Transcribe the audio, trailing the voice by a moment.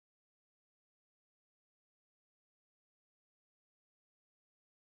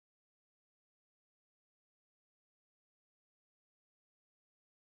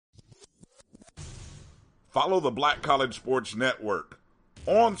Follow the Black College Sports Network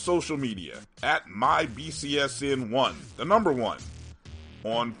on social media at MyBCSN1, the number 1,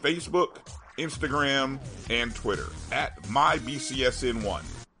 on Facebook, Instagram, and Twitter at MyBCSN1.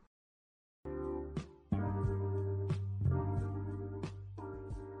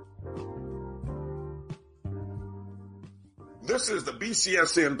 This is the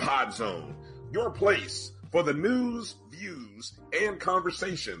BCSN Pod Zone, your place for the news, views, and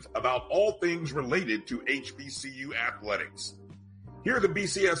conversations about all things related to HBCU athletics. Hear the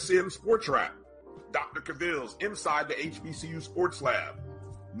BCSN Sports Wrap, Dr. Cavill's Inside the HBCU Sports Lab,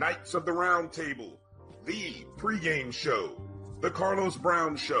 Knights of the Round Table, the pregame show, the Carlos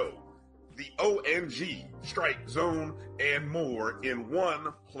Brown Show, the ONG Strike Zone, and more in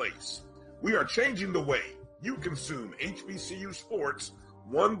one place. We are changing the way you consume HBCU sports,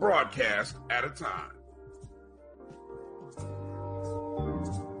 one broadcast at a time.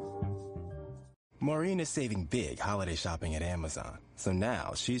 Maureen is saving big holiday shopping at Amazon, so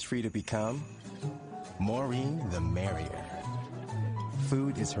now she's free to become Maureen the Merrier.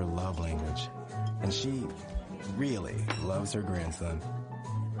 Food is her love language, and she really loves her grandson.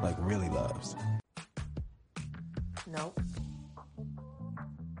 Like, really loves. Nope.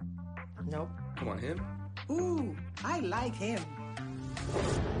 Nope. Come on, him? Ooh, I like him.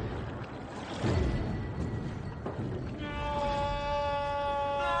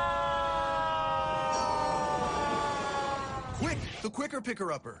 Quick, the Quicker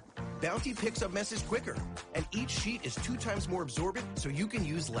Picker-Upper. Bounty picks up messes quicker, and each sheet is 2 times more absorbent, so you can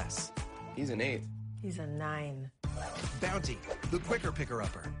use less. He's an 8. He's a 9. Bounty, the Quicker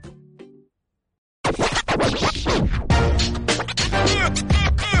Picker-Upper.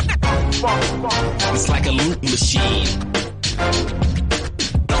 It's like a loop machine.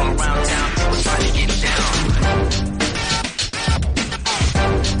 All around town, people trying to get down.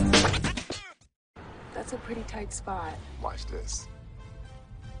 That's a pretty tight spot. Watch this.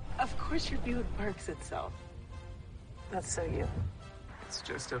 Of course your Buick parks itself. That's so you. It's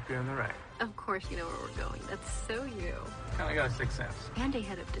just up here on the right. Of course you know where we're going. That's so you. Kinda got a 6th sense. And a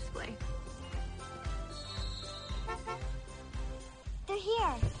head-up display. They're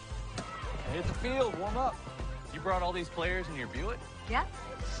here. Hit the field, warm up. You brought all these players in your Buick? Yeah.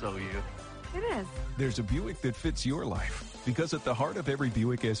 So you. It is. There's a Buick that fits your life, because at the heart of every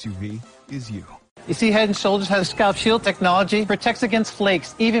Buick SUV is you. You see, Head & Shoulders has Scalp Shield technology, protects against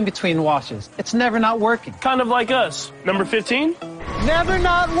flakes, even between washes. It's never not working. Kind of like us. Number 15? Never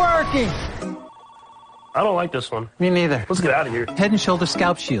not working! I don't like this one. Me neither. Let's get out of here. Head & Shoulders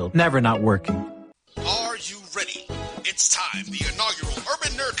Scalp Shield, never not working. Are you ready? It's time. The inaugural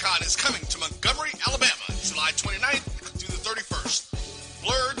Urban NerdCon is coming to Montgomery, Alabama, July 29th through the 31st.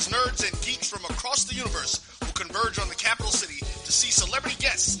 Blurs, nerds, and geeks from across the universe will converge on the capital city to see celebrity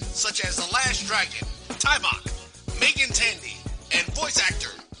guests such as The Last Dragon, Tybok, Megan Tandy, and voice actor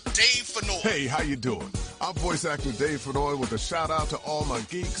Dave Fennoy. Hey, how you doing? I'm voice actor Dave Fennoy with a shout out to all my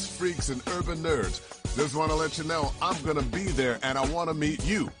geeks, freaks, and urban nerds. Just want to let you know I'm going to be there and I want to meet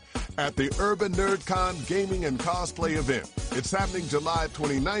you at the Urban NerdCon Gaming and Cosplay event. It's happening July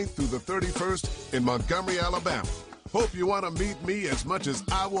 29th through the 31st in Montgomery, Alabama. Hope you want to meet me as much as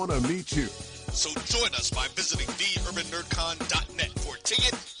I want to meet you. So join us by visiting theurbannerdcon.net for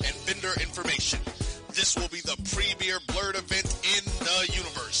ticket and vendor information. This will be the premier Blurred event in the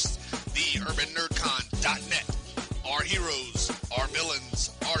universe. Theurbannerdcon.net. Our heroes, our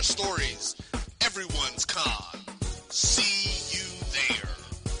villains, our stories, everyone's con. See you there.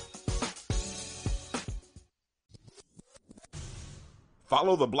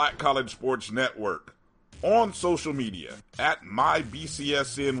 Follow the Black College Sports Network on social media at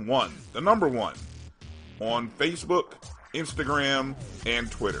MyBCSN1, the number 1, on Facebook, Instagram, and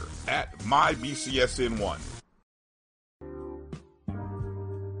Twitter at MyBCSN1.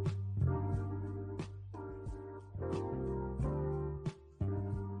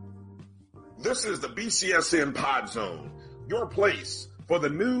 This is the BCSN Pod Zone, your place for the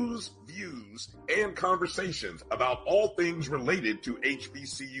news, views, and conversations about all things related to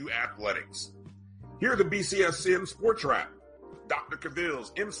HBCU athletics. Hear the BCSN Sports Wrap, Dr.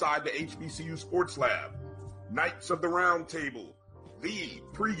 Cavill's Inside the HBCU Sports Lab, Knights of the Round Table, the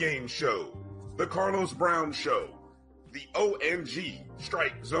pregame show, the Carlos Brown Show, the ONG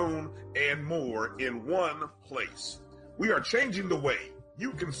Strike Zone, and more in one place. We are changing the way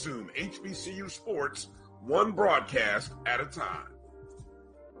you consume HBCU sports, one broadcast at a time.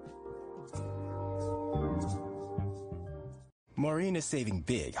 Maureen is saving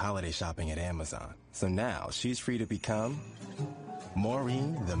big holiday shopping at Amazon, so now she's free to become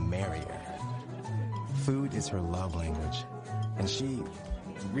Maureen the Merrier. Food is her love language, and she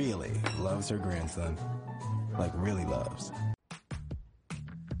really loves her grandson. like really loves.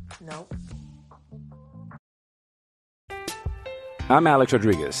 No. I'm Alex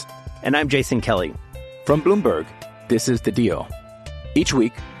Rodriguez. And I'm Jason Kelly. From Bloomberg, this is The Deal. Each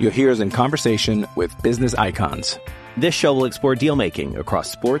week, you'll hear us in conversation with business icons. This show will explore deal-making across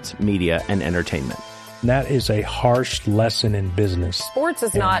sports, media, and entertainment. That is a harsh lesson in business. Sports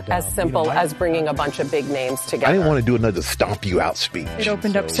is not as simple as bringing a bunch of big names together. I didn't want to do another stomp you out speech. It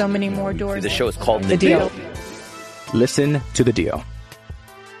opened up so many more doors. The show is called The Deal. Listen to The Deal.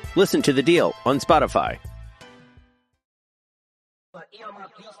 Listen to The Deal on Spotify.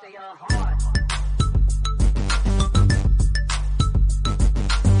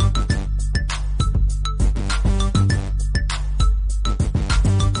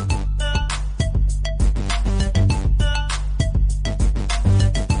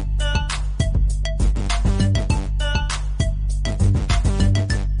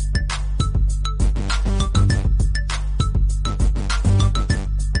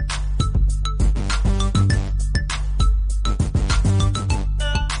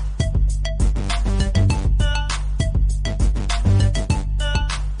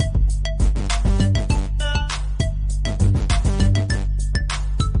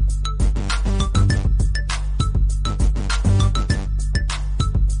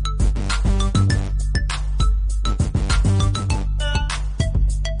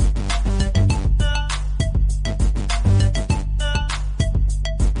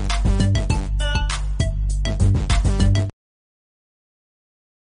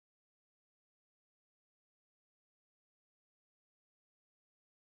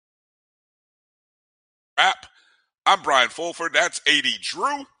 I'm Brian Fulford. That's AD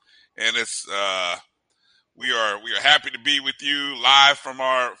Drew, and it's we are happy to be with you live from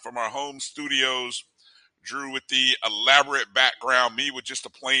our home studios. Drew with the elaborate background, me with just a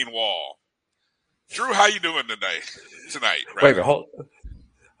plain wall. Drew, how you doing tonight? Wait, hold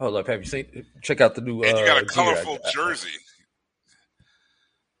up. Have you seen? Check out the new. And you got a colorful jersey.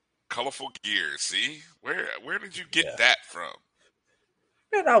 Colorful gear. See, where did you get that from?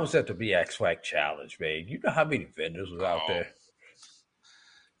 Man, I was at the BX Challenge, man. You know how many vendors was out there?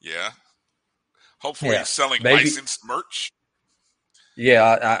 Yeah. Hopefully selling licensed merch. Yeah,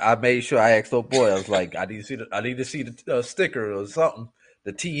 I made sure I asked old boy. I was like, I need to see the sticker or something,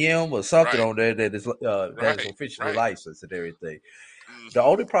 the TM or something on there that is officially licensed and everything. Mm-hmm. The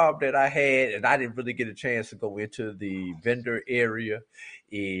only problem that I had, and I didn't really get a chance to go into the vendor area,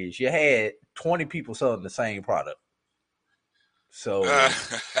 is you had 20 people selling the same product. So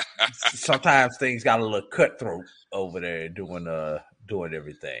sometimes things got a little cutthroat over there doing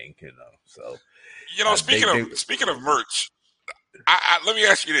everything, So speaking of merch, let me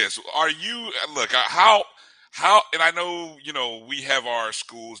ask you this: are you how? And I know we have our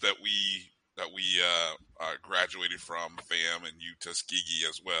schools that we graduated from, FAM and U Tuskegee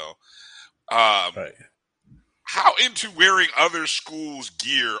as well. Right. How into wearing other schools'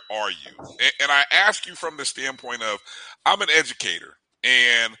 gear are you? And I ask you from the standpoint of, I'm an educator,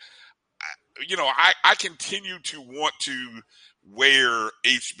 and I continue to want to wear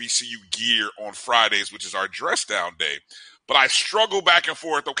HBCU gear on Fridays, which is our dress down day. But I struggle back and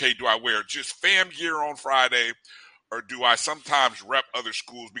forth. Okay, do I wear just FAM gear on Friday, or do I sometimes rep other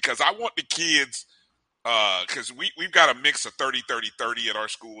schools? Because I want the kids, because we've got a mix of 30-30-30 at our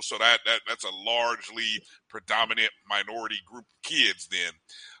school, so that's a largely predominant minority group of kids then.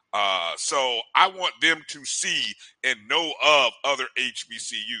 So I want them to see and know of other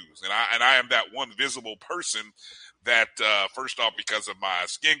HBCUs, and I am that one visible person that first off, because of my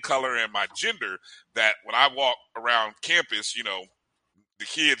skin color and my gender, that when I walk around campus, the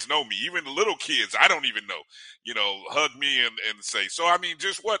kids know me. Even the little kids I don't even know, hug me and say. So I mean,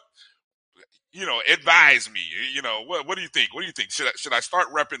 just what advise me. What do you think? What do you think? Should I start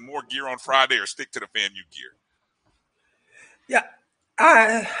repping more gear on Friday or stick to the FAMU gear? Yeah.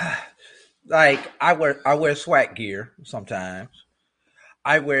 I wear SWAC gear sometimes.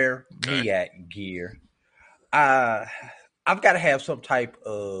 I wear MEAC gear. I've got to have some type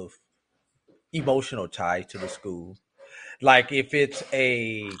of emotional tie to the school. Like if it's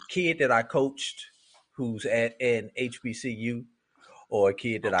a kid that I coached who's at an HBCU, or a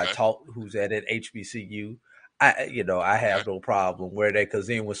kid that I taught who's at an HBCU, I have no problem wearing that, because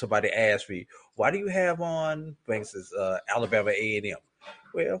then when somebody asks me, why do you have on, for instance, Alabama A&M?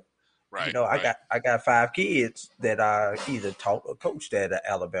 Well, I got 5 kids that I either taught or coached at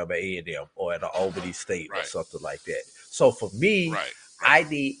Alabama A&M or at Albany State or something like that. So for me, I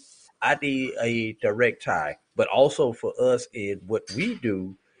need a direct tie, but also for us in what we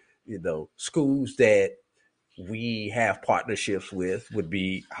do, schools that we have partnerships with would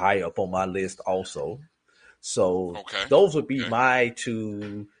be high up on my list also. So those would be my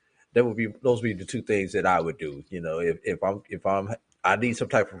two. Those would be the two things that I would do. You know, if I need some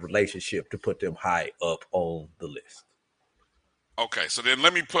type of relationship to put them high up on the list. Okay, so then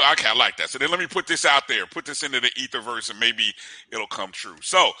let me put. Okay, I like that. So then let me put this out there. Put this into the etherverse, and maybe it'll come true.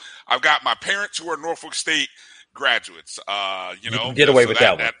 So I've got my parents who are Norfolk State graduates. You know, can get away with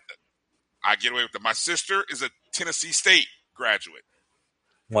that one. I get away with it. My sister is a Tennessee State graduate.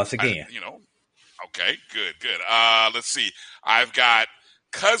 Once again, you know. Okay, good. Let's see. I've got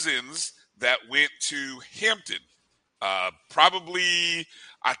cousins that went to Hampton. Probably,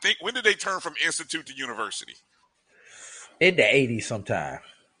 I think. When did they turn from institute to university? In the 80s sometime.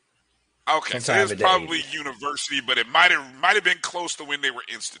 Okay, so it's probably university, but it might have been close to when they were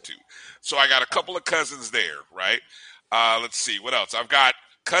institute. So I got a couple of cousins there, right? Let's see, what else? I've got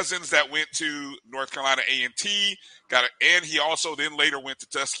cousins that went to North Carolina A&T, and he also then later went to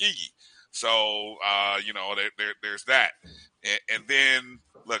Tuskegee. So, you know, there's that. And then,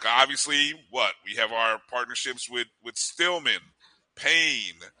 look, obviously, we have our partnerships with Stillman,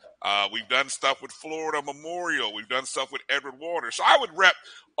 Payne. We've done stuff with Florida Memorial. We've done stuff with Edward Waters. So I would rep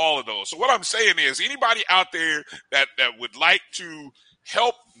all of those. So what I'm saying is anybody out there that would like to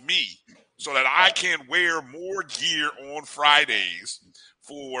help me so that I can wear more gear on Fridays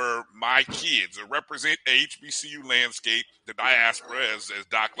for my kids or represent the HBCU landscape, the diaspora, as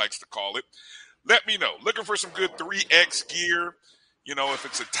Doc likes to call it, let me know. Looking for some good 3X gear. You know, if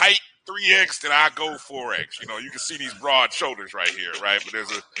it's a tight 3X, then I go 4X. You know, you can see these broad shoulders right here, right? But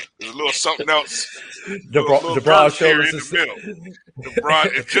there's a little something else. The broad shoulders in the middle.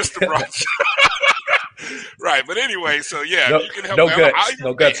 It's just the broad shoulders. Right. But anyway, so yeah, you can help.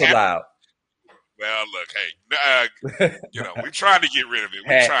 No guts allowed. Well, look, hey, you know, we're trying to get rid of it.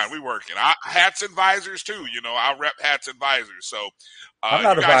 We're working. Hats and visors too. You know, I rep hats and visors. So I'm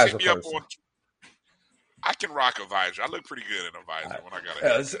not a visor person. I can rock a visor. I look pretty good in a visor when I got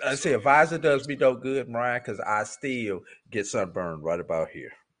it. I say a visor does me no good, Mariah, because I still get sunburned right about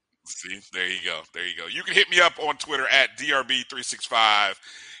here. See, there you go. You can hit me up on Twitter at DRB365,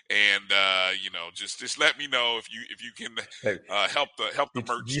 and you know, just let me know if you can help the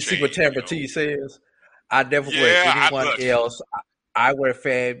merch. You see what Tamara T says? I never wear anyone else. I wear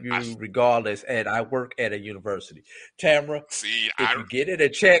FAMU regardless, and I work at a university. Tamara, if you get it a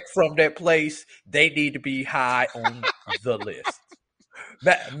check from that place, they need to be high on the list.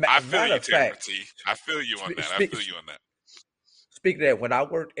 I feel you, Tamara T. I feel you on that. Speaking of that, when I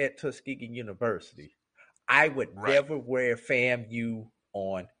worked at Tuskegee University, I would never wear FAMU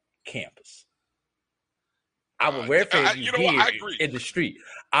on campus. I would wear FAMU gear in the street.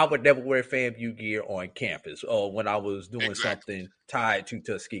 I would never wear FAMU gear on campus or when I was doing something tied to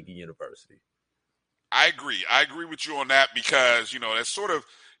Tuskegee University. I agree with you on that because, you know, that's sort of,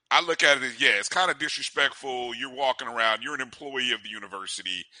 I look at it as, it's kind of disrespectful. You're walking around. You're an employee of the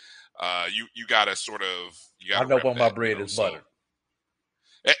university. You got to sort of, I know when my bread is buttered.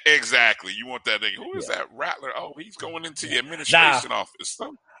 Exactly. You want that thing. Who is that Rattler? Oh, he's going into the administration office.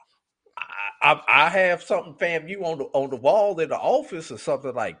 I have something FAMU on the wall in the office or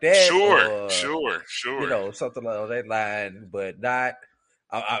something like that. Sure. You know, something like that line, but not.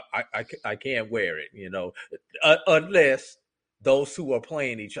 I can't wear it. You know, unless those two are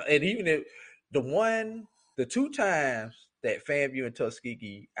playing each other. And even if the two times that FAMU and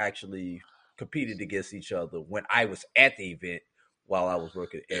Tuskegee actually competed against each other when I was at the event while I was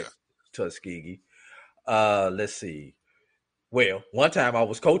working at Tuskegee. Let's see. Well, one time I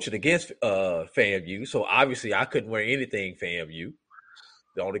was coaching against FAMU, so obviously I couldn't wear anything FAMU.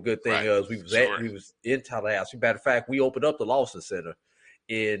 The only good thing was we was in Tallahassee. Matter of fact, we opened up the Lawson Center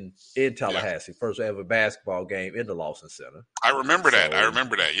in Tallahassee. First ever basketball game in the Lawson Center. I remember that.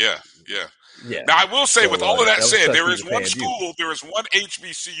 Yeah. Now I will say, with all of that said, there is one school, there is one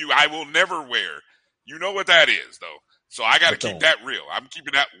HBCU I will never wear. You know what that is, though. So I got to keep that real. I'm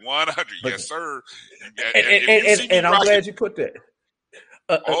keeping that 100. Yes, sir. And I'm glad you put that.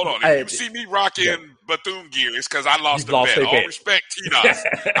 Hold on. If you see me rocking Bethune gear, it's because I lost a bet. All respect, T-Dos.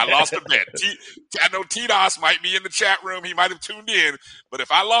 I lost a bet. I know T-Dos might be in the chat room. He might have tuned in. But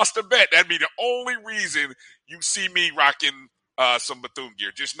if I lost a bet, that'd be the only reason you see me rocking some Bethune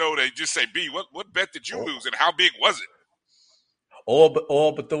gear. Just know they just say, B, what bet did you lose and how big was it? Or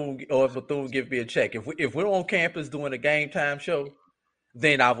Bethune give me a check. If we're on campus doing a game time show,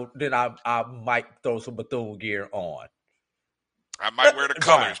 then I might throw some Bethune gear on. I might wear the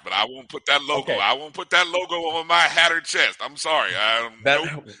colors, but I won't put that logo. Okay. I won't put that logo on my hat or chest. I'm sorry.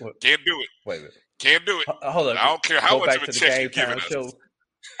 Nope, can't do it. Wait a minute. Can't do it. Hold on. I don't care how much of a check you're giving us.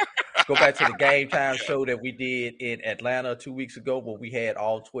 Go back to the game time show that we did in Atlanta 2 weeks ago where we had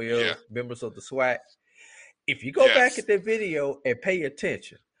all 12 members of the SWAC. if you go back at that video and pay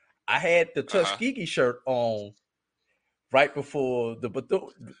attention, I had the Tuskegee shirt on right before the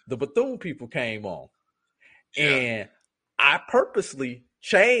Bethune people came on. Yeah. And I purposely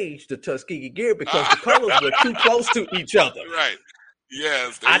changed the Tuskegee gear because the colors were too close to each other. Right.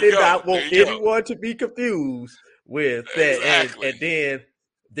 Yes. I did not want anyone to be confused with that. Exactly. And then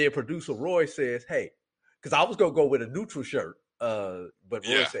their producer Roy says, hey, because I was going to go with a neutral shirt. But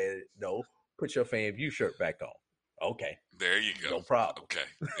Roy said, no, put your FAMU shirt back on. Okay. There you go. No problem. Okay.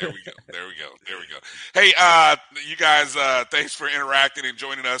 There we go. Hey, you guys, thanks for interacting and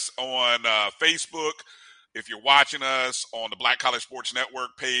joining us on Facebook. If you're watching us on the Black College Sports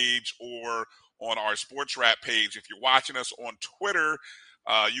Network page or on our Sports Wrap page, if you're watching us on Twitter,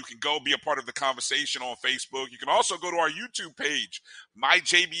 you can go be a part of the conversation on Facebook. You can also go to our YouTube page.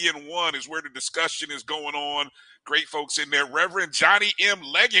 MyJBN1 is where the discussion is going on. Great folks in there. Reverend Johnny M.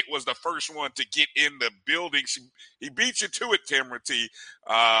 Leggett was the first one to get in the building. He beat you to it, Tamara T.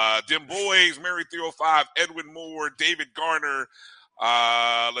 Dem Boys, Mary 305, Edwin Moore, David Garner.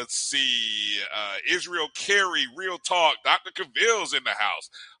 Let's see. Israel Carey, Real Talk. Dr. Cavill's in the house.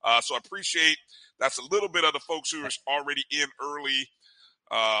 So I appreciate that's a little bit of the folks who are already in early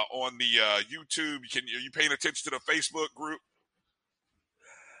on the YouTube. Are you paying attention to the Facebook group?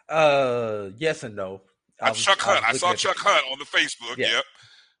 Yes and no. Chuck Hunt. I saw Chuck Hunt on the Facebook. Yeah. Yep.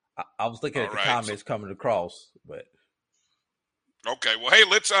 I was looking at the comments coming across, but okay. Well, hey,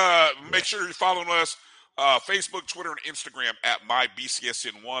 let's make sure you're following us. Facebook, Twitter, and Instagram at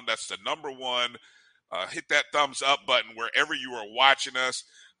MyBCSN1. That's the number one. Hit that thumbs up button wherever you are watching us,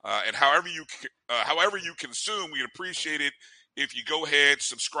 and however you consume. We'd appreciate it if you go ahead,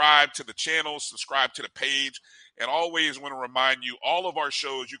 subscribe to the channel, subscribe to the page, and always want to remind you all of our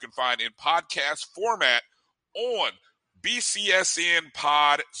shows you can find in podcast format on BCSN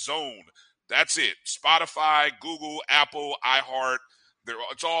Pod Zone. That's it. Spotify, Google, Apple, iHeart.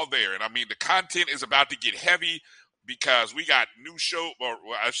 It's all there. And I mean, the content is about to get heavy because we got new show, or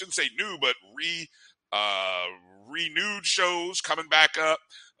I shouldn't say new, but renewed shows coming back up,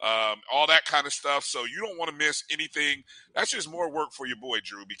 all that kind of stuff. So you don't want to miss anything. That's just more work for your boy,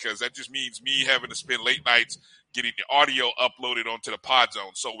 Drew, because that just means me having to spend late nights getting the audio uploaded onto the Pod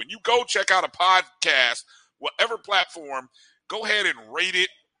Zone. So when you go check out a podcast, whatever platform, go ahead and rate it,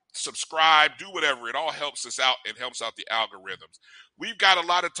 subscribe, do whatever. It all helps us out and helps out the algorithms. We've got a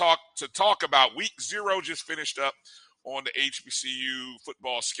lot of to talk about. Week 0 just finished up on the HBCU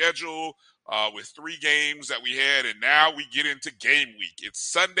football schedule with 3 games that we had, and now we get into game week. It's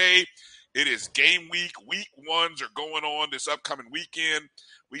Sunday. It is game week. Week 1s are going on this upcoming weekend.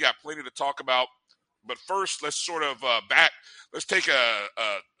 We got plenty to talk about. But first, let's sort of let's take a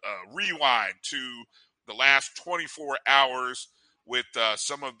rewind to the last 24 hours with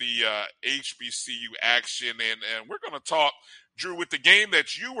some of the HBCU action. And we're going to talk, Drew, with the game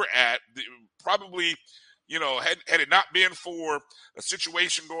that you were at, probably, had it not been for a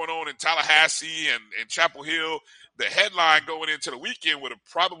situation going on in Tallahassee and Chapel Hill, the headline going into the weekend would have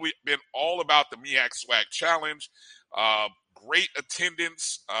probably been all about the MEAC SWAC Challenge. Great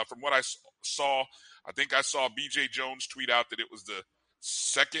attendance from what I saw. I think I saw BJ Jones tweet out that it was the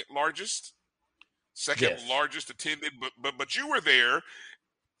second largest attended, but you were there.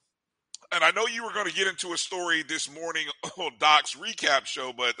 And I know you were going to get into a story this morning on Doc's recap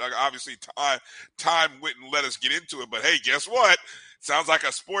show, but obviously time wouldn't let us get into it. But hey, guess what? Sounds like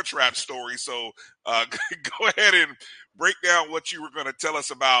a sports wrap story. So go ahead and break down what you were going to tell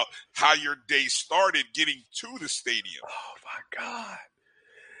us about how your day started getting to the stadium. Oh my God.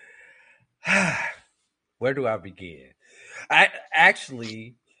 Where do I begin? I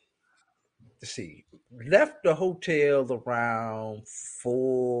actually, let's see, left the hotel around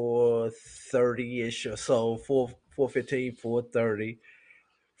 4:30-ish or so, 4:15, 4:30.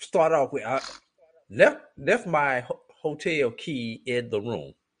 Start off with, I left my hotel key in the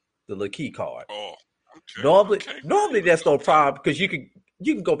room, the little key card. Oh, okay. Normally that's no problem because you can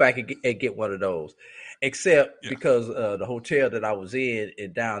go back and get one of those, except because the hotel that I was in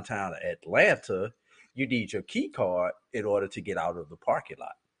downtown Atlanta, you need your key card in order to get out of the parking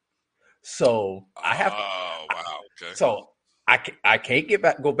lot. So I have. Oh wow! Okay. So I can't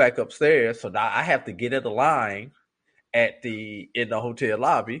go back upstairs. So now I have to get in the line in the hotel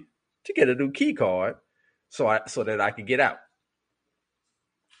lobby to get a new key card, so that I can get out.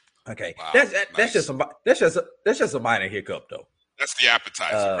 Okay, wow, that's just a minor hiccup though. That's the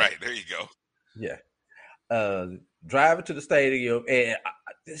appetizer, right? There you go. Yeah. Driving to the stadium, and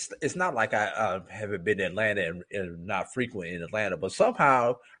it's not like I haven't been in Atlanta and not frequent in Atlanta, but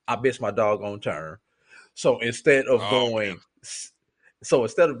somehow I missed my doggone turn. So instead of going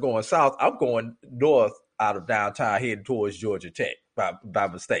south, I'm going north. out of downtown heading towards Georgia Tech by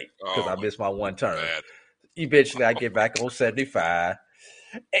mistake because I missed my one turn. Bad. Eventually, I get back on 75.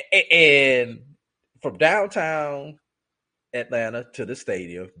 And from downtown Atlanta to the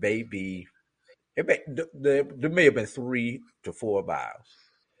stadium, there may have been 3 to 4 miles.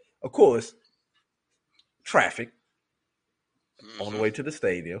 Of course, traffic on the way to the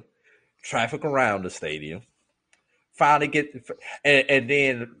stadium, traffic around the stadium. Finally and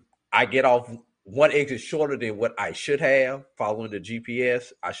then I get off one exit shorter than what I should have. Following the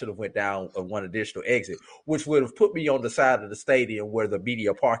GPS, I should have went down one additional exit, which would have put me on the side of the stadium where the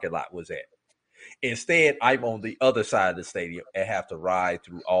media parking lot was at. Instead, I'm on the other side of the stadium and have to ride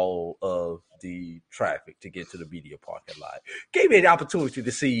through all of the traffic to get to the media parking lot. Gave me the opportunity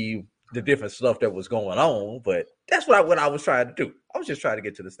to see the different stuff that was going on, but that's what I was trying to do. I was just trying to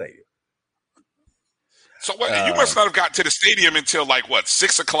get to the stadium. So what? You must not have gotten to the stadium until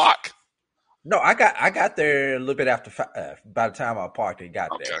 6 o'clock? No, I got there a little bit after 5. By the time I parked and got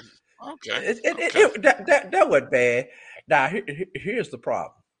there. Okay. That wasn't bad. Now here's the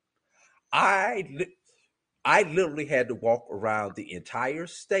problem. I literally had to walk around the entire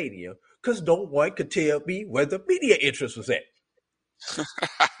stadium because no one could tell me where the media entrance was at.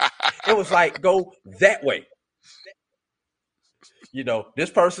 It was like, go that way. This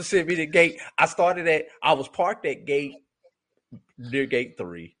person sent me the gate. I was parked at near gate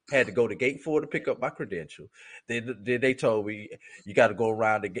 3. Had to go to gate 4 to pick up my credential. Then they told me you got to go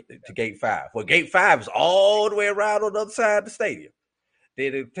around to gate 5. Well, gate 5 is all the way around on the other side of the stadium.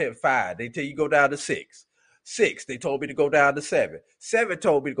 Then they tell 5. They tell you go down to 6. 6. They told me to go down to 7. 7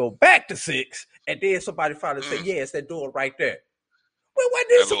 told me to go back to 6. And then somebody finally said, "Yeah, it's that door right there." Well, why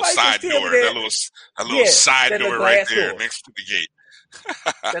did somebody just tell me that? That little side door right there next to the gate.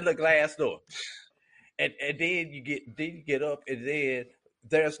 That little glass door. And then you get up, and then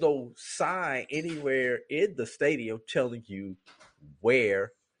there's no sign anywhere in the stadium telling you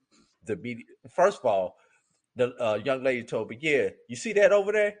where the media. First of all, the young lady told me, "Yeah, you see that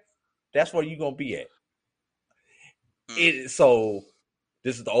over there? That's where you're gonna be at." So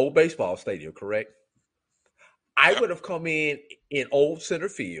this is the old baseball stadium, correct? I would have come in old center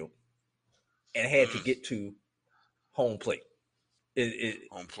field and had to get to home plate.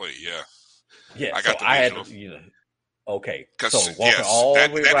 Home plate, yeah. Yeah, I got so the visual. I had to, okay. Because So walking all the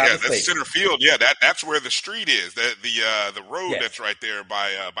way around the that's stadium. center field. Yeah, that's where the street is. The road that's right there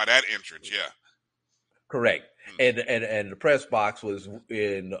by that entrance. Yeah, correct. And the press box was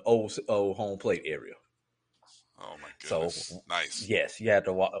in the old home plate area. Oh my goodness! So nice. Yes, you had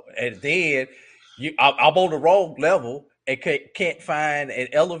to walk, and then I'm on the wrong level and can't find an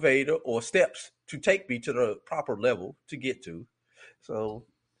elevator or steps to take me to the proper level to get to. So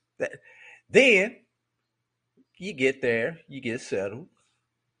then you get there, you get settled.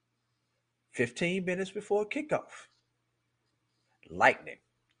 15 minutes before kickoff, lightning.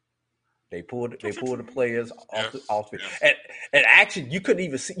 They pulled the players off the field. And actually, you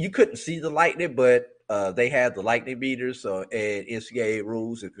couldn't see the lightning, but they had the lightning meters and NCAA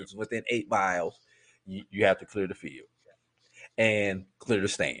rules. If it's within 8 miles, you have to clear the field and clear the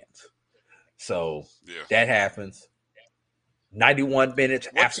stands. So that happens. 91 minutes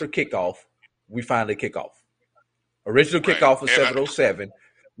after kickoff, we finally kick off. Original kickoff was 7:07.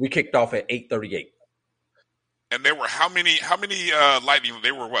 We kicked off at 8:38. And there were how many lightning?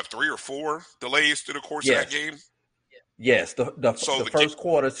 They were 3 or 4 delays through the course of that game? Yes. The first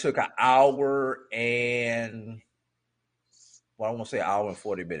quarter took an hour and I want to say an hour and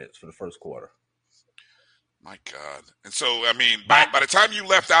 40 minutes for the first quarter. My God. And so, I mean, by the time you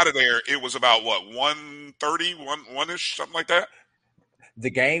left out of there, it was about 1:30, 1-ish, something like that?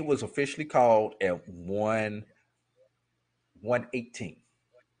 The game was officially called at 1:18.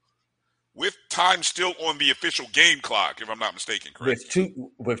 With time still on the official game clock, if I'm not mistaken, correct?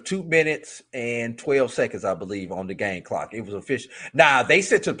 With 2 minutes and 12 seconds, I believe, on the game clock. It was official. Now, they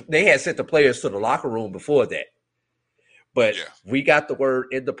had sent the players to the locker room before that. But we got the word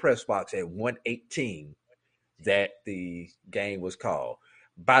in the press box at 1:18 that the game was called.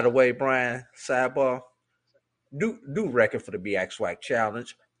 By the way, Brian, sidebar, new record for the BX SWAC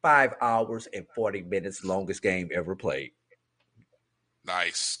Challenge, 5 hours and 40 minutes, longest game ever played.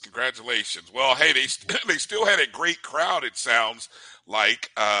 Nice. Congratulations. Well, hey, they still had a great crowd, it sounds like.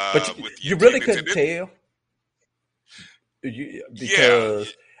 But you really couldn't tell.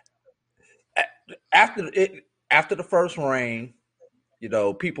 Because after the first rain,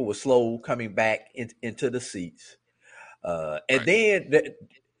 people were slow coming back into the seats. And then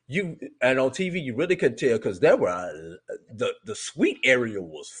and on TV, you really couldn't tell because there were the suite area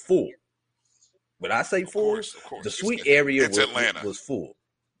was full. When I say full, the suite area was full.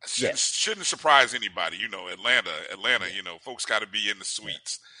 Shouldn't surprise anybody. Atlanta, folks got to be in the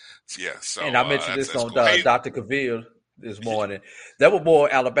suites. Yeah. So, and I mentioned this on cool. Dr. Cavill this morning. There were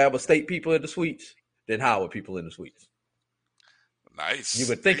more Alabama State people in the suites than Howard people in the suites. Nice. You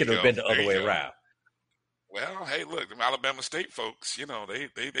would think it would have been the other way around. Well, hey, look, them Alabama State folks,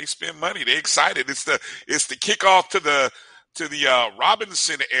 they spend money. They excited. It's the kickoff to the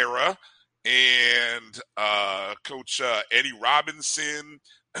Robinson era, and Coach Eddie Robinson,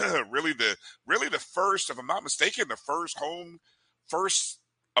 really the first, if I'm not mistaken, the first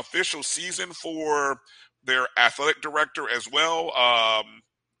official season for their athletic director as well.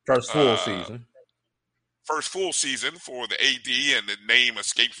 First full season. First full season for the AD, and the name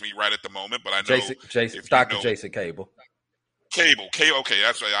escapes me right at the moment, but I know Dr. Jason Cable. Cable. Okay,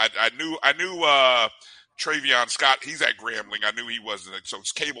 that's right. I knew Travion Scott. He's at Grambling. I knew he wasn't. So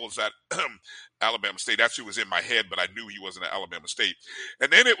Cable's at Alabama State. That's who was in my head, but I knew he wasn't at Alabama State.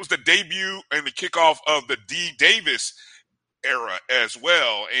 And then it was the debut and the kickoff of the D. Davis era as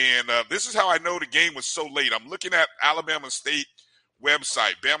well. And this is how I know the game was so late. I'm looking at Alabama State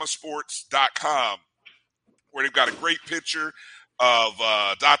website, bamasports.com, where they've got a great picture of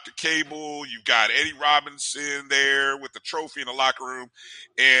Dr. Cable. You've got Eddie Robinson there with the trophy in the locker room.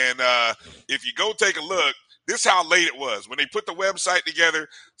 And if you go take a look, this is how late it was. When they put the website together,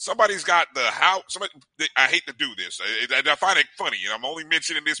 somebody's got I hate to do this. I find it funny, and I'm only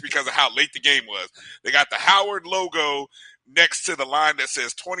mentioning this because of how late the game was. They got the Howard logo next to the line that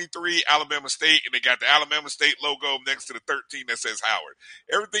says 23 Alabama State, and they got the Alabama State logo next to the 13 that says Howard.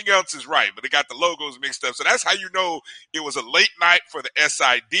 Everything else is right, but they got the logos mixed up. So that's how you know it was a late night for the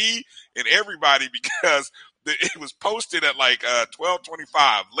SID and everybody, because it was posted at like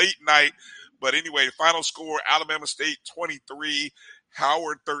 12:25, late night. But anyway, the final score, Alabama State 23,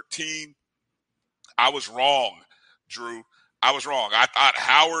 Howard 13. I was wrong, Drew. I was wrong. I thought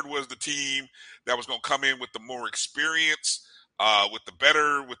Howard was the team that was going to come in with the more experience, with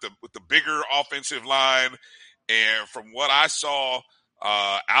the bigger offensive line. And from what I saw,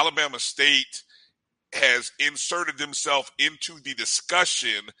 Alabama State has inserted themselves into the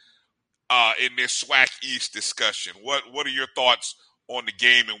discussion in this SWAC East discussion. What are your thoughts on the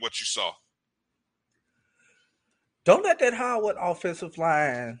game and what you saw? Don't let that Howard offensive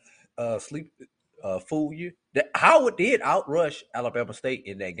line fool you. Howard did outrush Alabama State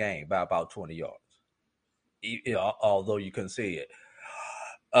in that game by about 20 yards, although you couldn't see it.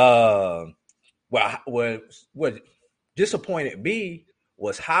 What disappointed me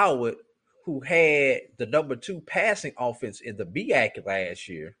was Howard, who had the number 2 passing offense in the BAC last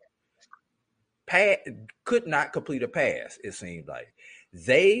year, could not complete a pass. It seemed like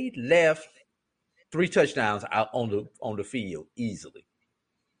they left 3 touchdowns out on the field easily.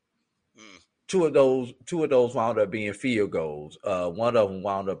 Two of those wound up being field goals. One of them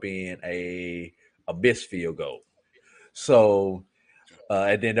wound up being a missed field goal. So,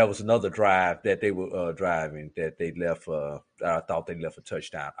 and then there was another drive that they were driving that they left. I thought they left a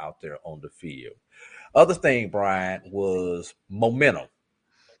touchdown out there on the field. Other thing, Brian, was momentum.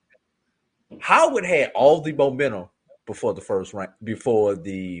 Howard had all the momentum before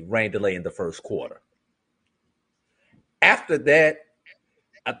the rain delay in the first quarter. After that,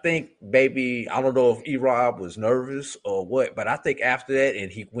 I think maybe, I don't know if E-Rob was nervous or what, but I think after that,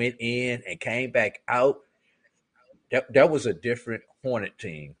 and he went in and came back out, that was a different Hornet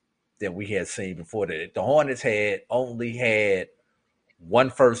team than we had seen before that. The Hornets had only had 1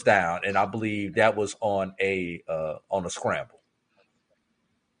 first down, and I believe that was on a scramble.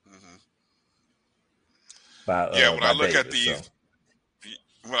 When I look at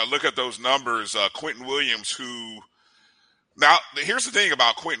when I look at those numbers, Quentin Williams, who now here's the thing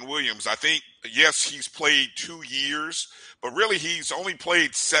about Quentin Williams. I think, yes, he's played 2 years, but really he's only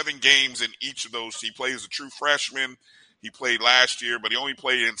played 7 games in each of those. He plays a true freshman. He played last year, but he only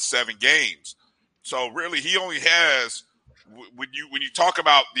played in 7 games. So really, he only has, when you talk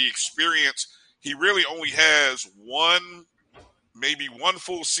about the experience, he really only has maybe one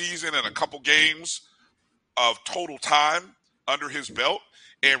full season and a couple games of total time under his belt.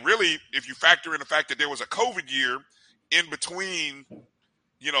 And really, if you factor in the fact that there was a COVID year in between,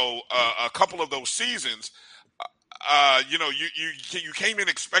 a couple of those seasons, you came in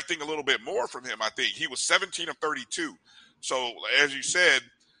expecting a little bit more from him. I think he was 17 of 32. So as you said,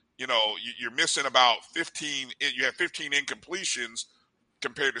 you're missing about 15. You have 15 incompletions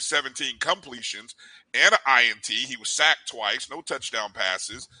compared to 17 completions and an INT. He was sacked twice, no touchdown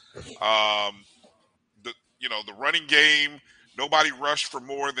passes. The running game, nobody rushed for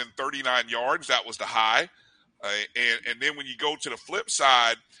more than 39 yards. That was the high. And then when you go to the flip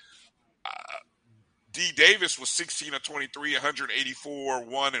side, D. Davis was 16 of 23, 184,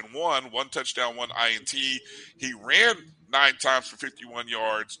 1-1, 1 touchdown, 1 INT. He ran 9 times for 51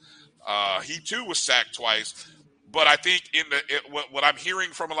 yards. He too was sacked twice. But I think what I'm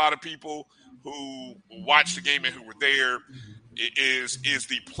hearing from a lot of people who watched the game and who were there is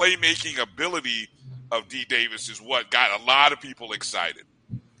the playmaking ability of D. Davis is what got a lot of people excited.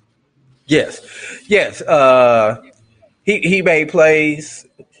 Yes. He made plays.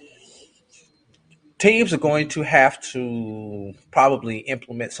 Teams are going to have to probably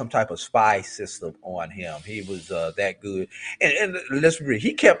implement some type of spy system on him. He was that good, and let's be real,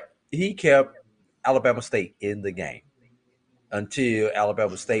 he kept Alabama State in the game until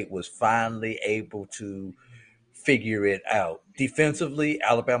Alabama State was finally able to figure it out. Defensively,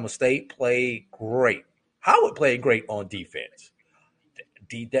 Alabama State played great. Howard played great on defense.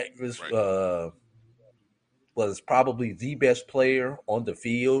 D. Davis was probably the best player on the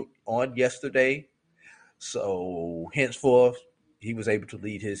field on yesterday. So henceforth, he was able to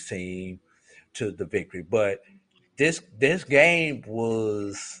lead his team to the victory. But this game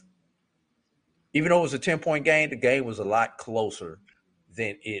was, even though it was a 10-point game, the game was a lot closer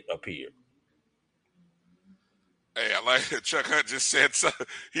than it appeared. Hey, I like that Chuck Hunt just said so.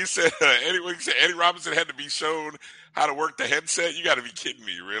 He said Eddie Robinson had to be shown how to work the headset. You got to be kidding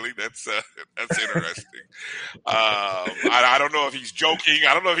me, really? That's interesting. I don't know if he's joking.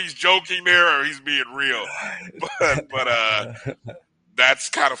 I don't know if he's joking there or he's being real. But that's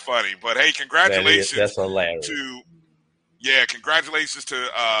kind of funny. But hey, congratulations! That's hilarious. Congratulations to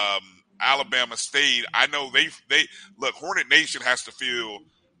Alabama State. I know they look. Hornet Nation has to feel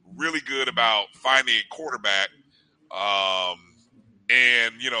really good about finding a quarterback.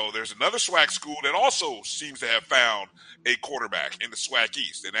 And, there's another SWAC school that also seems to have found a quarterback in the SWAC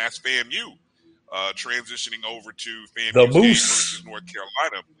East, and that's FAMU, transitioning over to FAMU versus North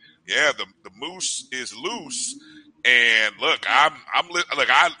Carolina. Yeah, the Moose is loose. And look,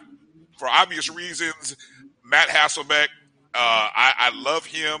 for obvious reasons, Matt Hasselbeck, I love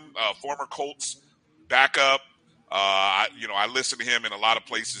him, former Colts backup. I listen to him in a lot of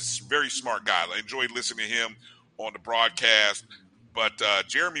places. Very smart guy. I enjoyed listening to him on the broadcast. But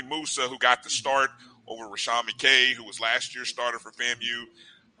Jeremy Musa, who got the start over Rashawn McKay, who was last year's starter for FAMU,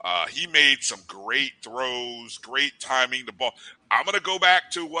 he made some great throws, great timing. The ball. I'm going to go back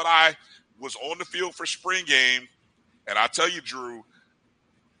to what I was on the field for spring game, and I'll tell you, Drew,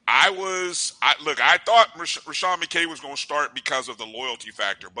 I thought Rashawn McKay was going to start because of the loyalty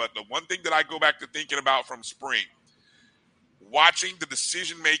factor. But the one thing that I go back to thinking about from spring, watching the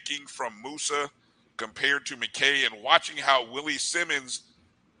decision-making from Musa compared to McKay and watching how Willie Simmons,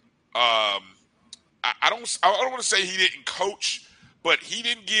 I don't want to say he didn't coach, but he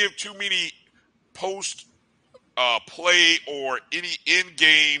didn't give too many post play or any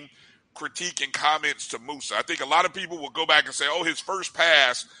in-game critique and comments to Musa. I think a lot of people will go back and say, oh, his first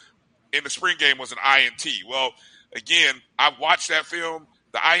pass in the spring game was an INT. Well, again, I watched that film.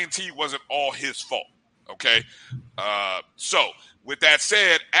 The INT wasn't all his fault, okay? So, with that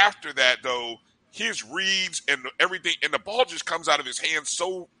said, after that, though, his reads and everything, and the ball just comes out of his hands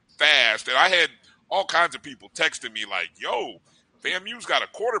so fast that I had all kinds of people texting me like, yo, FAMU's got a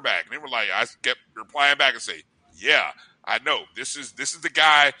quarterback. And they were like, I kept replying back and say, yeah, I know. This is the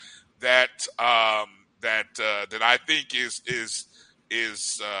guy that I think is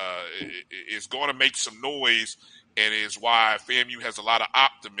going to make some noise, and is why FAMU has a lot of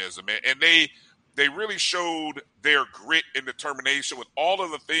optimism. And they really showed their grit and determination with all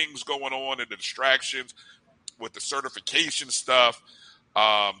of the things going on and the distractions with the certification stuff.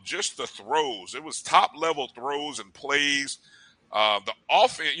 Just the throws. It was top-level throws and plays. The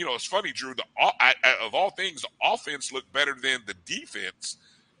offense, it's funny, Drew, of all things, the offense looked better than the defense.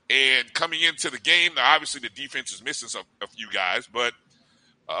 And coming into the game, now obviously the defense is missing a few guys, but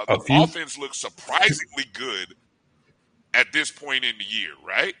the offense looks surprisingly good at this point in the year,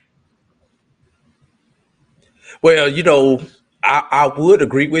 right? Well, I would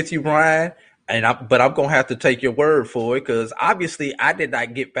agree with you, Brian, but I'm going to have to take your word for it, because obviously I did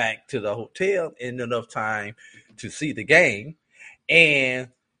not get back to the hotel in enough time to see the game. And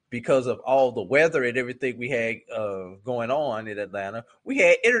because of all the weather and everything we had going on in Atlanta, we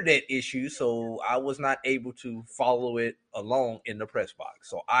had internet issues, so I was not able to follow it along in the press box.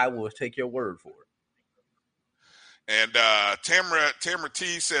 So I will take your word for it. And Tamara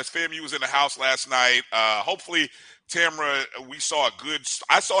T says FAMU was in the house last night. Hopefully, Tamara,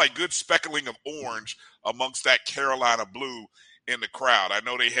 I saw a good speckling of orange amongst that Carolina blue in the crowd. I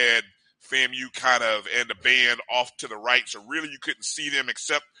know they had FAMU kind of and the band off to the right, so really you couldn't see them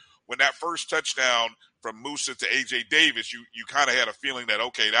except when that first touchdown from Musa to A.J. Davis, you kind of had a feeling that,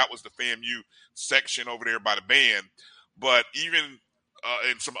 okay, that was the FAMU section over there by the band. But even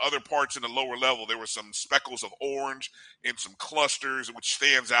in some other parts in the lower level, there were some speckles of orange and some clusters, which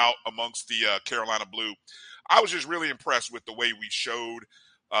stands out amongst the Carolina Blue. I was just really impressed with the way we showed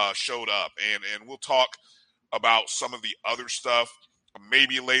up. And we'll talk about some of the other stuff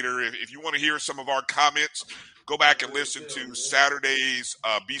maybe later. If you want to hear some of our comments, go back and listen to Saturday's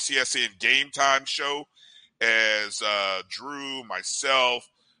BCSN Game Time show as Drew, myself,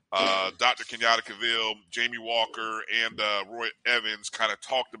 Dr. Kenyatta Cavill, Jamie Walker, and Roy Evans kind of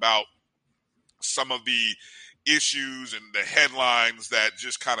talked about some of the issues and the headlines that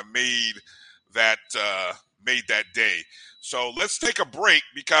just kind of made that day. So let's take a break,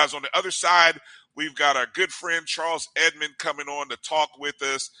 because on the other side, we've got our good friend Charles Edmond coming on to talk with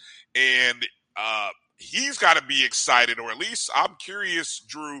us, and he's got to be excited, or at least I'm curious,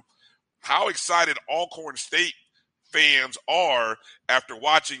 Drew, how excited Alcorn State fans are after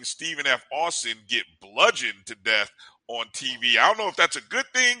watching Stephen F. Austin get bludgeoned to death on TV. I don't know if that's a good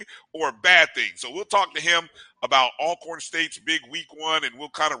thing or a bad thing. So we'll talk to him about Alcorn State's big week one, and we'll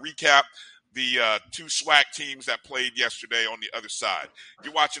kind of recap the two SWAC teams that played yesterday on the other side.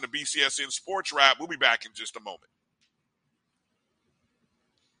 You're watching the BCSN Sports Wrap. We'll be back in just a moment.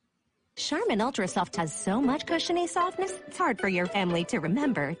 Charmin Ultra Soft has so much cushiony softness, it's hard for your family to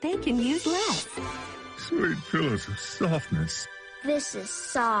remember. They can use less. Sweet pillows of softness. This is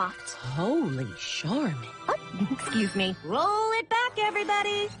soft. Holy Charmin. Oh, excuse me. Roll it back,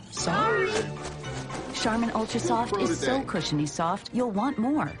 everybody. Sorry. Charmin Ultra Soft is so cushiony soft, you'll want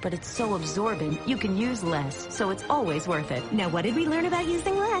more, but it's so absorbent, you can use less, so it's always worth it. Now, what did we learn about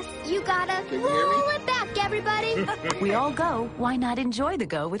using less? You gotta roll it back, everybody. We all go. Why not enjoy the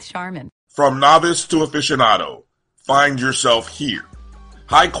go with Charmin? From novice to aficionado, find yourself here.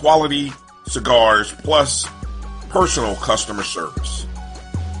 High quality cigars plus personal customer service.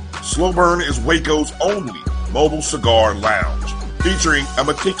 Slow Burn is Waco's only mobile cigar lounge, featuring a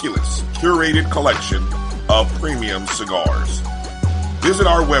meticulous, curated collection of premium cigars. Visit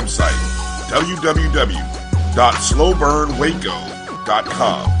our website,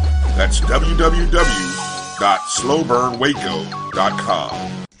 www.slowburnwaco.com. That's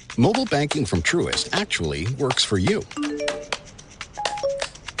www.slowburnwaco.com. Mobile banking from Truist actually works for you.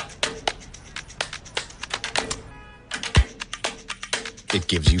 It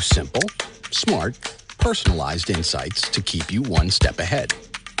gives you simple, smart, personalized insights to keep you one step ahead.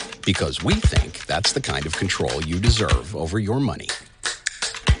 Because we think that's the kind of control you deserve over your money.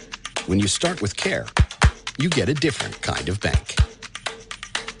 When you start with care, you get a different kind of bank.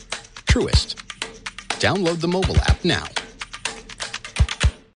 Truist. Download the mobile app now.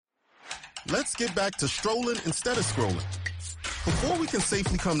 Let's get back to strolling instead of scrolling. Before we can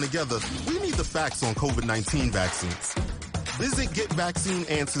safely come together, we need the facts on COVID-19 vaccines. Visit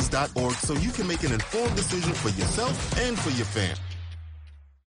GetVaccineAnswers.org so you can make an informed decision for yourself and for your family.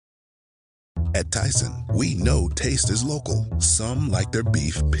 At Tyson, we know taste is local. Some like their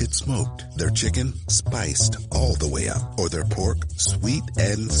beef pit smoked, their chicken spiced all the way up, or their pork sweet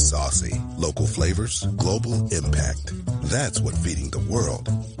and saucy. Local flavors, global impact. That's what feeding the world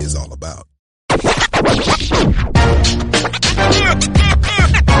is all about.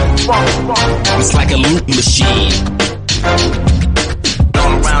 It's like a loot machine.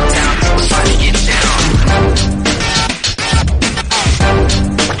 All around town, people trying to get down.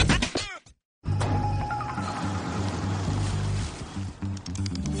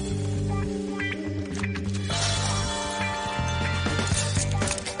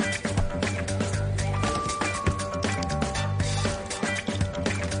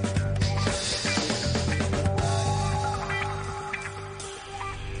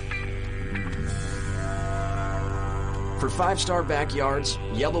 For 5-star backyards,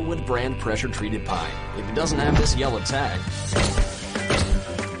 Yellowwood brand pressure-treated pine. If it doesn't have this yellow tag,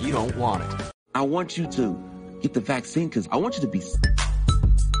 you don't want it. I want you to get the vaccine because I want you to be...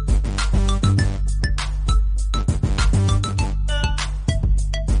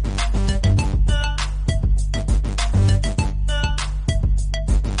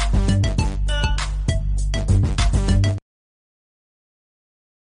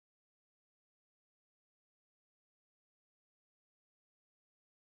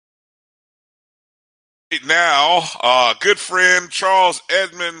 Now, good friend Charles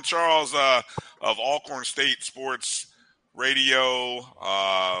Edmond, Charles of Alcorn State Sports Radio.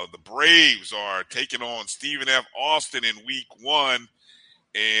 The Braves are taking on Stephen F. Austin in week one.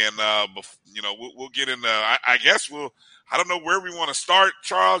 And, we'll get into, I guess I don't know where we want to start,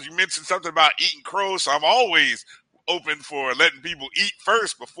 Charles. You mentioned something about eating crow, so I'm always open for letting people eat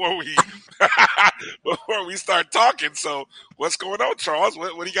first before we before we start talking. So what's going on, Charles?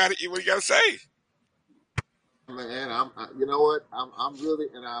 What do you got? What do you got to say? Man, you know what? I'm really,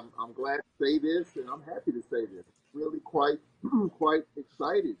 and I'm glad to say this, and I'm happy to say this. Really quite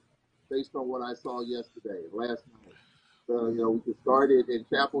excited based on what I saw last night. We just started in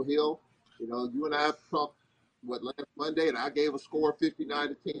Chapel Hill. You and I talked last Monday, and I gave a score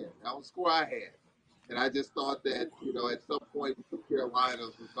 59-10. That was the score I had, and I just thought that at some point the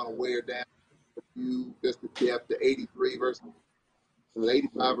Carolinas was going to wear down just the depth, the 83 versus. The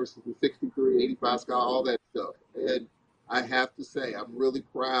 85 versus the 63, 85 sky, all that stuff. And I have to say, I'm really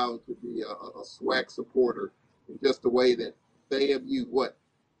proud to be a SWAC supporter in just the way that FAMU,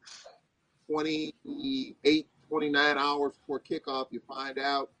 28, 29 hours before kickoff, you find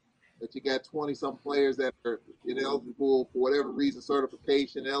out that you got 20-some players that are ineligible for whatever reason,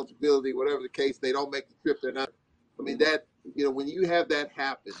 certification, eligibility, whatever the case, they don't make the trip. They're not. I mean, that, when you have that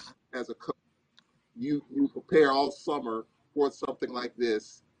happen as a coach, you prepare all summer for something like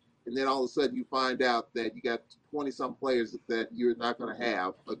this, and then all of a sudden you find out that you got 20-some players that you're not going to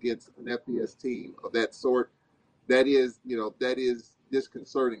have against an FBS team of that sort. That is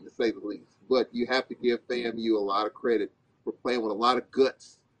disconcerting, to say the least. But you have to give FAMU a lot of credit for playing with a lot of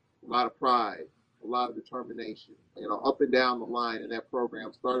guts, a lot of pride, a lot of determination, up and down the line in that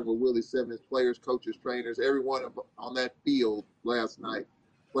program, starting with Willie Simmons, players, coaches, trainers, everyone on that field last night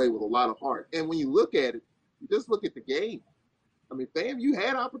played with a lot of heart. And when you look at it, you just look at the game. I mean, FAMU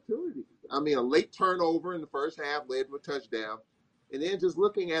had opportunities. I mean, a late turnover in the first half led to a touchdown. And then just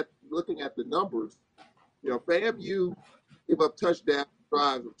looking at the numbers, FAMU gave up touchdown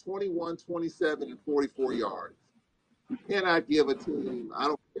drives of 21, 27, and 44 yards. You cannot give a team, I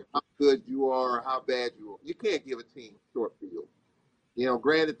don't care how good you are or how bad you are, you can't give a team short field.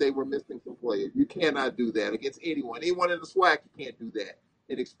 Granted, they were missing some players. You cannot do that against anyone. Anyone in the SWAC, you can't do that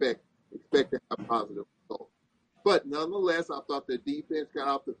and expect to have positive results. But nonetheless, I thought the defense got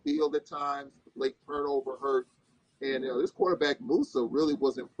off the field at times. Late turnover hurt. And this quarterback, Musa, really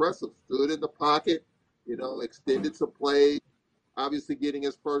was impressive. Stood in the pocket, extended some plays. Obviously getting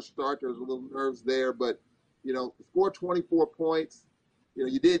his first start, there was a little nerves there. But, scored 24 points.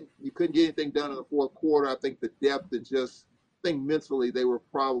 You couldn't get anything done in the fourth quarter. I think the depth and I think mentally they were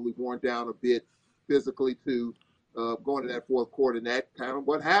probably worn down a bit, physically too. Going to that fourth quarter, and that kind of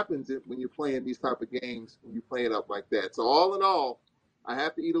what happens when you're playing these type of games, when you play it up like that. So all in all, I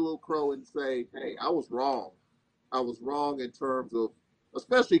have to eat a little crow and say, hey, I was wrong. I was wrong in terms of,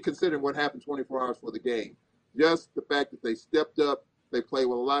 especially considering what happened 24 hours before the game. Just the fact that they stepped up, they played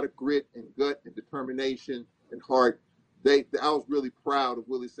with a lot of grit and gut and determination and heart. I was really proud of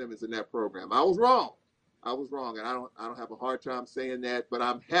Willie Simmons in that program. I was wrong, and I don't have a hard time saying that, but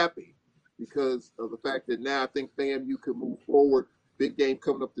I'm happy because of the fact that now I think FAMU can move forward. Big game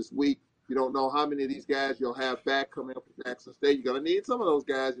coming up this week. You don't know how many of these guys you'll have back coming up to Jackson State. You're going to need some of those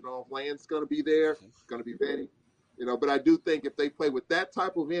guys. If Land's going to be there, going to be ready. But I do think if they play with that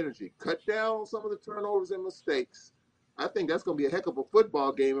type of energy, cut down some of the turnovers and mistakes, I think that's going to be a heck of a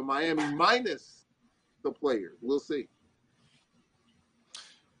football game in Miami minus the players. We'll see.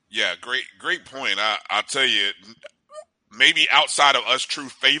 Yeah, great point. I'll tell you, maybe outside of us true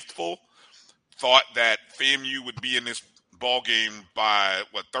faithful, thought that FAMU would be in this ball game by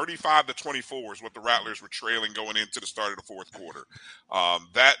 35-24 is what the Rattlers were trailing going into the start of the fourth quarter.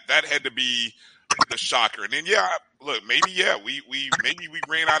 That had to be the shocker. And then we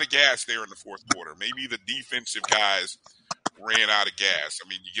ran out of gas there in the fourth quarter. Maybe the defensive guys ran out of gas. I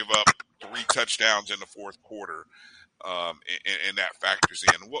mean, you give up 3 touchdowns in the fourth quarter, and that factors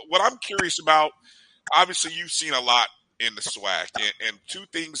in. What I'm curious about, obviously you've seen a lot in the SWAC, and 2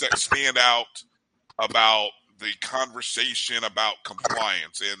 things that stand out about the conversation about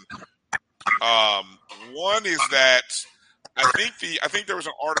compliance. And one is that I think there was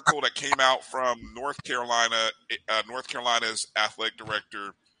an article that came out from North Carolina's athletic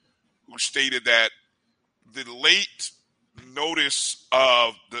director, who stated that the late notice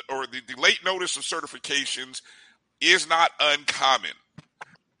of the late notice of certifications is not uncommon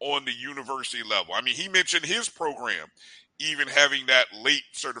on the university level. I mean, he mentioned his program even having that late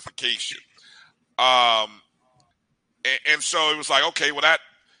certification. And so it was like, okay, well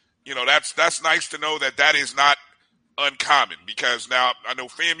that's nice to know that is not uncommon, because now I know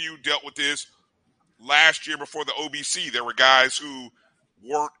FAMU dealt with this last year before the OBC. There were guys who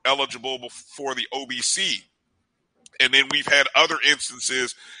weren't eligible for the OBC. And then we've had other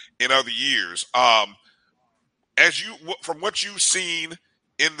instances in other years. From what you've seen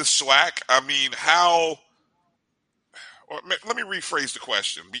in the SWAC, I mean, let me rephrase the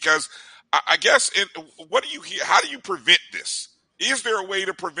question, because I guess, what do you hear? How do you prevent this? Is there a way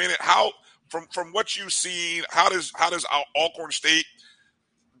to prevent it? How, from what you've seen, how does Alcorn State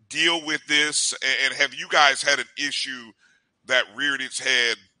deal with this? And have you guys had an issue that reared its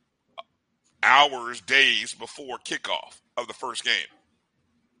head hours, days before kickoff of the first game?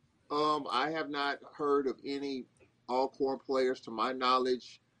 I have not heard of any Alcorn players, to my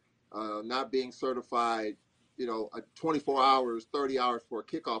knowledge, not being certified, 24 hours, 30 hours for a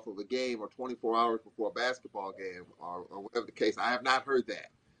kickoff of a game, or 24 hours before a basketball game, or whatever the case. I have not heard that.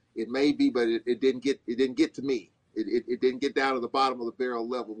 It may be, but it didn't get to me. It didn't get down to the bottom of the barrel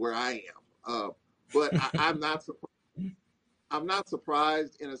level where I am. But I'm not surprised. I'm not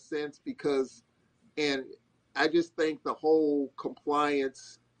surprised in a sense, because, and I just think the whole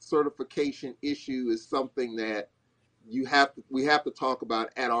compliance certification issue is something that we have to talk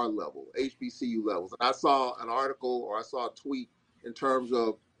about at our level, HBCU levels. And I saw an article, or I saw a tweet in terms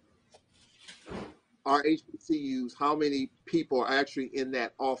of our HBCUs, how many people are actually in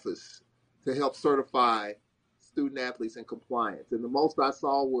that office to help certify student athletes in compliance. And the most I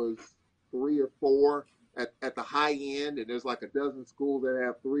saw was 3 or 4 at the high end, and there's like a dozen schools that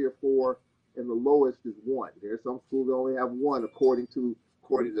have 3 or 4, and the lowest is 1. There's some schools that only have 1 according to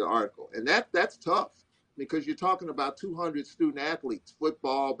the article. And that's tough, because you're talking about 200 student athletes,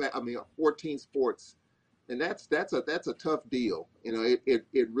 football, 14 sports. And that's a tough deal.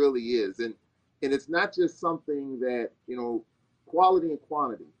 It really is. And it's not just something that, quality and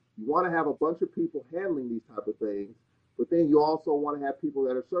quantity. You want to have a bunch of people handling these type of things, but then you also want to have people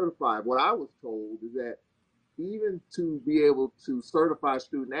that are certified. What I was told is that even to be able to certify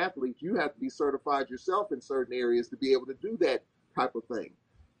student athletes, you have to be certified yourself in certain areas to be able to do that type of thing.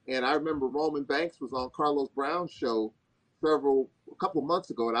 And I remember Roman Banks was on Carlos Brown's show a couple months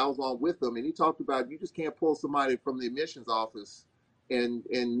ago, and I was on with him, and he talked about you just can't pull somebody from the admissions office and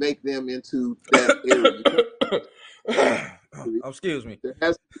make them into that area. Excuse me. There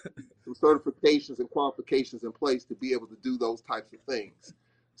has to be some certifications and qualifications in place to be able to do those types of things.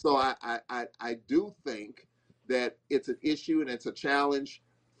 So I do think that it's an issue and it's a challenge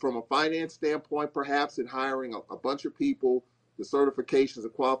from a finance standpoint, perhaps, in hiring a bunch of people, the certifications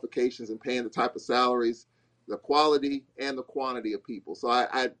and qualifications, and paying the type of salaries, the quality and the quantity of people. So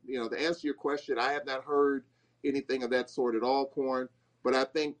to answer your question, I have not heard anything of that sort at Alcorn, but I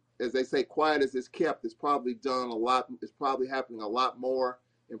think, as they say, quiet as it's kept, it's probably done a lot. It's probably happening a lot more,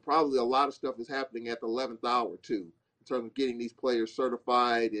 and probably a lot of stuff is happening at the 11th hour too, in terms of getting these players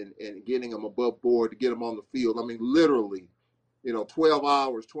certified and getting them above board to get them on the field. I mean, literally, 12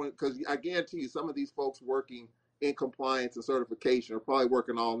 hours, 20, because I guarantee you some of these folks working in compliance and certification are probably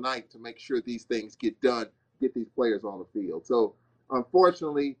working all night to make sure these things get done, get these players on the field. So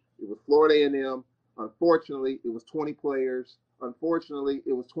unfortunately, it was Florida A&M. Unfortunately, it was 20 players. Unfortunately,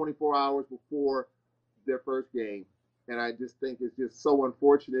 it was 24 hours before their first game. And I just think it's just so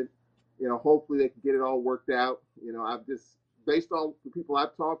unfortunate. Hopefully they can get it all worked out. I've just, based on the people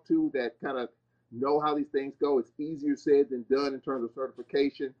I've talked to that kind of know how these things go, it's easier said than done in terms of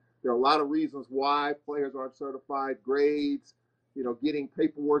certification. There are a lot of reasons why players aren't certified, grades, getting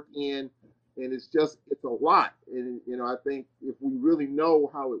paperwork in, and it's a lot. And, I think if we really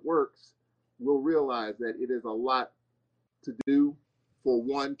know how it works, we'll realize that it is a lot to do for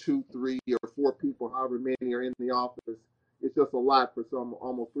 1, 2, 3, or 4 people, however many are in the office. It's just a lot for some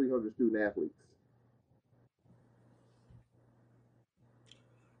almost 300 student athletes.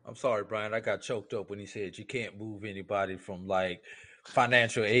 I'm sorry, Brian. I got choked up when he said you can't move anybody from like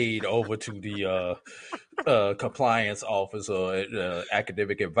financial aid over to the compliance office or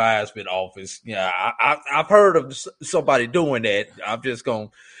academic advisement office. Yeah, I've heard of somebody doing that. I'm just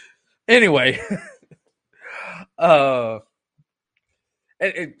going anyway.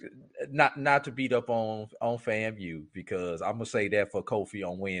 Not to beat up on FAMU, because I'm gonna say that for Kofi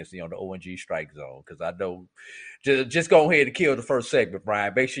on Wednesday on the ONG Strike Zone, because I know just go ahead and kill the first segment,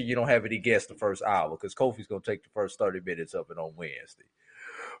 Brian. Make sure you don't have any guests the first hour, because Kofi's gonna take the first 30 minutes of it on Wednesday.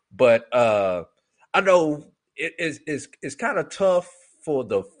 But I know it's kind of tough for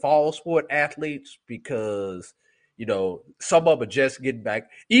the fall sport athletes, because some of them are just getting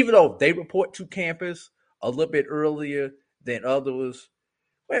back, even though they report to campus a little bit earlier than others.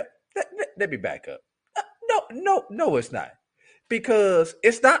 Well, let me back up. No, it's not. Because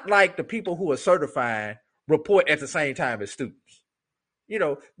it's not like the people who are certifying report at the same time as students.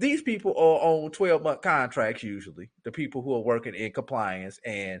 These people are on 12-month contracts usually, the people who are working in compliance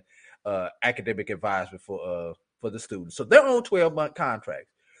and academic advisement for the students. So they're on 12-month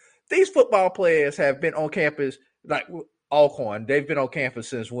contracts. These football players have been on campus, like Alcorn, they've been on campus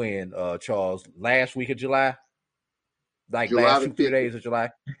since when, Charles? Last week of July? Like July last 2-3 days of July?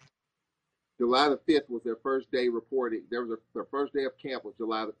 July the 5th was their first day reporting. Their first day of camp was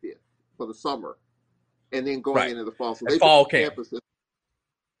July the 5th for the summer, and then going into the fall. So they fall camp.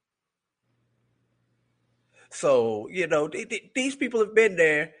 So, these people have been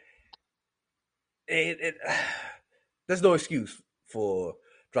there. There's no excuse for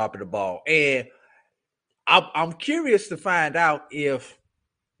dropping the ball. And I'm curious to find out if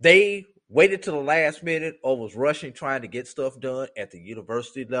they waited to the last minute or was rushing trying to get stuff done at the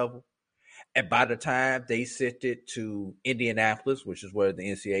university level. And by the time they sent it to Indianapolis, which is where the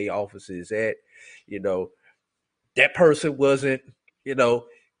NCAA office is at, that person wasn't, you're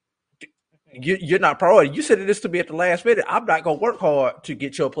not priority. You said this to me at the last minute. I'm not going to work hard to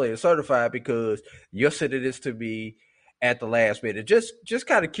get your player certified because you're sending this to me at the last minute. Just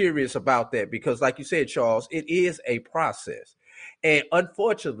kind of curious about that because, like you said, Charles, it is a process. And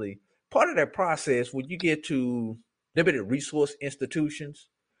unfortunately, part of that process, when you get to limited resource institutions,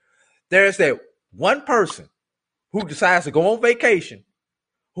 there's that one person who decides to go on vacation,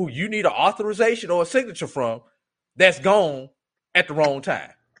 who you need an authorization or a signature from, that's gone at the wrong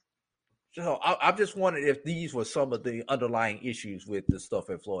time. So I'm just wondering if these were some of the underlying issues with the stuff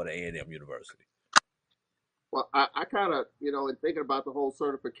at Florida A&M University. Well, I kind of, in thinking about the whole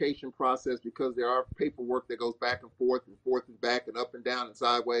certification process, because there are paperwork that goes back and forth and back and up and down and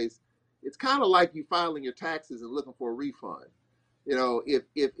sideways. It's kind of like you filing your taxes and looking for a refund.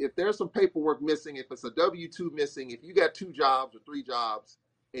 If there's some paperwork missing, if it's a W-2 missing, if you got 2 jobs or 3 jobs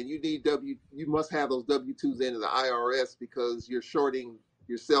and you need you must have those W-2s into the IRS because you're shorting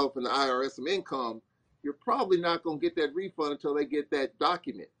yourself and the IRS some income, you're probably not going to get that refund until they get that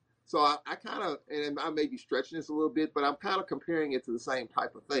document. So I kind of, and I may be stretching this a little bit, but I'm kind of comparing it to the same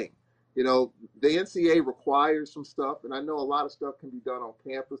type of thing. The NCAA requires some stuff, and I know a lot of stuff can be done on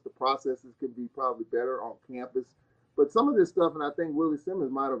campus. The processes can be probably better on campus. But some of this stuff, and I think Willie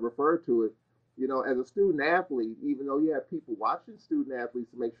Simmons might have referred to it, as a student athlete, even though you have people watching student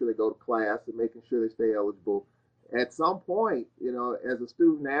athletes to make sure they go to class and making sure they stay eligible, at some point, as a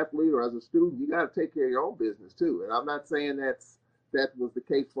student athlete or as a student, you got to take care of your own business too. And I'm not saying that was the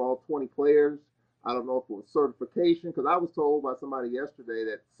case for all 20 players. I don't know if it was certification, because I was told by somebody yesterday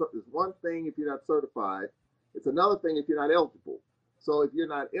that it's one thing if you're not certified, it's another thing if you're not eligible. So if you're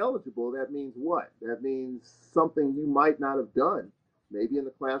not eligible, that means what? That means something you might not have done, maybe in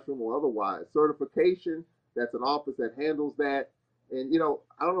the classroom or otherwise. Certification, that's an office that handles that. And,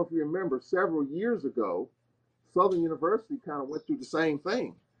 I don't know if you remember, several years ago, Southern University kind of went through the same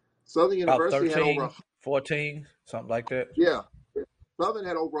thing. Southern University 13, had over 14, something like that. Yeah. Southern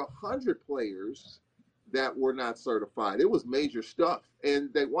had over 100 players that were not certified. It was major stuff.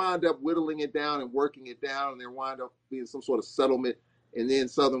 And they wound up whittling it down and working it down, and there wound up being some sort of settlement. And then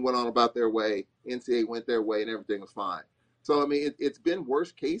Southern went on about their way. NCAA went their way, and everything was fine. So, I mean, it's been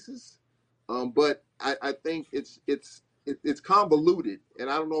worse cases, but I think it's convoluted. And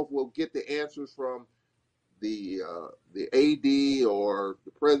I don't know if we'll get the answers from the AD or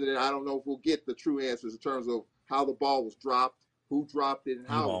the president. I don't know if we'll get the true answers in terms of how the ball was dropped, who dropped it, and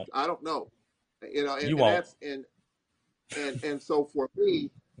how. I don't know. And so for me,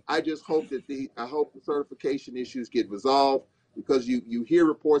 I just hope that the certification issues get resolved, because you hear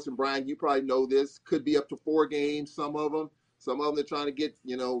reports, and Brian, you probably know this, could be up to 4 games. Some of them they're trying to get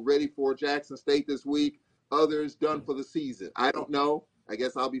ready for Jackson State this week. Others done for the season. I don't know. I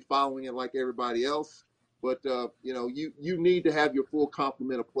guess I'll be following it like everybody else. But, you need to have your full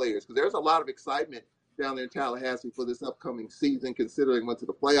complement of players, because there's a lot of excitement down there in Tallahassee for this upcoming season, considering went to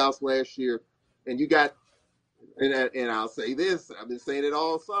the playoffs last year. And you got, and I'll say this, I've been saying it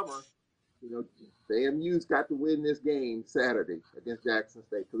all summer, the AMU's got to win this game Saturday against Jackson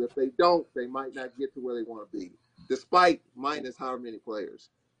State, because if they don't, they might not get to where they want to be, despite minus however many players.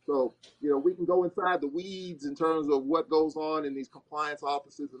 So, we can go inside the weeds in terms of what goes on in these compliance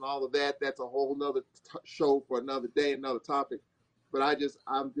offices and all of that. That's a whole nother show for another day, another topic. But I'm just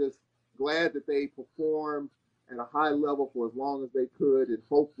glad that they performed at a high level for as long as they could, and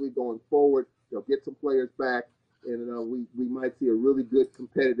hopefully going forward, they'll get some players back, and we might see a really good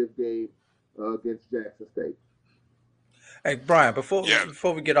competitive game against Jackson State. Hey, Brian, before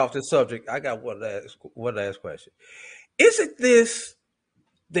we get off this subject, I got one last question. Isn't this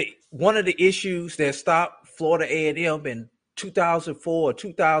one of the issues that stopped Florida A&M in 2004 or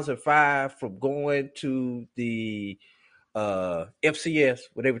 2005 from going to the FCS,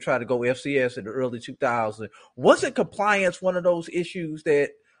 when they were trying to go FCS in the early 2000s? Wasn't compliance one of those issues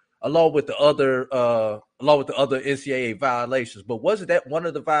that, along with the other NCAA violations, but wasn't that one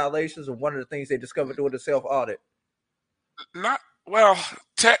of the violations and one of the things they discovered doing the self-audit? Not well.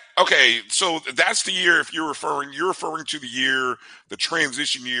 Okay, so that's the year. If you're referring to the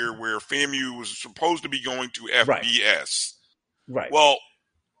transition year where FAMU was supposed to be going to FBS. Right. Well,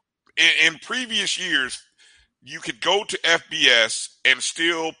 in previous years, you could go to FBS and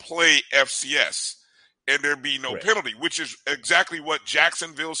still play FCS, and there'd be no penalty, which is exactly what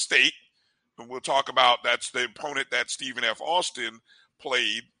Jacksonville State, and we'll talk about. That's the opponent that Stephen F. Austin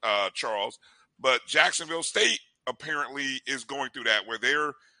played, Charles. But Jacksonville State apparently is going through that, where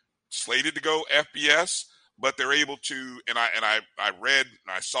they're slated to go FBS, but they're able to. And I read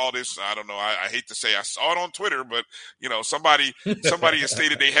and I saw this. I don't know. I hate to say I saw it on Twitter, but somebody has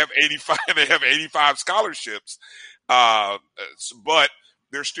stated they have 85. They have 85 scholarships, but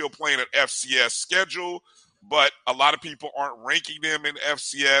they're still playing an FCS schedule. But a lot of people aren't ranking them in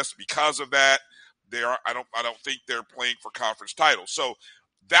FCS because of that. I don't think they're playing for conference titles. So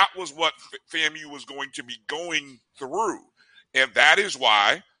that was what FAMU was going to be going through. And that is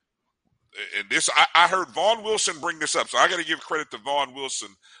why, and this, I heard Vaughn Wilson bring this up. So I got to give credit to Vaughn Wilson.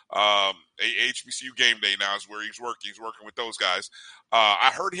 HBCU Game Day now is where he's working. He's working with those guys.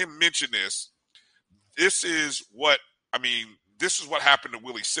 I heard him mention this. This is what happened to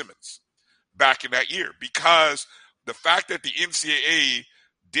Willie Simmons back in that year, because the fact that the NCAA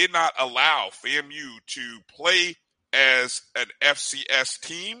did not allow FAMU to play as an FCS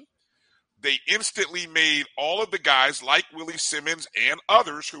team, they instantly made all of the guys like Willie Simmons and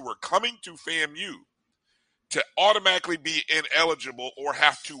others who were coming to FAMU to automatically be ineligible or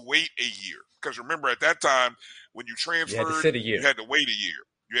have to wait a year. Because remember, at that time, when you transferred, you had to wait a year.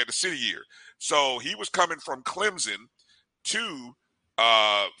 You had to sit a year. So he was coming from Clemson to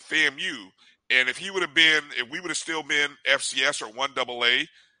FAMU. And if we would have still been FCS or 1AA,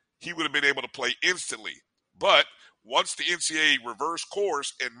 he would have been able to play instantly. But once the NCAA reversed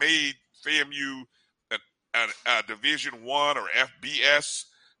course and made FAMU a Division I or FBS,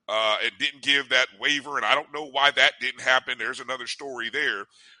 and didn't give that waiver, and I don't know why that didn't happen. There's another story there.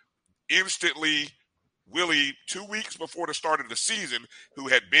 Instantly, Willie, 2 weeks before the start of the season, who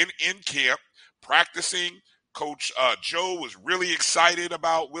had been in camp practicing, Coach Joe was really excited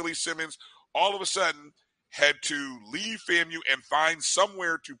about Willie Simmons, all of a sudden had to leave FAMU and find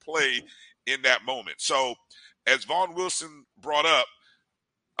somewhere to play in that moment. So, as Vaughn Wilson brought up,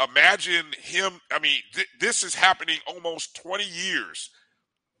 imagine him. I mean, this is happening almost 20 years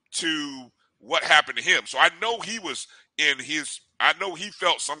to what happened to him. So I know he was I know he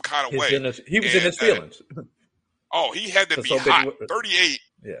felt some kind of way. He was in his feelings. He had to be hot, 38,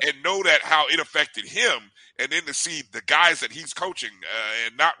 and know that how it affected him, and then to see the guys that he's coaching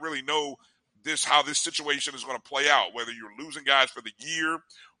and not really know how this situation is going to play out, whether you're losing guys for the year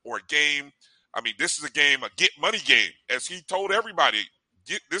or a game. I mean, this is a game, a get money game, as he told everybody.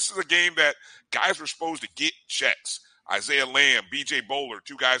 This is a game that guys were supposed to get checks. Isaiah Lamb, B.J. Bowler,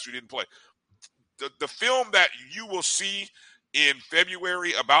 two guys who didn't play. The film that you will see in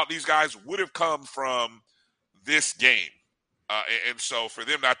February about these guys would have come from this game. And so for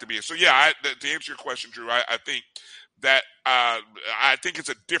them not to be – so, yeah, to answer your question, Drew, I think that I think it's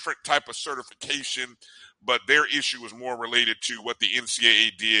a different type of certification, but their issue was more related to what the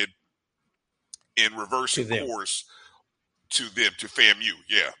NCAA did in reversing course to them, to FAMU.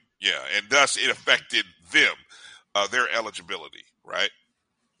 Yeah. And thus it affected them, their eligibility, right?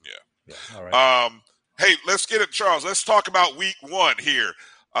 Yeah. All right. Hey, let's get it, Charles. Let's talk about week one here.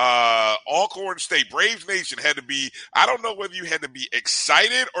 Alcorn State, Braves Nation had to be, I don't know whether you had to be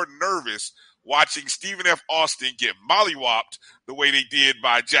excited or nervous watching Stephen F. Austin get mollywopped the way they did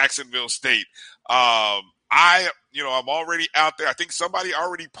by Jacksonville State. I'm already out there. I think somebody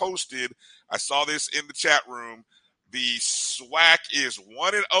already posted, I saw this in the chat room, the SWAC is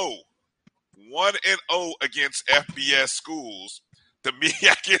 1-0. 1-0 against FBS schools. The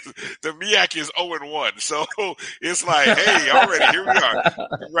MEAC is 0-1. So it's like, hey, already, here we are.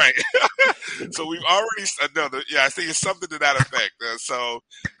 Right. So we've already, I think it's something to that effect.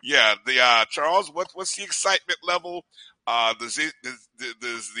 Charles, what's the excitement level? Does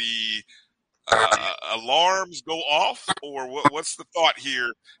the alarms go off, or what's the thought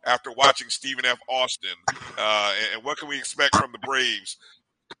here after watching Stephen F. Austin? And what can we expect from the Braves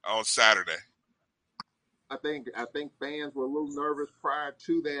on Saturday? I think fans were a little nervous prior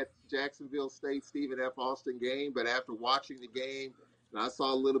to that Jacksonville State Stephen F. Austin game, but after watching the game, and I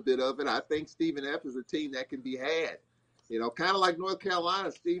saw a little bit of it, I think Stephen F. is a team that can be had. Kind of like North Carolina,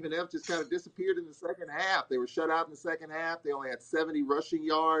 Stephen F. just kind of disappeared in the second half. They were shut out in the second half. They only had 70 rushing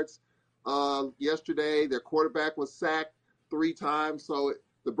yards yesterday. Their quarterback was sacked 3 times. So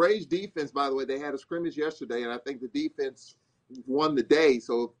the Braves defense, by the way, they had a scrimmage yesterday, and I think the defense won the day.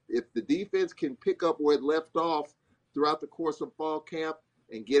 So if the defense can pick up where it left off throughout the course of fall camp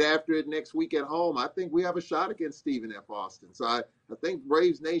and get after it next week at home, I think we have a shot against Stephen F. Austin. So I think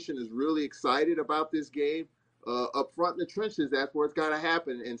Braves Nation is really excited about this game. Up front in the trenches, that's where it's got to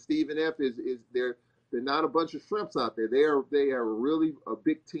happen. And Stephen F. is they're not a bunch of shrimps out there. They are really a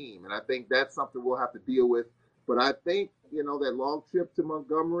big team, and I think that's something we'll have to deal with. But I think, that long trip to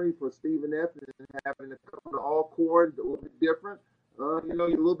Montgomery for Stephen F. and having to come to Alcorn a little bit different. You're a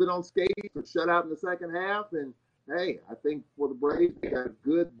little bit on skates or shut out in the second half. And, hey, I think for the Braves, they got a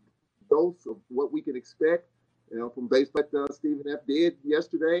good dose of what we can expect, from baseball that Stephen F. did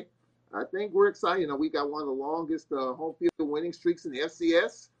yesterday. I think we're excited. We got one of the longest home field winning streaks in the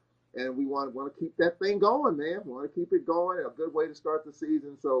FCS, and we want to keep that thing going, man. We want to keep it going. A good way to start the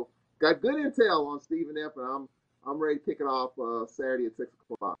season. So got good intel on Stephen F., and I'm ready to kick it off Saturday at 6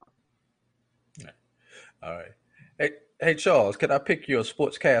 o'clock. All right. Hey, Charles, can I pick your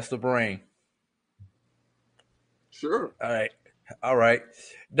sportscaster brain? Sure. All right.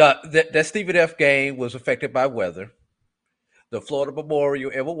 That Stephen F. game was affected by weather. The Florida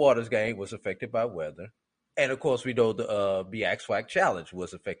Memorial Ever Waters game was affected by weather. And, of course, we know the BX Challenge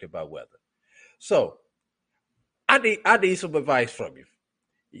was affected by weather. So I need some advice from you.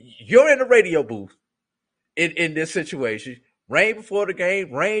 You're in the radio booth in this situation. Rain before the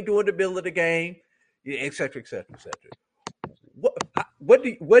game, rain during the middle of the game, et cetera, et cetera, et cetera. What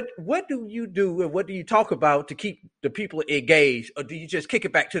do you do and what do you talk about to keep the people engaged, or do you just kick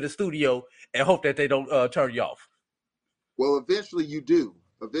it back to the studio and hope that they don't turn you off? Well, eventually you do.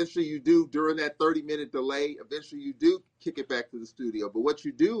 Eventually you do during that 30-minute delay. Eventually you do kick it back to the studio. But what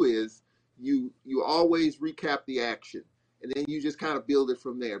you do is you always recap the action, and then you just kind of build it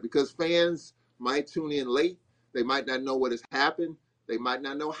from there, because fans might tune in late. They might not know what has happened. They might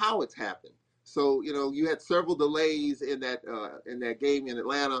not know how it's happened. So, you had several delays in that game in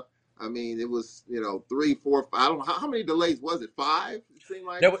Atlanta. I mean, it was, 3, 4, 5. I don't know how many delays was it? 5? It seemed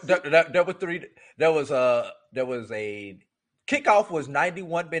like there were 3. There was a kickoff was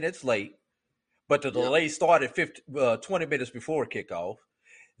 91 minutes late, but the delay started 20 minutes before kickoff.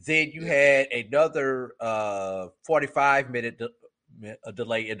 Then you had another 45-minute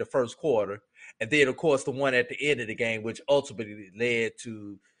delay in the first quarter, and then of course the one at the end of the game, which ultimately led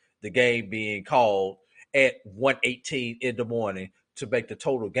to the game being called at 1:18 in the morning to make the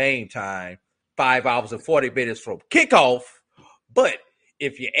total game time 5 hours and 40 minutes from kickoff. But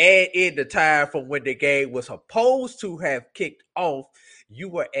if you add in the time from when the game was supposed to have kicked off, you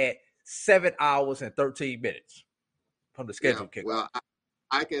were at 7 hours and 13 minutes from the scheduled kickoff. Well,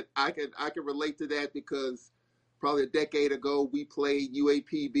 I can relate to that, because probably a decade ago we played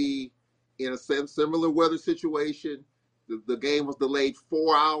UAPB in a similar weather situation. The game was delayed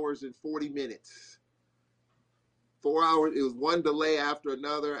 4 hours and 40 minutes. 4 hours. It was one delay after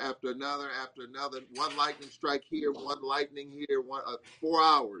another, after another, after another. One lightning strike here, one lightning here, 4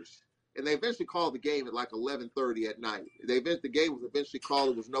 hours. And they eventually called the game at like 11:30 at night. The game was eventually called.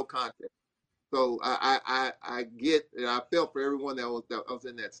 It was no contest. So I get, and I felt for everyone that was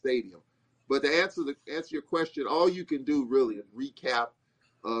in that stadium. But to answer your question, all you can do really is recap.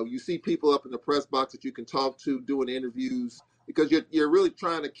 You see people up in the press box that you can talk to doing interviews, because you're really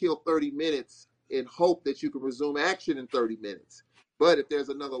trying to kill 30 minutes and hope that you can resume action in 30 minutes. But if there's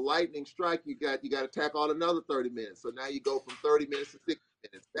another lightning strike, you got to tack on another 30 minutes. So now you go from 30 minutes to 60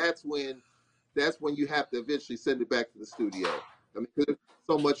 minutes. That's when you have to eventually send it back to the studio. I mean, because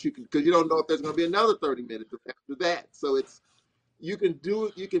so much because you don't know if there's going to be another 30 minutes after that. So you can do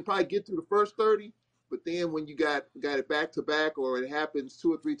it. You can probably get through the first 30. But then when you got it back to back, or it happens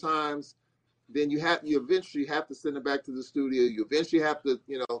 2 or 3 times, then you eventually have to send it back to the studio. You eventually have to,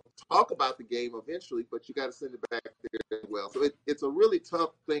 talk about the game eventually, but you got to send it back there as well. So it's a really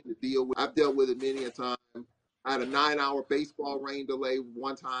tough thing to deal with. I've dealt with it many a time. I had a 9-hour baseball rain delay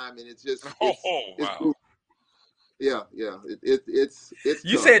one time, and it's just wow. Yeah. It's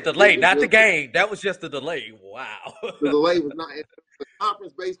you tough. said delay, not the game. That was just the delay. Wow. The delay was not the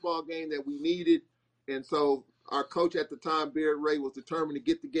conference baseball game that we needed. And so our coach at the time, Barrett Ray, was determined to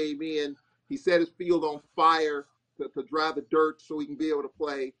get the game in. He set his field on fire to dry the dirt so he can be able to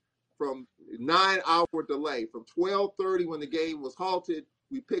play. From 9-hour delay, from 12:30 when the game was halted,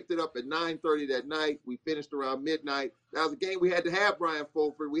 we picked it up at 9:30 that night. We finished around midnight. That was a game we had to have, Brian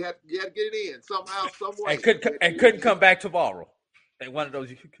Fulford. We had to get it in somehow, some way. And couldn't come back tomorrow. They one of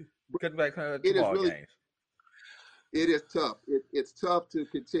those couldn't back tomorrow games. It is tough. It's tough to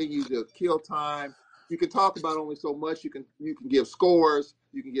continue to kill time. You can talk about only so much. You can give scores.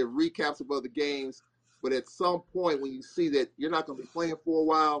 You can give recaps of other games. But at some point, when you see that you're not going to be playing for a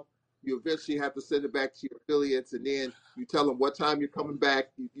while, you eventually have to send it back to your affiliates, and then you tell them what time you're coming back.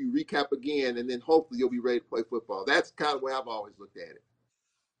 You recap again, and then hopefully you'll be ready to play football. That's kind of the way I've always looked at it.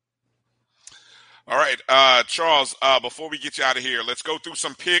 All right, Charles, before we get you out of here, let's go through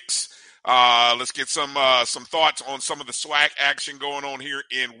some picks. Let's get some thoughts on some of the SWAC action going on here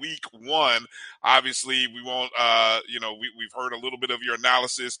in week 1. Obviously, we won't, we've heard a little bit of your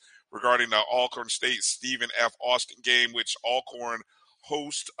analysis regarding the Alcorn State Stephen F. Austin game, which Alcorn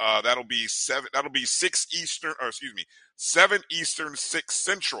host. That'll be 7 Eastern, 6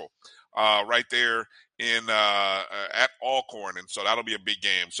 Central, right there in at Alcorn, and so that'll be a big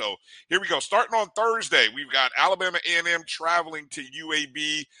game. So here we go. Starting on Thursday, we've got Alabama A&M traveling to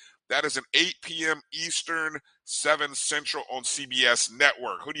UAB. That is an 8 p.m. Eastern, 7 Central on CBS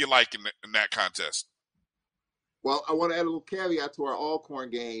Network. Who do you like in that contest? Well, I want to add a little caveat to our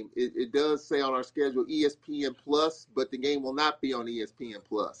Alcorn game. It does say on our schedule ESPN Plus, but the game will not be on ESPN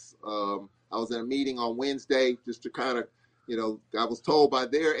Plus. I was in a meeting on Wednesday just to kind of, I was told by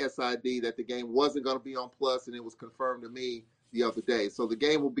their SID that the game wasn't going to be on Plus, and it was confirmed to me the other day. So the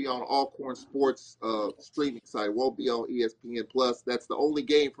game will be on Alcorn Sports streaming site. It won't be on ESPN Plus. That's the only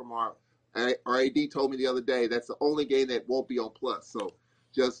game from our AD told me the other day. That's the only game that won't be on Plus. So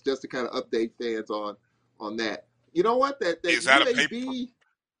just to kind of update fans on that. You know what? That is that UAB, a pay?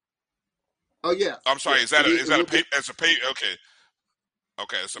 Oh yeah. I'm sorry. Yeah. Is that a pay? It's a pay.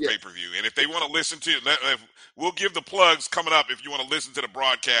 Okay, it's a Yeah. pay-per-view. And if they want to listen to it, we'll give the plugs coming up if you want to listen to the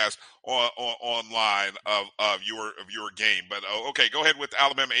broadcast online of your game. But okay, go ahead with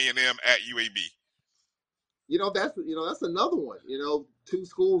Alabama A&M at UAB. That's another one. Two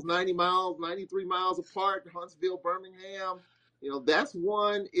schools 90 miles, 93 miles apart, Huntsville, Birmingham. That's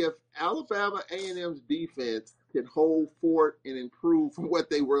one. If Alabama A&M's defense can hold fort and improve from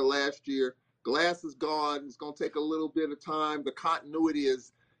what they were last year, Glass is gone. It's going to take a little bit of time. The continuity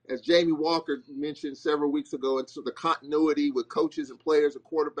is, as Jamie Walker mentioned several weeks ago, and so the continuity with coaches and players and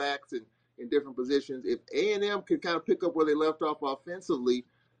quarterbacks and in different positions. If A&M can kind of pick up where they left off offensively,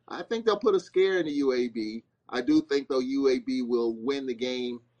 I think they'll put a scare in the UAB. I do think, though, UAB will win the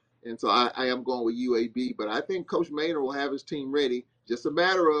game, and so I am going with UAB. But I think Coach Maynard will have his team ready. Just a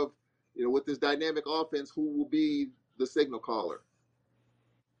matter of, with this dynamic offense, who will be the signal caller.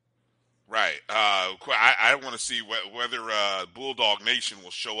 Right. I want to see whether Bulldog Nation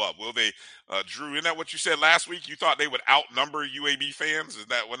will show up. Will they, Drew? Isn't that what you said last week? You thought they would outnumber UAB fans? Wasn't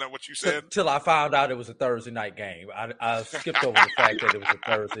that what you said? Till I found out it was a Thursday night game. I skipped over the fact that it was a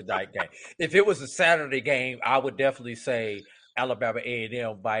Thursday night game. If it was a Saturday game, I would definitely say Alabama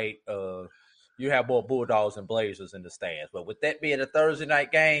A&M might. You have more Bulldogs and Blazers in the stands, but with that being a Thursday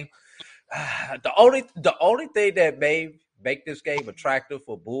night game, the only thing that may make this game attractive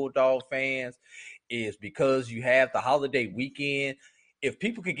for Bulldog fans is because you have the holiday weekend. If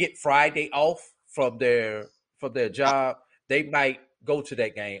people could get Friday off from their job, they might go to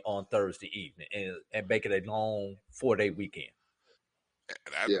that game on Thursday evening and make it a long 4-day weekend.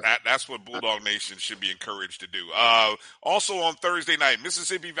 That's what Bulldog Nation should be encouraged to do. Also on Thursday night,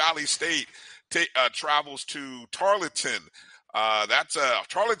 Mississippi Valley State travels to Tarleton.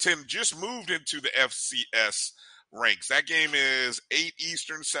 Tarleton just moved into the FCS ranks. That game is 8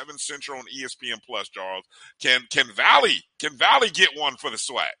 Eastern, 7 Central on ESPN Plus, Charles. Can Valley get one for the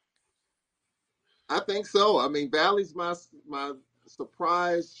SWAC? I think so. I mean, Valley's my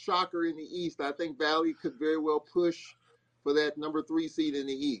surprise shocker in the East. I think Valley could very well push for that number 3 seed in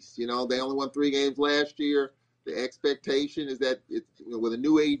the East. They only won 3 games last year. The expectation is that with a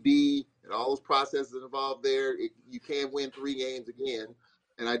new AD and all those processes involved there, you can win 3 games again.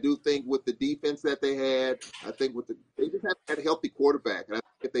 And I do think with the defense that they had, they just have had a healthy quarterback. And I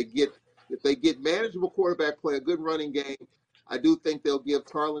think if they get manageable quarterback play, a good running game, I do think they'll give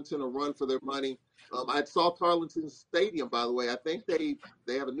Tarleton a run for their money. I saw Tarleton's stadium, by the way. I think they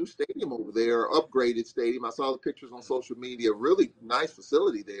have a new stadium over there, upgraded stadium. I saw the pictures on social media. Really nice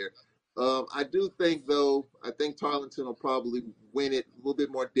facility there. I do think, though, Tarleton will probably win it, a little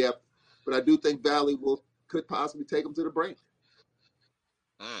bit more depth. But I do think Valley could possibly take them to the brink.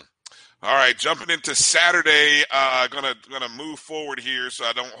 All right, jumping into Saturday, gonna move forward here so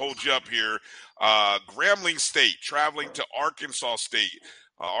I don't hold you up here. Grambling State traveling to Arkansas State.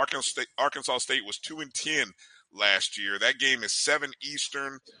 Arkansas State was 2-10 last year. That game is 7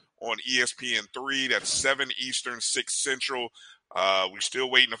 Eastern on ESPN3. That's 7 Eastern, 6 Central. We're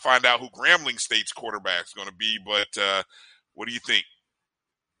still waiting to find out who Grambling State's quarterback is going to be, but what do you think?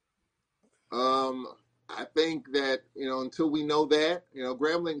 I think that, until we know that,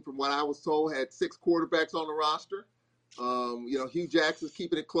 Grambling, from what I was told, had 6 quarterbacks on the roster. Hugh Jackson's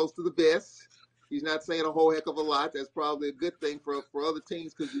keeping it close to the best. He's not saying a whole heck of a lot. That's probably a good thing for other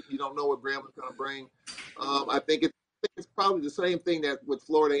teams because you don't know what Grambling's going to bring. I think it's probably the same thing that with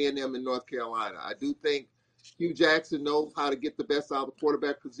Florida A&M and North Carolina. I do think Hugh Jackson knows how to get the best out of the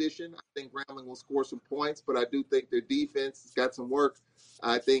quarterback position. I think Grambling will score some points, but I do think their defense has got some work.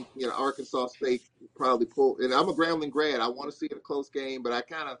 I think, Arkansas State probably pull. And I'm a Grambling grad. I want to see it a close game, but I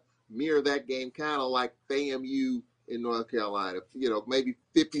kind of mirror that game kind of like FAMU in North Carolina. Maybe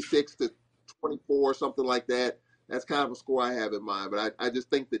 56-24, something like that. That's kind of a score I have in mind. But I just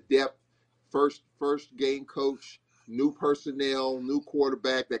think the depth, first game coach, new personnel, new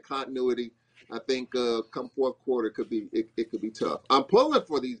quarterback, that continuity. I think come fourth quarter it could be tough. I'm pulling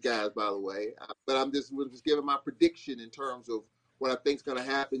for these guys, by the way, but I'm just giving my prediction in terms of what I think is going to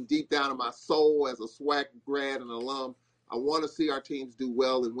happen. Deep down in my soul, as a SWAC grad and alum, I want to see our teams do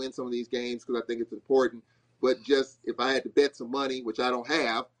well and win some of these games because I think it's important. But just if I had to bet some money, which I don't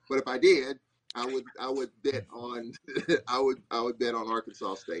have, but if I did, I would bet on I would bet on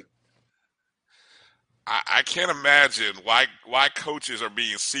Arkansas State. I can't imagine why coaches are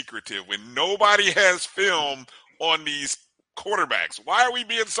being secretive when nobody has film on these quarterbacks. Why are we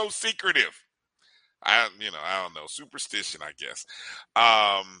being so secretive? I don't know. Superstition, I guess.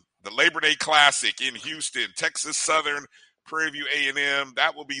 The Labor Day Classic in Houston, Texas Southern, Prairie View A&M.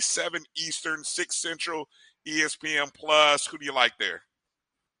 That will be 7 Eastern, 6 Central, ESPN Plus. Who do you like there?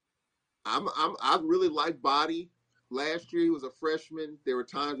 I really like Body. Last year he was a freshman. There were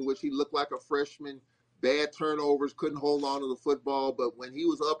times in which he looked like a freshman. Bad turnovers, couldn't hold on to the football. But when he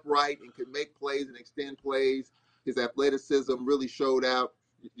was upright and could make plays and extend plays, his athleticism really showed out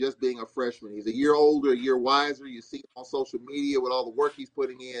just being a freshman. He's a year older, a year wiser. You see him on social media with all the work he's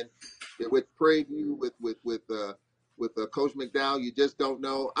putting in. With Prairie View, with Coach McDowell, you just don't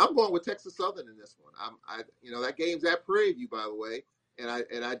know. I'm going with Texas Southern in this one. That game's at Prairie View, by the way, and I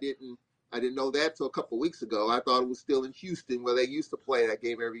didn't know that till a couple of weeks ago. I thought it was still in Houston, where they used to play that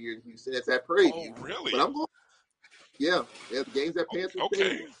game every year in Houston. It's at Prairie View. Oh, really? But I'm going. Yeah, the game's at Panther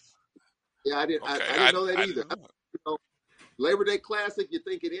Stadium. Yeah, I didn't know that either. Labor Day Classic, you're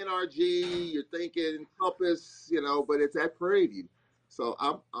thinking NRG, you're thinking Compass, but it's at Prairie View. So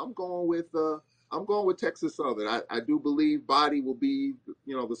I'm going with Texas Southern. I do believe Body will be,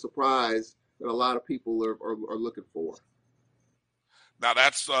 the surprise that a lot of people are looking for. Now,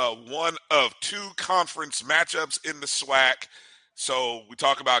 that's one of 2 conference matchups in the SWAC. So we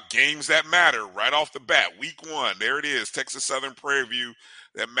talk about games that matter right off the bat. Week 1, there it is, Texas Southern Prairie View,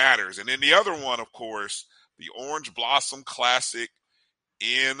 that matters. And then the other one, of course, the Orange Blossom Classic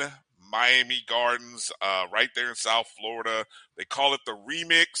in Miami Gardens, right there in South Florida. They call it the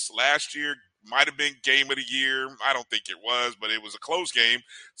Remix. Last year might have been Game of the Year. I don't think it was, but it was a close game,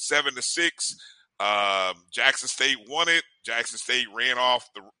 7-6. Jackson State won it. Jackson State ran off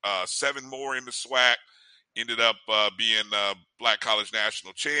the 7 more in the SWAC, ended up being Black College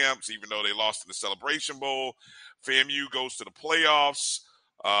National Champs, even though they lost in the Celebration Bowl. FAMU goes to the playoffs.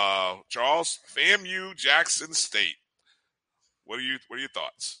 Charles, FAMU, Jackson State. What are your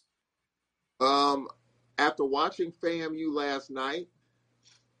thoughts? After watching FAMU last night,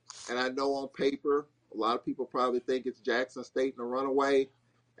 and I know on paper a lot of people probably think it's Jackson State in a runaway.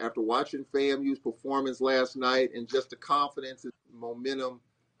 After watching FAMU's performance last night and just the confidence and momentum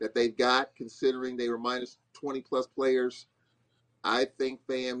that they've got, considering they were minus 20-plus players, I think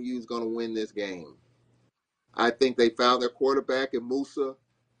FAMU is going to win this game. I think they found their quarterback in Musa.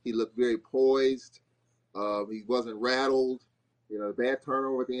 He looked very poised. He wasn't rattled. The bad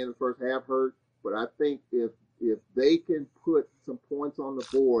turnover at the end of the first half hurt. But I think if they can put some points on the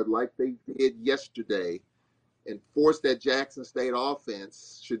board like they did yesterday and force that Jackson State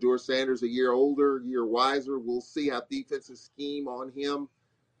offense, Shedeur Sanders a year older, a year wiser, we'll see how defenses scheme on him.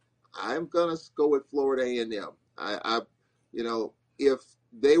 I'm going to go with Florida A&M. If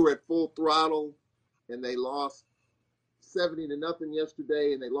they were at full throttle and they lost 70-0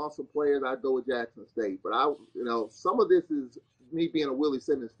 yesterday and they lost some players, I'd go with Jackson State. But some of this is me being a Willie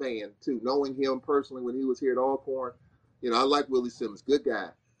Simmons fan too, knowing him personally when he was here at Alcorn. I like Willie Simmons, good guy.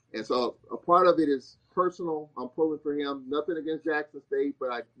 And so a part of it is personal. I'm pulling for him. Nothing against Jackson State,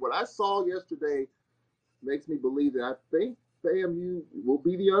 but what I saw yesterday makes me believe that I think FAMU will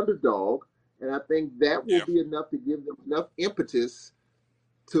be the underdog, and I think that will be enough to give them enough impetus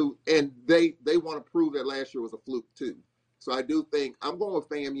to, and they want to prove that last year was a fluke too. So I do think I'm going with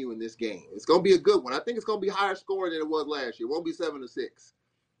FAMU in this game. It's going to be a good one. I think it's going to be higher scoring than it was last year. It won't be 7-6.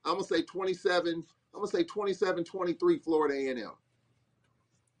 I'm going to say 27. I'm going to say 27-23 Florida A&M.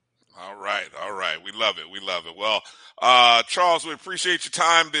 All right. We love it. Well, Charles, we appreciate your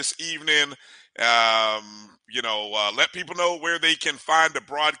time this evening. Let people know where they can find the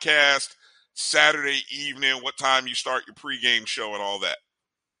broadcast Saturday evening, what time you start your pregame show and all that.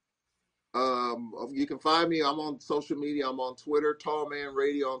 You can find me. I'm on social media. I'm on Twitter, Tallman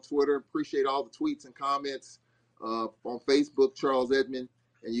Radio on Twitter. Appreciate all the tweets and comments. On Facebook, Charles Edmond.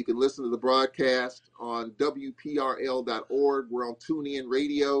 And you can listen to the broadcast on WPRL.org. We're on TuneIn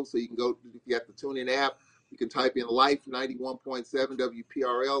Radio, so you can go, if you have the TuneIn app, you can type in Life 91.7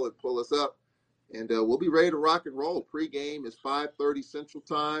 WPRL and pull us up. And we'll be ready to rock and roll. Pre-game is 5:30 Central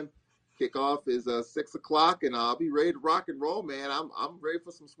Time. Kickoff is 6 o'clock, and I'll be ready to rock and roll, man. I'm ready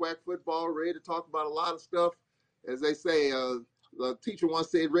for some swag football, ready to talk about a lot of stuff. As they say, the teacher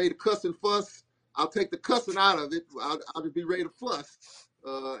once said, ready to cuss and fuss. I'll take the cussing out of it. I'll just be ready to fuss.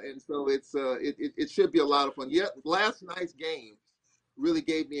 And so it should be a lot of fun. Yeah, last night's game really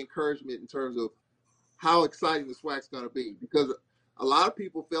gave me encouragement in terms of how exciting the SWAC's going to be, because a lot of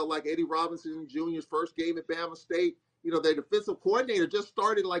people felt like Eddie Robinson Jr.'s first game at Bama State, their defensive coordinator just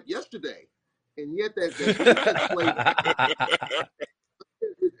started like yesterday, and yet that defense played.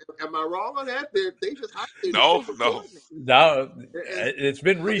 Am I wrong on that? They just no. It's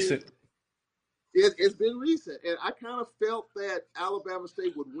been recent. It's been recent, and I kind of felt that Alabama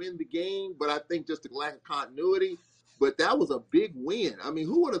State would win the game, but I think just the lack of continuity. But that was a big win. I mean,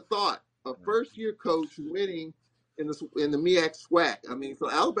 who would have thought a first-year coach winning in the MEAC SWAC? I mean,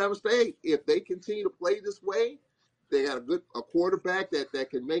 so Alabama State, if they continue to play this way, they got a quarterback that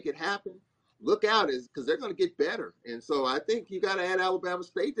can make it happen. Look out, because they're going to get better. And so I think you got to add Alabama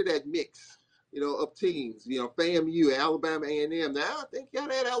State to that mix, of teams. FAMU, Alabama A&M. Now I think you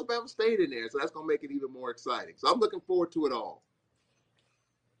got to add Alabama State in there. So that's going to make it even more exciting. So I'm looking forward to it all.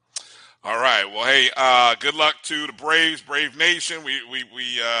 All right. Well, hey, good luck to the Braves, Brave Nation.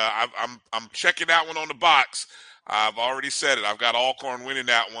 I'm checking that one on the box. I've already said it. I've got Alcorn winning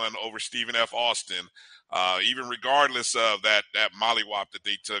that one over Stephen F. Austin. Even regardless of that mollywop that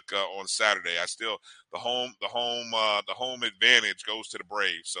they took on Saturday, the home advantage goes to the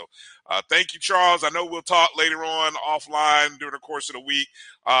Braves. So, thank you, Charles. I know we'll talk later on offline during the course of the week.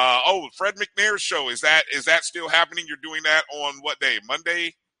 Fred McNair's show, is that still happening? You're doing that on what day?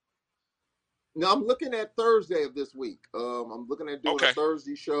 Monday? No, I'm looking at Thursday of this week. I'm looking at doing a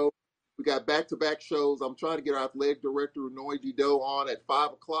Thursday show. We got back-to-back shows. I'm trying to get our athletic director, Noy Dido, on at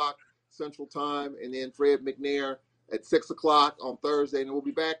 5 o'clock Central Time, and then Fred McNair at 6 o'clock on Thursday. And we'll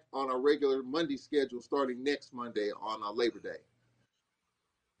be back on our regular Monday schedule starting next Monday on Labor Day.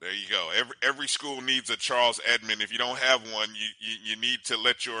 There you go. Every school needs a Charles Edmond. If you don't have one, you need to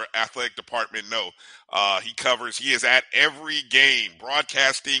let your athletic department know. He is at every game,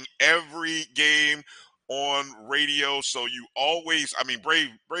 broadcasting every game on radio. So you always,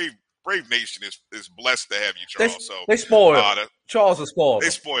 Brave Nation is blessed to have you, Charles. They spoiled. Charles is spoiled. They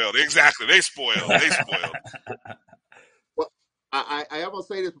spoiled. Exactly. They spoiled. Well, I am going to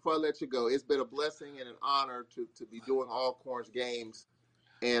say this before I let you go. It's been a blessing and an honor to be doing Alcorn's games.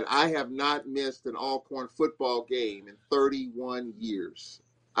 And I have not missed an Alcorn football game in 31 years.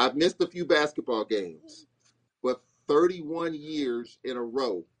 I've missed a few basketball games, but 31 years in a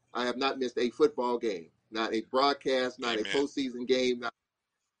row, I have not missed a football game, not a broadcast, not a postseason game.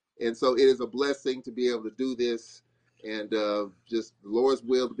 And so it is a blessing to be able to do this, and just the Lord's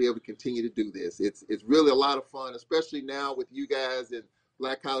will to be able to continue to do this. It's really a lot of fun, especially now with you guys and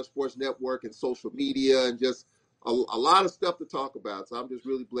Black College Sports Network and social media and just a lot of stuff to talk about. So I'm just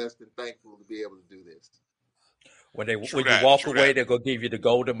really blessed and thankful to be able to do this. When you walk away, they're going to give you the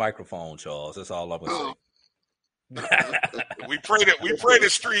golden microphone, Charles. That's all I'm going to say. We pray the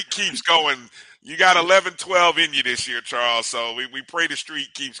streak keeps going. You got 11-12 in you this year, Charles. So we pray the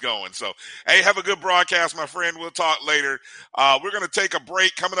streak keeps going. So, hey, have a good broadcast, my friend. We'll talk later. We're going to take a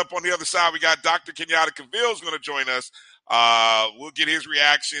break. Coming up on the other side, we got Dr. Kenyatta Cavill's going to join us. We'll get his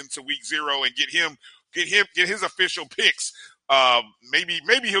reaction to week 0 and get his official picks.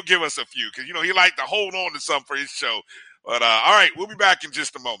 Maybe he'll give us a few because he liked to hold on to some for his show. But all right, we'll be back in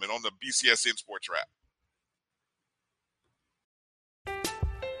just a moment on the BCSN Sports Wrap.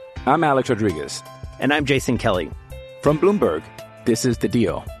 I'm Alex Rodriguez. And I'm Jason Kelly. From Bloomberg, this is The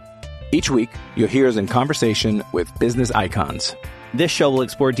Deal. Each week, you'll hear us in conversation with business icons. This show will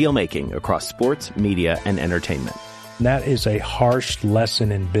explore deal-making across sports, media, and entertainment. That is a harsh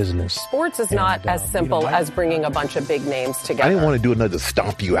lesson in business. Sports is not as simple as bringing a bunch of big names together. I didn't want to do another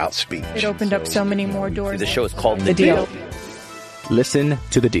stomp you out speech. It opened up so many more doors. The show is called The Deal. Listen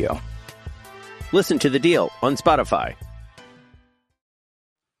to The Deal. Listen to The Deal on Spotify.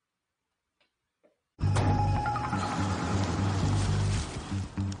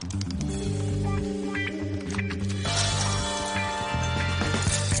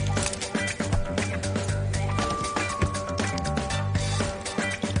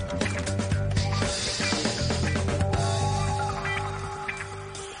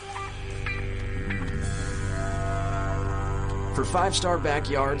 5-Star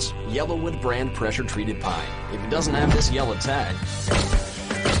Backyards Yellowwood brand pressure-treated pine. If it doesn't have this yellow tag,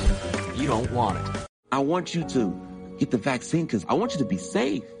 you don't want it. I want you to get the vaccine because I want you to be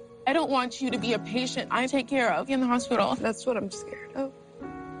safe. I don't want you to be a patient I take care of in the hospital. That's what I'm scared of.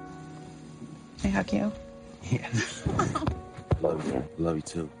 I hug you. Yeah. Love you. Love you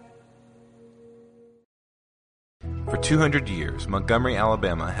too. For 200 years, Montgomery,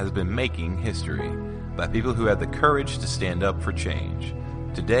 Alabama has been making history by people who had the courage to stand up for change.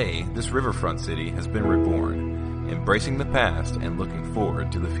 Today, this riverfront city has been reborn, embracing the past and looking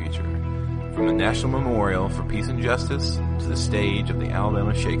forward to the future. From the National Memorial for Peace and Justice to the stage of the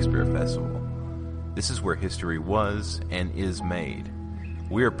Alabama Shakespeare Festival, this is where history was and is made.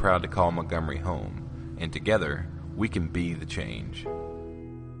 We are proud to call Montgomery home, and together, we can be the change.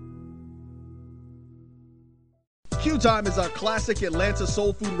 Q Time is a classic Atlanta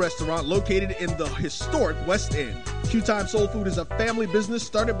soul food restaurant located in the historic West End. Q Time Soul Food is a family business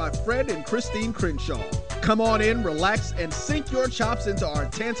started by Fred and Christine Crenshaw. Come on in, relax, and sink your chops into our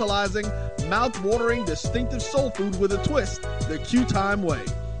tantalizing, mouth-watering, distinctive soul food with a twist, the Q Time way.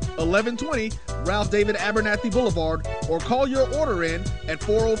 1120 Ralph David Abernathy Boulevard, or call your order in at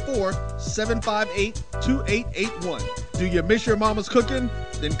 404-758-2881. Do you miss your mama's cooking?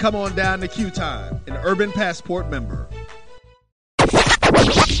 Then come on down to Q Time, an Urban Passport member.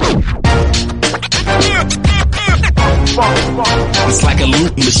 It's like a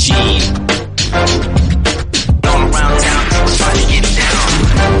loop machine. All around town, people trying to get down.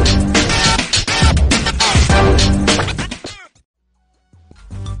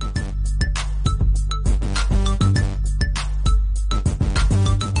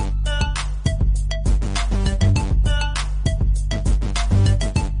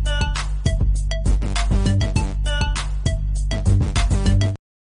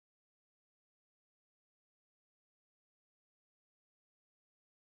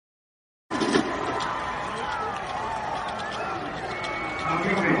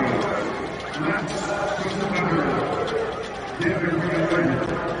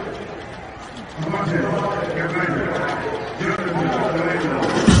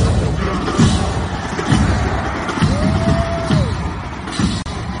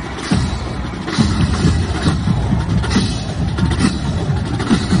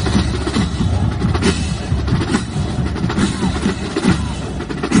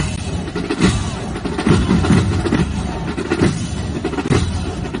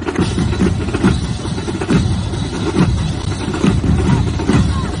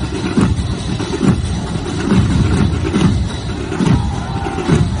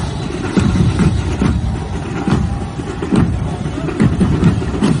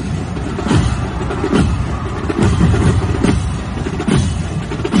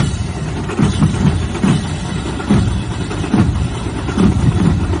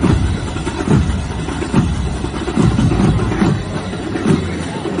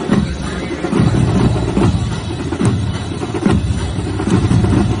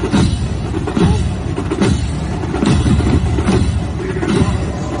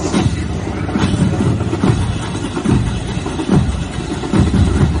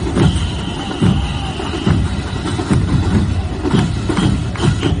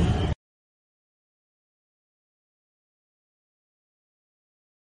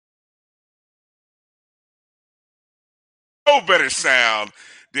 No better sound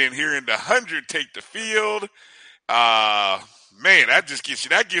than hearing the 100 take the field. Man, that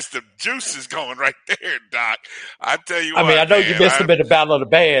gets the juices going right there, Doc. I tell you what. I mean, I know man, you missed a bit of Battle of the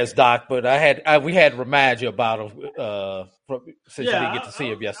Bands, Doc, but we had to remind you about him since you didn't get to see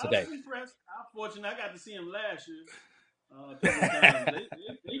him yesterday. I was impressed. I'm fortunate I got to see him last year.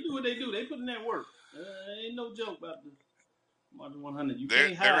 They do what they do. They put in that work. Ain't no joke about the Margin 100. You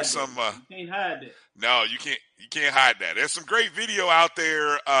can't hide that. No, you can't hide that. There's some great video out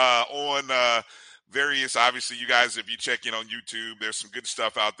there on various. Obviously, you guys, if you check in on YouTube, there's some good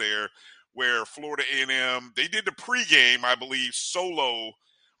stuff out there where Florida A&M, they did the pregame, I believe, solo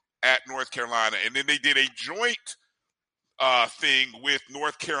at North Carolina, and then they did a joint thing with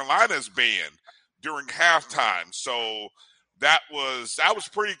North Carolina's band during halftime. So that was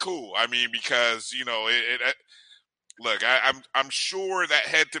pretty cool. I mean, because look, I'm sure that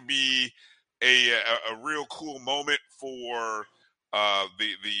had to be a real cool moment for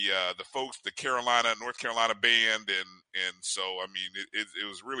the folks, the North Carolina band, and so I mean it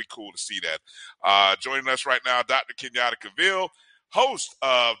was really cool to see that. Joining us right now, Dr. Kenyatta Cavill, host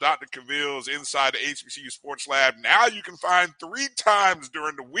of Dr. Cavill's Inside the HBCU Sports Lab. Now you can find 3 times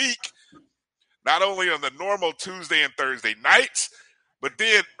during the week, not only on the normal Tuesday and Thursday nights, but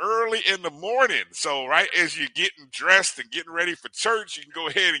then early in the morning. So right as you're getting dressed and getting ready for church, you can go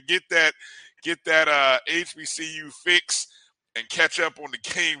ahead and get that HBCU fix and catch up on the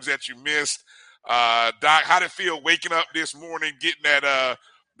games that you missed. Doc, how did it feel waking up this morning, getting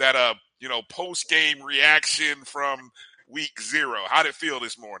that post game reaction from week 0? How did it feel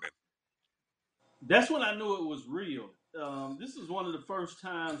this morning? That's when I knew it was real. This is one of the first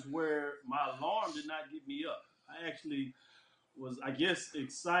times where my alarm did not get me up. I actually was, I guess,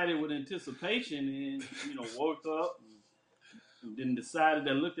 excited with anticipation and, woke up and then decided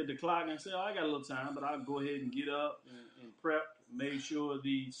that, looked at the clock and said, I got a little time, but I'll go ahead and get up and prep, made sure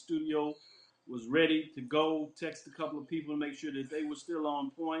the studio was ready to go, text a couple of people to make sure that they were still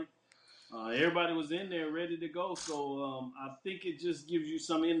on point. Everybody was in there ready to go. So I think it just gives you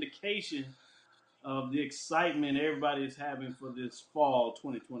some indication of the excitement everybody is having for this fall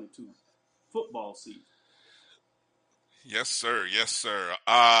 2022 football season. Yes, sir. Yes, sir.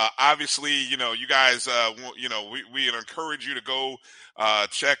 Obviously, you guys, we encourage you to go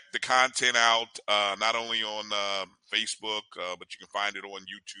check the content out, not only on Facebook, but you can find it on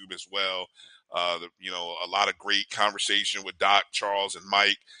YouTube as well. A lot of great conversation with Doc, Charles, and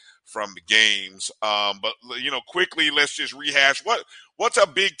Mike from the games. But quickly, let's just rehash what's a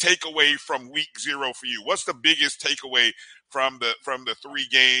big takeaway from week 0 for you? What's the biggest takeaway from the 3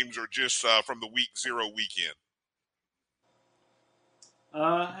 games or just from the week 0 weekend?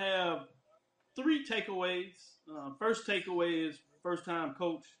 I have 3 takeaways. First takeaway is first-time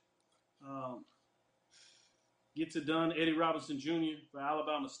coach gets it done. Eddie Robinson Jr. for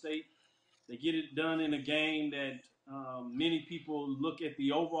Alabama State. They get it done in a game that many people look at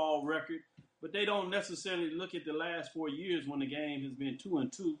the overall record, but they don't necessarily look at the last 4 years when the game has been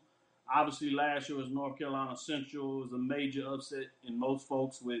 2-2. Obviously, last year was North Carolina Central. It was a major upset in most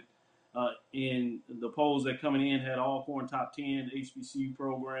folks with in the polls that coming in had all 4 in top 10 HBCU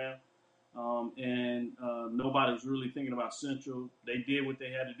program. And nobody was really thinking about Central. They did what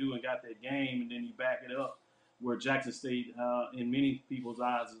they had to do and got that game, and then you back it up where Jackson State, in many people's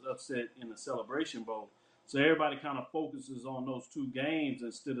eyes, is upset in the Celebration Bowl. So everybody kind of focuses on those 2 games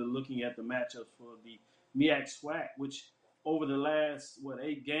instead of looking at the matchups for the MEAC SWAC, which over the last,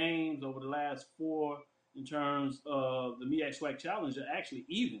 8 games, over the last 4 in terms of the MEAC SWAC Challenge are actually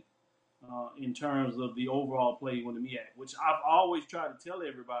even in terms of the overall play with the MEAC, which I've always tried to tell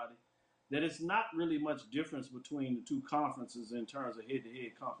everybody that it's not really much difference between the 2 conferences in terms of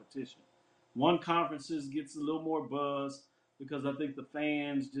head-to-head competition. One conference gets a little more buzz because I think the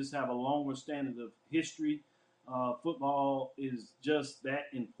fans just have a longer standard of history. Football is just that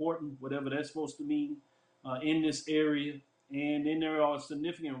important, whatever that's supposed to mean in this area. And then there are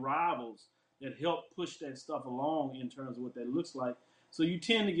significant rivals that help push that stuff along in terms of what that looks like. So you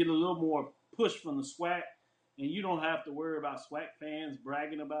tend to get a little more push from the SWAC, and you don't have to worry about SWAC fans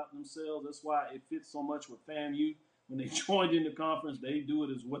bragging about themselves. That's why it fits so much with FAMU. When they joined in the conference, they do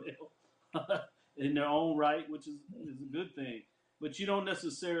it as well in their own right, which is a good thing. But you don't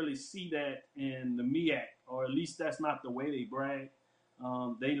necessarily see that in the MEAC, or at least that's not the way they brag.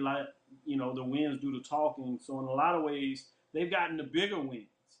 They let, the wins do the talking. So in a lot of ways, they've gotten the bigger wins,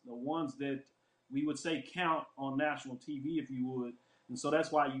 the ones that we would say count on national TV, if you would. And so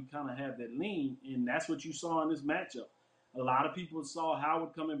that's why you kind of have that lean, and that's what you saw in this matchup. A lot of people saw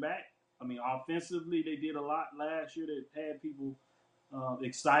Howard coming back. I mean, offensively, they did a lot last year that had people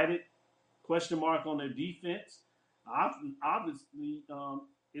excited. Question mark on their defense. Obviously,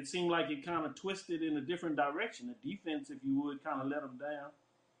 it seemed like it kind of twisted in a different direction. The defense, if you would, kind of let them down.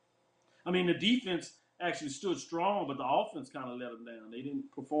 I mean, the defense actually stood strong, but the offense kind of let them down. They didn't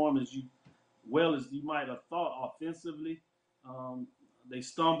perform as well as you might have thought offensively. They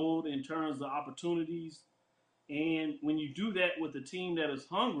stumbled in terms of opportunities. And when you do that with a team that is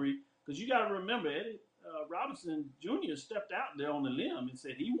hungry, because you got to remember, Eddie Robinson Jr. stepped out there on the limb and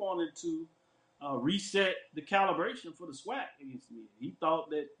said he wanted to reset the calibration for the SWAC against me. He thought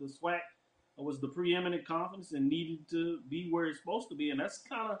that the SWAC was the preeminent conference and needed to be where it's supposed to be. And that's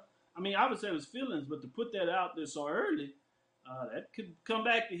kind of, I would say it was feelings, but to put that out there so early, that could come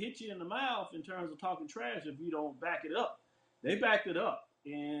back to hit you in the mouth in terms of talking trash if you don't back it up. They backed it up.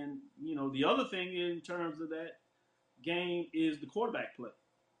 And, the other thing in terms of that game is the quarterback play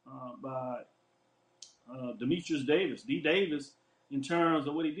by Demetrius Davis, D. Davis, in terms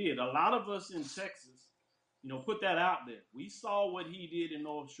of what he did. A lot of us in Texas, put that out there. We saw what he did in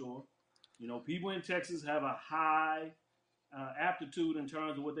North Shore. People in Texas have a high aptitude in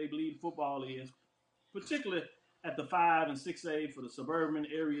terms of what they believe football is, particularly at the 5 and 6A for the suburban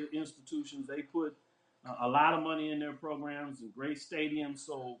area institutions. They put a lot of money in their programs and great stadiums.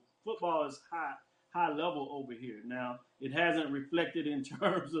 So football is high high level over here. Now, it hasn't reflected in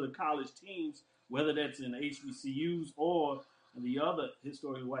terms of the college teams, whether that's in HBCUs or the other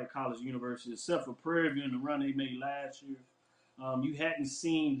historically white college universities, except for Prairie View and the run they made last year. You hadn't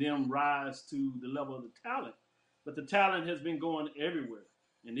seen them rise to the level of the talent. But the talent has been going everywhere.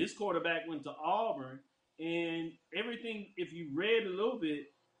 And this quarterback went to Auburn, and everything, if you read a little bit,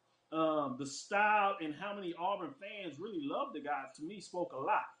 the style and how many Auburn fans really loved the guy, to me, spoke a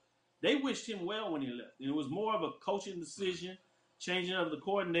lot. They wished him well when he left. And it was more of a coaching decision, changing of the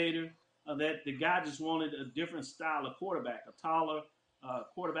coordinator, that the guy just wanted a different style of quarterback, a taller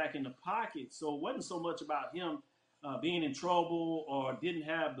quarterback in the pocket. So it wasn't so much about him being in trouble or didn't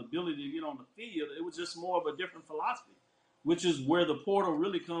have the ability to get on the field. It was just more of a different philosophy, which is where the portal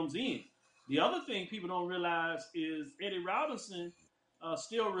really comes in. The other thing people don't realize is Eddie Robinson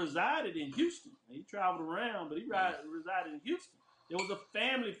still resided in Houston. He traveled around, but he resided in Houston. There was a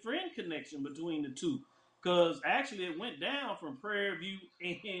family-friend connection between the two, because actually it went down from Prairie View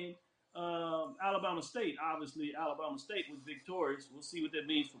and Alabama State. Obviously, Alabama State was victorious. We'll see what that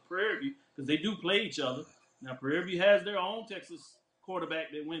means for Prairie View, because they do play each other. Now, Prairie View has their own Texas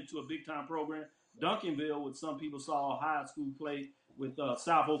quarterback that went to a big-time program, Duncanville, which some people saw high school play with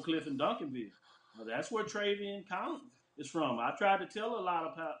South Oak Cliff and Duncanville. Now, that's where Travian Collins is from. I tried to tell a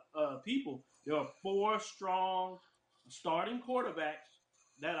lot of people there are 4 strong starting quarterbacks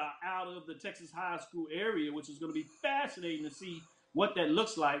that are out of the Texas high school area, which is going to be fascinating to see what that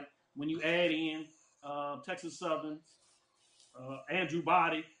looks like when you add in Texas Southern's Andrew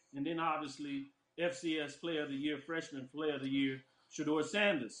Body, and then obviously FCS Player of the Year, Freshman Player of the Year, Shedeur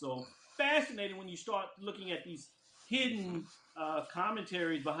Sanders. So fascinating when you start looking at these hidden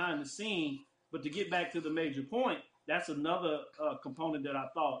commentaries behind the scene. But to get back to the major point, that's another component that I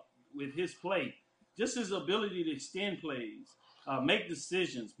thought with his play. Just his ability to extend plays, make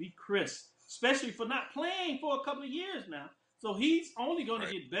decisions, be crisp, especially for not playing for a couple of years now. So he's only going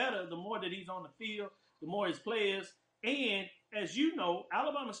to get better the more that he's on the field, the more his players. And as you know,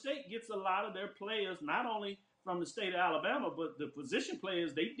 Alabama State gets a lot of their players, not only from the state of Alabama, but the position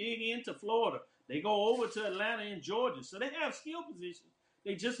players, they dig into Florida. They go over to Atlanta and Georgia. So they have skill positions.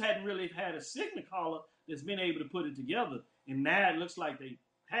 They just hadn't really had a signal caller that's been able to put it together. And now it looks like they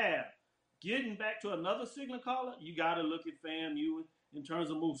have. Getting back to another signal caller, you got to look at FAMU in terms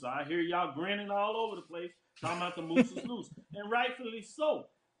of Moose. I hear y'all grinning all over the place, talking about the Moose is loose. And rightfully so.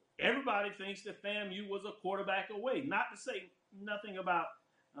 Everybody thinks that FAMU was a quarterback away. Not to say nothing about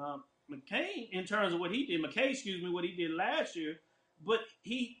McCain in terms of what he did. What he did last year. But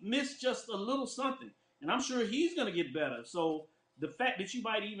he missed just a little something. And I'm sure he's going to get better. So the fact that you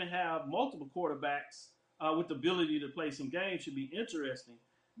might even have multiple quarterbacks with the ability to play some games should be interesting.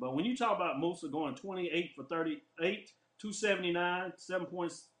 But when you talk about Musa going 28 for 38, 279,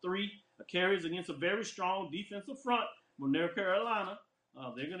 7.3 carries against a very strong defensive front from North Carolina,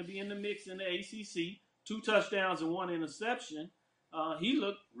 they're going to be in the mix in the ACC. 2 touchdowns and 1 interception. He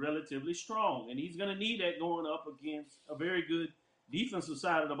looked relatively strong, and he's going to need that going up against a very good defensive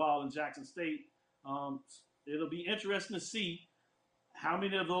side of the ball in Jackson State. It'll be interesting to see how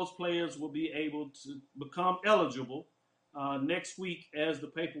many of those players will be able to become eligible next week as the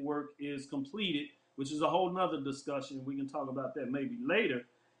paperwork is completed, which is a whole nother discussion. We can talk about that maybe later.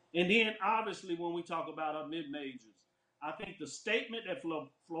 And then, obviously, when we talk about our mid-majors, I think the statement that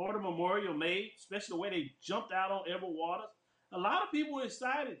Florida Memorial made, especially the way they jumped out on Edward Waters, a lot of people were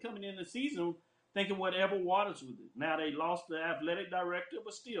excited coming in the season thinking what Edward Waters would do. Now, they lost the athletic director,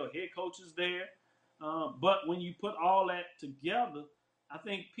 but still, head coach is there. But when you put all that together, I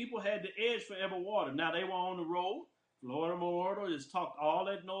think people had the edge for Edward Waters. Now, they were on the road. Florida Memorial has talked all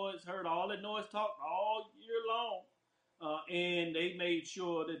that noise, heard all that noise talked all year long. And they made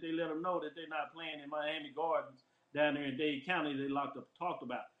sure that they let them know that they're not playing in Miami Gardens down there in Dade County. They talked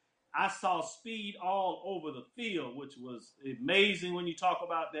about. I saw speed all over the field, which was amazing when you talk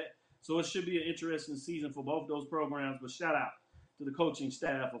about that. So it should be an interesting season for both those programs. But shout out to the coaching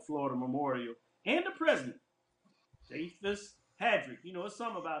staff of Florida Memorial and the president, Japhus Hadrick. You know, it's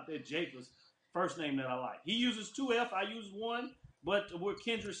something about that Japhus first name that I like. He uses 2 F, I use 1, but we're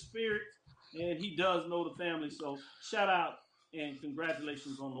kindred spirits, and he does know the family. So shout out and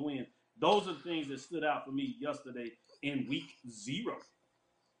congratulations on the win. Those are the things that stood out for me yesterday in week 0.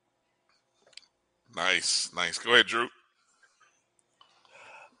 Nice. Go ahead, Drew.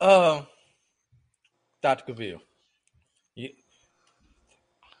 Dr. Cavill,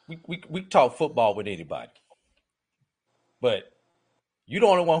 we talk football with anybody, but you're the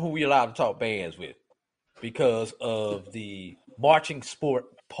only one who we allowed to talk bands with because of the marching sport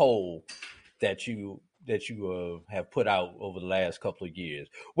poll that you that you have put out over the last couple of years,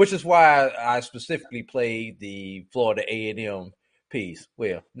 which is why I specifically played the Florida A&M piece.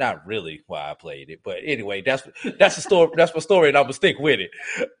 Well, not really why I played it, but anyway, that's the story. That's my story, and I'm gonna stick with it.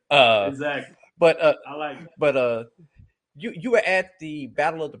 Exactly. But I like it. But you were at the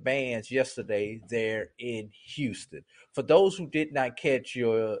Battle of the Bands yesterday there in Houston. For those who did not catch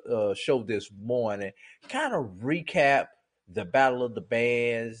your show this morning, kind of recap the Battle of the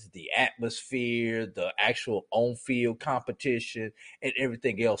Bands, the atmosphere, the actual on-field competition, and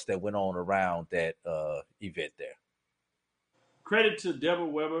everything else that went on around that event there. Credit to Deborah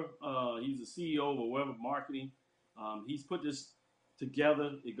Weber. He's the CEO of Weber Marketing. He's put this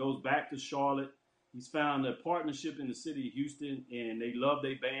together. It goes back to Charlotte. He's found a partnership in the city of Houston, and they love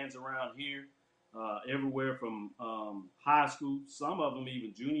their bands around here, everywhere from high school, some of them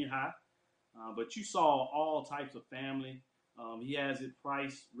even junior high. But you saw all types of family. He has it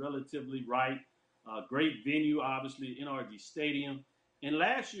priced relatively right. Great venue, obviously, NRG Stadium. And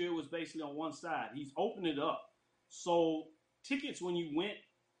last year it was basically on one side. He's opened it up. So tickets, when you went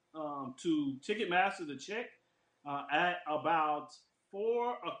to Ticketmaster to check, at about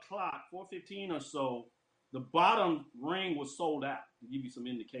 4:15 or so, the bottom ring was sold out, to give you some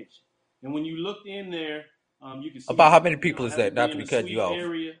indication. And when you looked in there, you can see about how many people is that? Not to be cutting you off.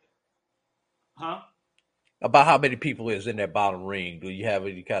 Area. Huh? About how many people is in that bottom ring? Do you have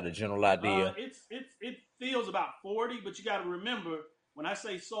any kind of general idea? It feels about 40, but you got to remember when I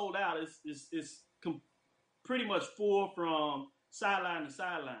say sold out, it's pretty much full from sideline to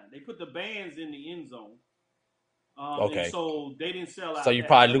sideline. They put the bands in the end zone. Okay. So they didn't sell out. So you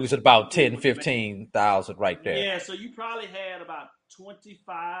probably lose about 10, 15,000 right there. Yeah, so you probably had about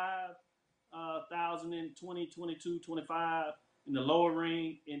 25,000 in 2022, 25 in the lower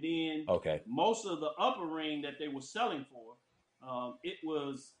ring. And then most of the upper ring that they were selling for, it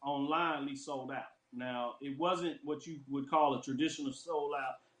was onlinely sold out. Now, it wasn't what you would call a traditional sold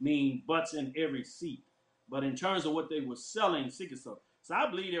out, meaning butts in every seat. But in terms of what they were selling, so I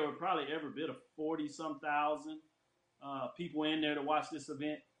believe there were probably every bit of 40-some thousand people in there to watch this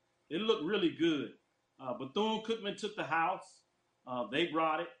event. It looked really good. Bethune-Cookman took the house. They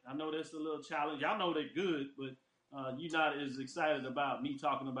brought it. I know that's a little challenge. Y'all know they're good, but you're not as excited about me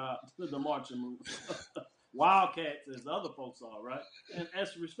talking about the marching moves. Wildcats as other folks are, right? And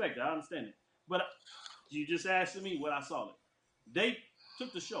that's respect. I understand it. But you just asked me what I saw. They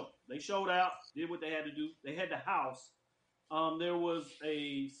took the show. They showed out, did what they had to do. They had the house. There was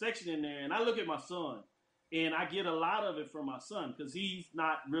a section in there, and I look at my son, and I get a lot of it from my son because he's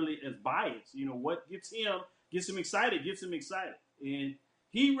not really as biased. You know, what gets him excited. And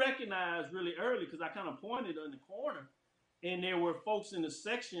he recognized really early because I kind of pointed in the corner, and there were folks in the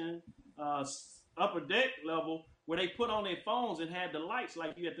section, upper deck level, where they put on their phones and had the lights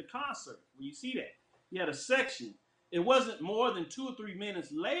like you at the concert. When you see that, you had a section. It wasn't more than 2 or 3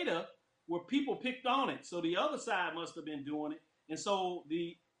 minutes later where people picked on it. So the other side must have been doing it. And so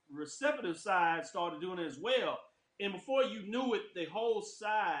the receptive side started doing it as well. And before you knew it, the whole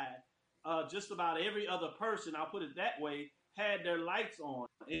side, just about every other person, I'll put it that way, had their lights on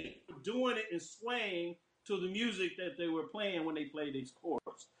and doing it and swaying to the music that they were playing when they played these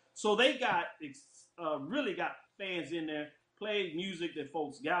chords. So they really got fans in there, played music that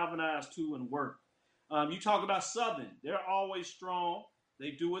folks galvanized to and worked. You talk about Southern. They're always strong.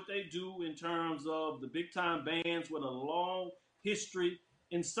 They do what they do in terms of the big-time bands with a long history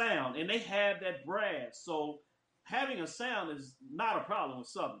in sound. And they have that brass. So having a sound is not a problem with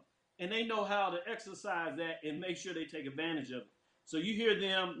Southern. And they know how to exercise that and make sure they take advantage of it. So you hear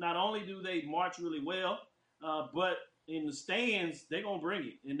them, not only do they march really well, but in the stands, they're going to bring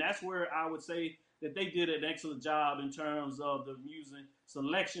it. And that's where I would say that they did an excellent job in terms of the music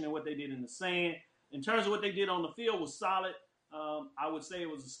selection and what they did in the sand. In terms of what they did on the field was solid. I would say it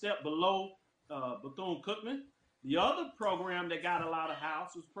was a step below Bethune-Cookman. The other program that got a lot of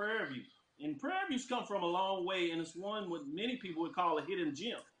house was Prairie View. And Prairie View's come from a long way, and it's one what many people would call a hidden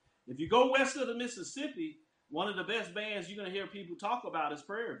gem. If you go west of the Mississippi, one of the best bands you're going to hear people talk about is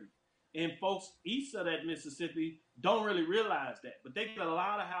Prairie View. And folks east of that Mississippi don't really realize that. But they get a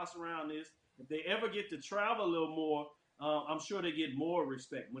lot of house around this. If they ever get to travel a little more, I'm sure they get more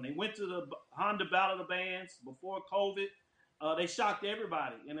respect. When they went to the Honda Battle of the Bands before COVID, they shocked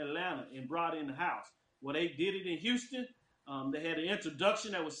everybody in Atlanta and brought in the house. Well, they did it in Houston. They had an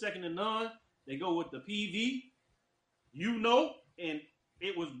introduction that was second to none. They go with the PV, and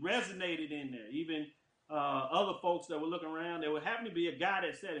it was resonated in there. Even other folks that were looking around, there would happen to be a guy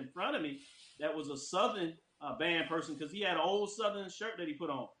that sat in front of me that was a Southern band person because he had an old Southern shirt that he put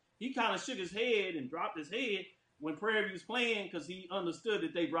on. He kind of shook his head and dropped his head when Prairie View was playing because he understood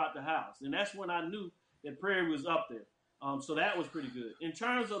that they brought the house. And that's when I knew that Prairie was up there. So that was pretty good. In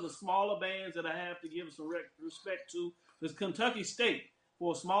terms of the smaller bands that I have to give some respect to, is Kentucky State.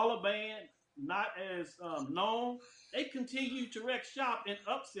 For a smaller band, not as known, they continue to wreck shop and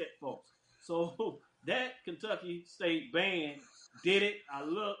upset folks. So that Kentucky State band did it. I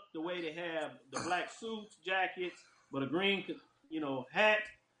looked the way they have the black suits, jackets, but a green, hat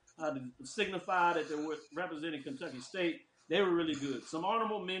to signify that they were representing Kentucky State. They were really good. Some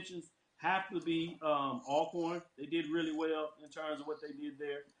honorable mentions have to be Alcorn. They did really well in terms of what they did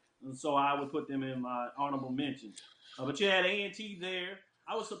there, and so I would put them in my honorable mentions. But you had A&T there.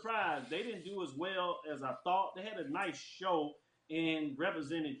 I was surprised. They didn't do as well as I thought. They had a nice show and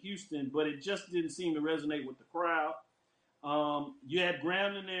represented Houston, but it just didn't seem to resonate with the crowd. You had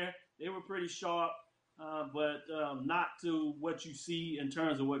Grambling there. They were pretty sharp, but not to what you see in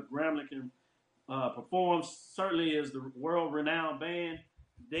terms of what Grambling can perform. Certainly as the world-renowned band,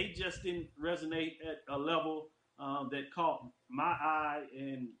 they just didn't resonate at a level that caught my eye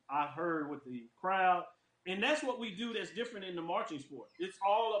and I heard with the crowd. And that's what we do that's different in the marching sport. It's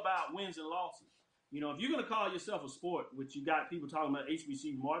all about wins and losses. If you're going to call yourself a sport, which you got people talking about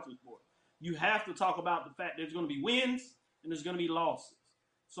HBCU marching sport, you have to talk about the fact there's going to be wins and there's going to be losses.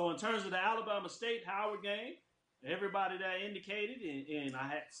 So in terms of the Alabama State Howard game, everybody that indicated, and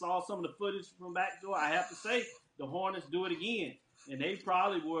I saw some of the footage from back door, I have to say the Hornets do it again. And they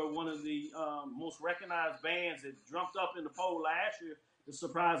probably were one of the most recognized bands that jumped up in the poll last year to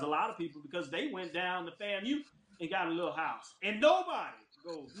surprise a lot of people because they went down to FAMU and got a little house. And nobody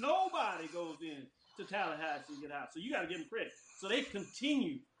goes in to Tallahassee and get out. So you got to give them credit. So they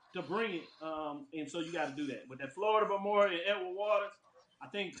continue to bring it, and so you got to do that. But that Florida Memorial and Edward Waters, I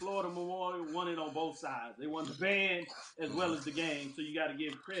think Florida Memorial won it on both sides. They won the band as well as the game, so you got to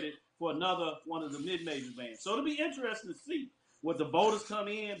give credit for another one of the mid-major bands. So it'll be interesting to see what the voters come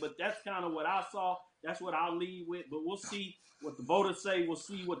in, but that's kind of what I saw. That's what I'll lead with, but we'll see what the voters say. We'll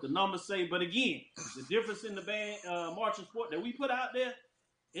see what the numbers say. But again, the difference in the band marching sport that we put out there,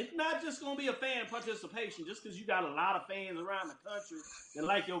 it's not just going to be a fan participation. Just because you got a lot of fans around the country that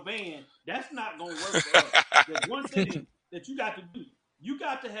like your band, that's not going to work for us. There's one thing that you got to do. You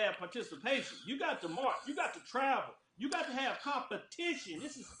got to have participation. You got to march. You got to travel. You got to have competition.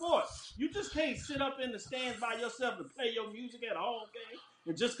 This is sports. You just can't sit up in the stands by yourself and play your music at a home game.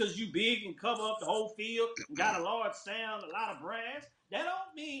 And just because you big and cover up the whole field and got a large sound, a lot of brass, that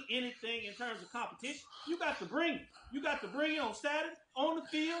don't mean anything in terms of competition. You got to bring it. You got to bring it on Saturday, on the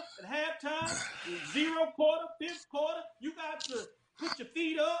field, at halftime, 0 quarter, 5th quarter. You got to put your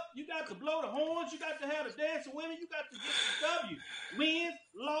feet up. You got to blow the horns. You got to have the dancing women. You got to get the W. Wins,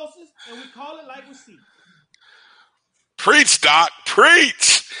 losses, and we call it like we see. Preach, Doc.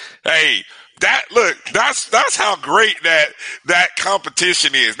 Preach. Hey, that's how great that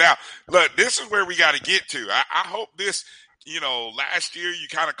competition is. Now, look, this is where we got to get to. I hope this, last year you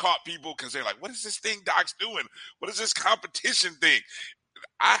kind of caught people because they're like, what is this thing Doc's doing? What is this competition thing?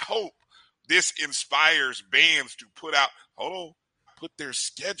 I hope this inspires bands to put their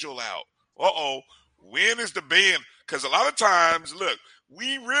schedule out. When is the band? Because a lot of times, look,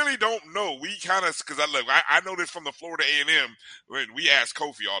 we really don't know. We kind of, because I know this from the Florida A&M, when we ask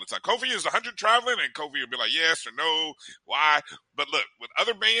Kofi all the time. Kofi is 100 traveling, and Kofi will be like, yes or no, why? But look, with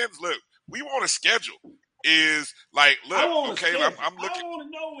other bands, we want a schedule. Is like, look, okay, I'm looking. I want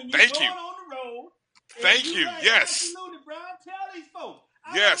to know when you're going on the road. Thank you. Yes. Tell these folks.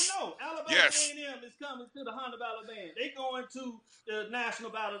 I don't know. Alabama A&M is coming to the Honda Battle Band. They going to the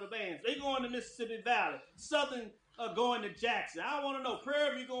National Battle of the Bands. They going to Mississippi Valley. Southern going to Jackson. I want to know.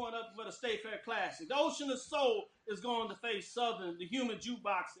 Prairie View going up for the State Fair Classic. The Ocean of Soul is going to face Southern, the Human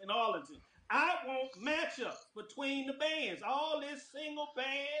Jukebox in Arlington. I want matchups between the bands. All this single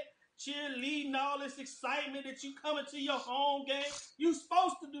band cheerleading, all this excitement that you coming to your home game. You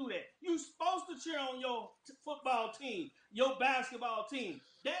supposed to do that. You supposed to cheer on your football team, your basketball team.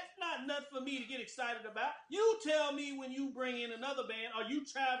 That's not nothing for me to get excited about. You tell me when you bring in another band, are you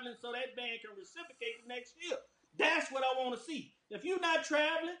traveling so that band can reciprocate the next year? That's what I want to see. If you're not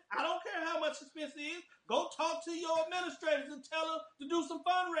traveling, I don't care how much expense it is. Go talk to your administrators and tell them to do some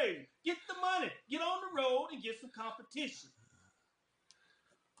fundraising. Get the money. Get on the road and get some competition.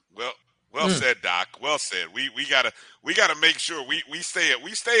 Well said, Doc. Well said. We gotta make sure we stay a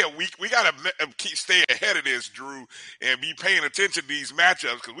week. We gotta stay ahead of this, Drew, and be paying attention to these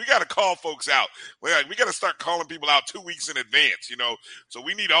matchups because we gotta call folks out. We gotta start calling people out 2 weeks in advance. So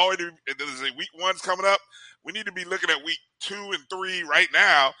we need week 1's coming up. We need to be looking at week 2 and 3 right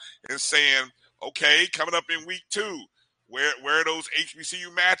now and saying, okay, coming up in week 2. Where are those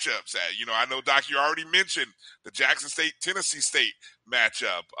HBCU matchups at? I know, Doc, you already mentioned the Jackson State, Tennessee State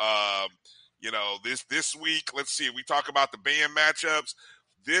matchup. You know, this week, let's see, we talk about the band matchups.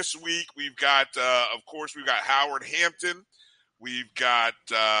 This week we've got, of course, we've got Howard Hampton. We've got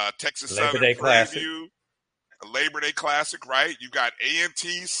Texas Labor Southern Day Prairie Classic. View, a Labor Day Classic, right? You've got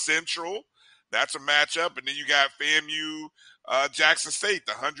A&T Central. That's a matchup. And then you got FAMU Jackson State,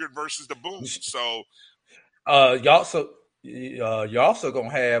 the 100 versus the Boom. So you're also going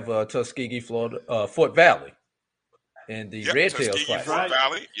to have Tuskegee, Florida, Fort Valley in the Red Tails Classic. Fort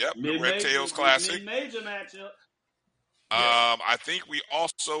Valley, the Red Tails Classic. Major matchup. I think we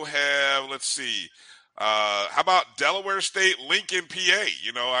also have, let's see, how about Delaware State, Lincoln, PA?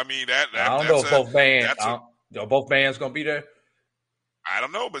 You know, I mean, I don't know if both bands. Are both bands going to be there? I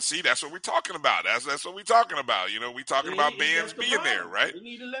don't know, but see, that's what we're talking about. That's what we're talking about. You know, we're talking about bands being there, right? You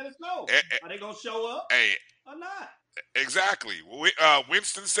need to let us know. Are they going to show up or not? Exactly.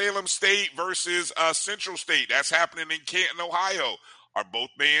 Winston-Salem State versus Central State. That's happening in Canton, Ohio. Are both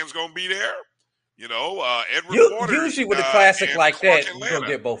bands going to be there? You know, Edward Waters. Usually with a classic like that, you're going to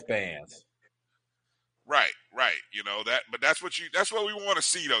get both bands. Right. You know that, but that's what we want to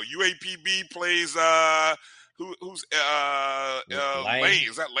see though. UAPB plays who's Lane?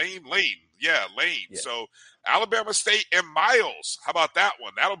 Is that Lane? Lane. Yeah, Lane. Yeah. So Alabama State and Miles. How about that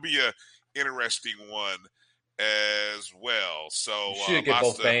one? That'll be a interesting one as well. So you should get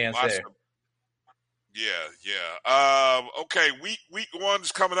both bands there. Yeah. Okay, week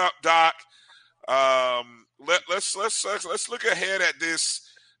one's coming up, Doc. Let's look ahead at this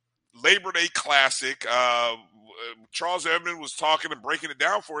Labor Day Classic. Charles Edmond was talking and breaking it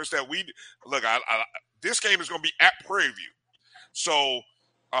down for us that this game is going to be at Prairie View. So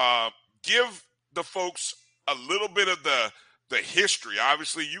give the folks a little bit of the history.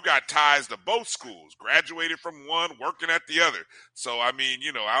 Obviously, you got ties to both schools, graduated from one, working at the other. So, I mean,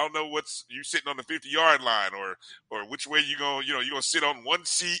 you know, I don't know what's you sitting on the 50-yard line or which way you're going to sit on one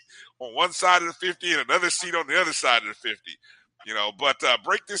seat on one side of the 50 and another seat on the other side of the 50. You know, but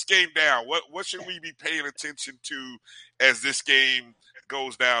break this game down. What should we be paying attention to as this game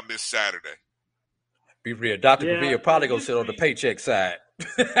goes down this Saturday? Be real. Dr. Pavia probably going to sit on the paycheck side.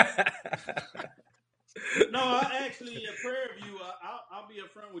 No, actually, at Prairie View, I'll be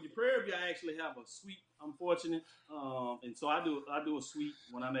upfront with you. Prairie View, I actually have a suite. I'm fortunate, and so I do a suite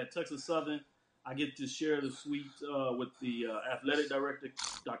when I'm at Texas Southern. I get to share the suite with the athletic director,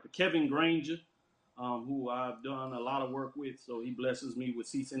 Dr. Kevin Granger, who I've done a lot of work with. So he blesses me with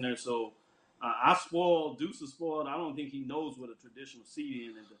seats in there. So Deuce is spoiled. I don't think he knows what a traditional seat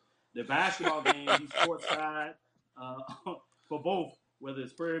is. And the basketball game, he's courtside for both. Whether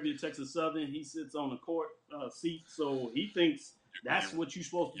it's Prairie View, Texas Southern, he sits on the court seat, so he thinks that's what you're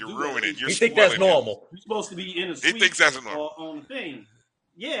supposed to do. You're ruining it. You think that's normal? You're supposed to be in a suite. He thinks that's normal. On the thing.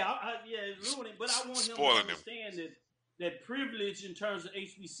 Yeah, it's ruining. But I want him to understand that privilege in terms of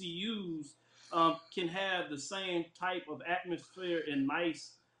HBCUs can have the same type of atmosphere and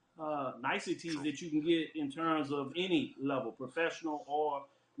niceties that you can get in terms of any level, professional or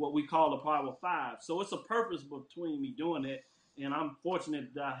what we call a Power 5. So it's a purpose between me doing that. And I'm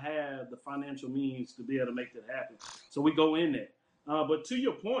fortunate that I have the financial means to be able to make that happen. So we go in there. But to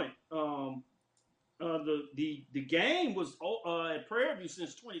your point, the game was at Prairie View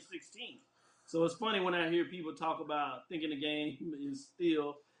since 2016. So it's funny when I hear people talk about thinking the game is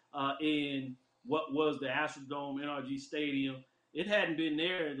still in what was the Astrodome NRG Stadium. It hadn't been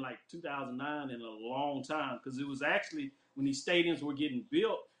there in like 2009 in a long time because it was actually when these stadiums were getting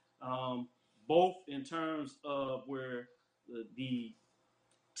built, both in terms of where the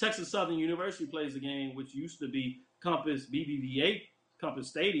Texas Southern University plays the game, which used to be Compass BBVA Compass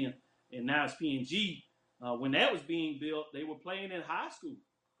Stadium, and now it's P&G. When that was being built, they were playing in high school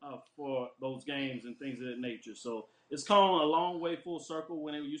for those games and things of that nature. So it's come a long way full circle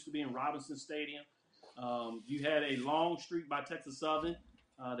when it used to be in Robinson Stadium. You had a long streak by Texas Southern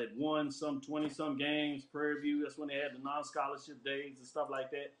that won some 20-some games. Prairie View, that's when they had the non-scholarship days and stuff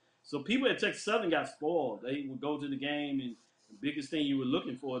like that. So people at Texas Southern got spoiled. They would go to the game, and the biggest thing you were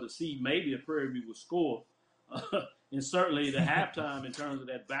looking for to see maybe a Prairie View would score. And certainly the halftime in terms of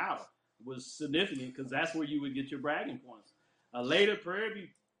that battle was significant because that's where you would get your bragging points. Later, Prairie View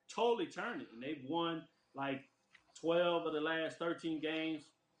totally turned it, and they've won like 12 of the last 13 games,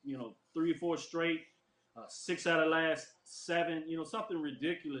 3 or 4 straight, 6 out of the last 7, something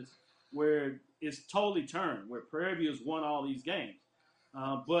ridiculous where it's totally turned, where Prairie View has won all these games.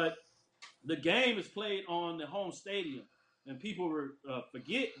 But the game is played on the home stadium, and people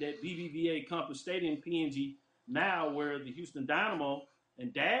forget that BBVA Compass Stadium, PNG, now where the Houston Dynamo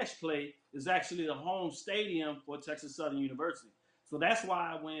and Dash play is actually the home stadium for Texas Southern University. So that's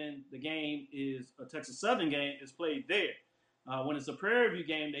why when the game is a Texas Southern game, it's played there. When it's a Prairie View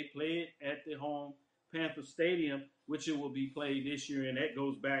game, they play it at the home Panther Stadium, which it will be played this year, and that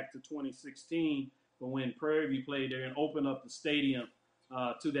goes back to 2016 for when Prairie View played there and opened up the stadium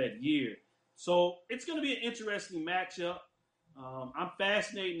to that year. So it's going to be an interesting matchup. I'm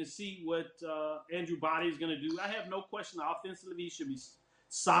fascinated to see what Andrew Body is going to do. I have no question offensively he should be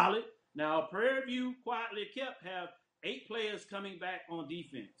solid. Now, Prairie View quietly kept have 8 players coming back on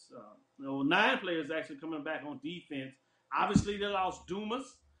defense. 9 players actually coming back on defense. Obviously, they lost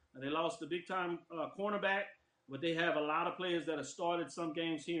Dumas. They lost the big-time cornerback, but they have a lot of players that have started some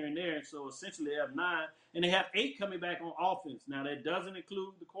games here and there. So, essentially, they have 9, and they have 8 coming back on offense. Now, that doesn't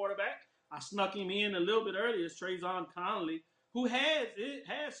include the quarterback. I snuck him in a little bit earlier. It's Trayvon Connolly, who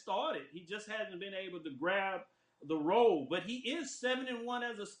has started. He just hasn't been able to grab the role. But he is 7-1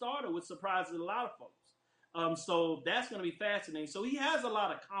 as a starter, which surprises a lot of folks. So that's going to be fascinating. So he has a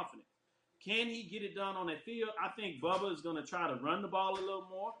lot of confidence. Can he get it done on that field? I think Bubba is going to try to run the ball a little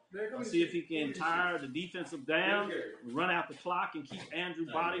more. See if he can tire the defensive down, run out the clock, and keep Andrew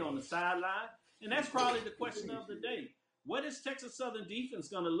Body on the sideline. And that's probably the question of the day. What is Texas Southern defense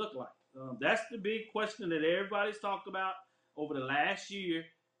going to look like? That's the big question that everybody's talked about over the last year.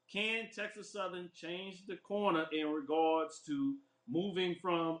 Can Texas Southern change the corner in regards to moving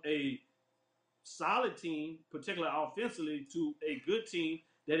from a solid team, particularly offensively, to a good team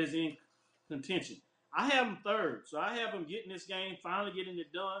that is in contention? I have them third, so I have them getting this game, finally getting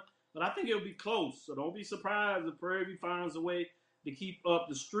it done, but I think it'll be close, so don't be surprised if Prairie View finds a way to keep up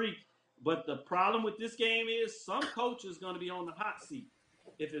the streak. But the problem with this game is some coach is going to be on the hot seat.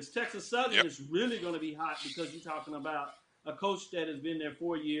 If it's Texas Southern, it's really going to be hot because you're talking about a coach that has been there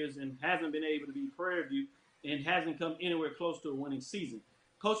 4 years and hasn't been able to beat Prairie View and hasn't come anywhere close to a winning season.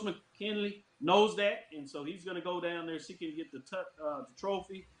 Coach McKinley knows that, and so he's going to go down there seeking to get the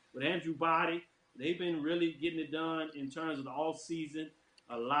trophy with Andrew Body. They've been really getting it done in terms of the off-season.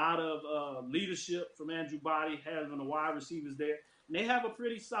 A lot of leadership from Andrew Body, having the wide receivers there. And they have a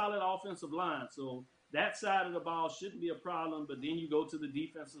pretty solid offensive line. So that side of the ball shouldn't be a problem. But then you go to the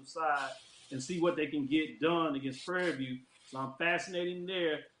defensive side and see what they can get done against Prairie View. So I'm fascinated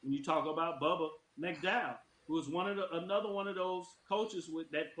there when you talk about Bubba McDowell, who is another one of those coaches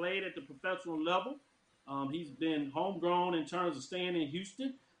that played at the professional level. He's been homegrown in terms of staying in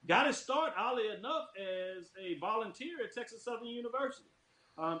Houston. Got his start, oddly enough, as a volunteer at Texas Southern University.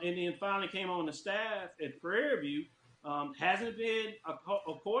 And then finally came on the staff at Prairie View. Hasn't been a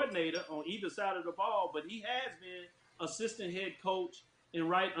coordinator on either side of the ball, but he has been assistant head coach and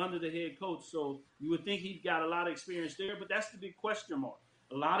right under the head coach. So you would think he's got a lot of experience there, but that's the big question mark.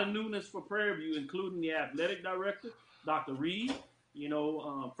 A lot of newness for Prairie View, including the athletic director, Dr. Reed.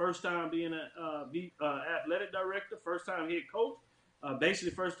 First time being an athletic director, first time head coach,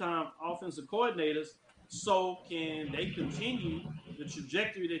 basically first time offensive coordinators. So can they continue the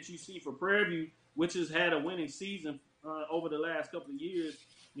trajectory that you see for Prairie View, which has had a winning season over the last couple of years,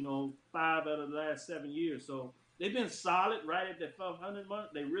 5 out of the last 7 years. So they've been solid right at that 500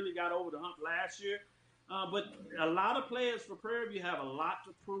 mark. They really got over the hump last year. But a lot of players for Prairie View have a lot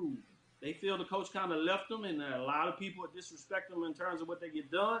to prove. They feel the coach kind of left them, and a lot of people disrespect them in terms of what they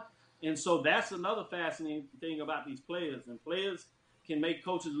get done. And so that's another fascinating thing about these players. And players can make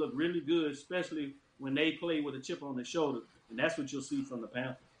coaches look really good, especially when they play with a chip on their shoulder. And that's what you'll see from the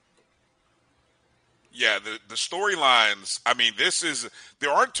Panthers. Yeah, the storylines,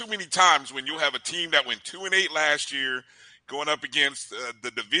 there aren't too many times when you'll have a team that went 2-8 last year going up against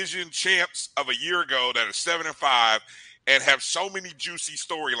the division champs of a year ago that are 7-5 and have so many juicy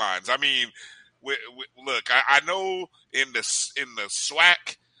storylines. Look, I know in the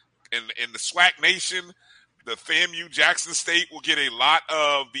SWAC, in the SWAC nation, the FAMU Jackson State will get a lot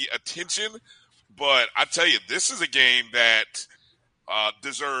of the attention, but I tell you, this is a game that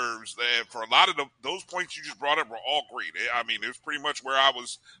deserves, for a lot of those points you just brought up were all great. It was pretty much where I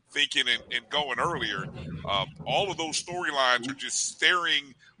was thinking and going earlier. All of those storylines are just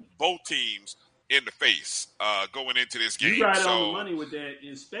staring both teams in the face going into this game. You right on the money with that,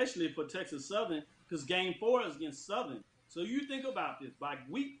 especially for Texas Southern, because Game 4 is against Southern. So you think about this. By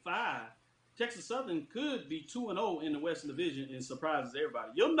Week 5, Texas Southern could be 2-0 in the Western Division and surprises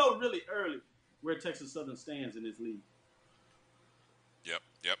everybody. You'll know really early where Texas Southern stands in this league.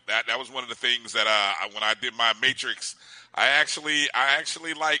 Yep. That was one of the things that when I did my matrix, I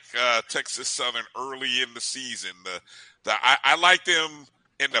actually like Texas Southern early in the season. I like them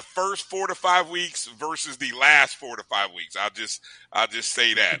in the first 4 to 5 weeks versus the last 4 to 5 weeks. I'll just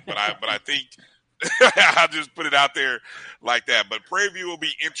say that. But I think I'll just put it out there like that. But Prairie View will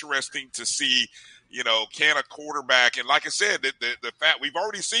be interesting to see. Can a quarterback, and like I said, the fact we've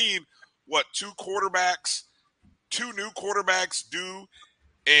already seen 2 quarterbacks two new quarterbacks do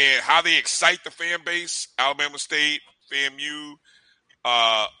and how they excite the fan base, Alabama State, FAMU,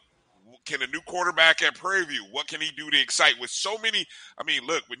 can a new quarterback at Prairie View, what can he do to excite with so many? I mean,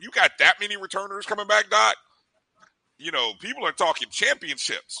 look, when you got that many returners coming back, Doc, you know, people are talking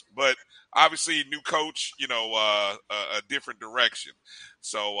championships, but obviously new coach, you know, a different direction.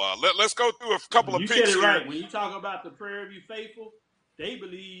 So let's go through a couple of picks here. You said it right. When you talk about the Prairie View faithful, they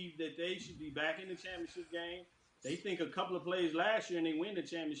believe that they should be back in the championship game. They think a couple of plays last year and they win the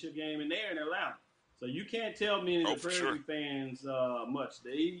championship game, and they're in Atlanta. So you can't tell many of the Prairie View fans much.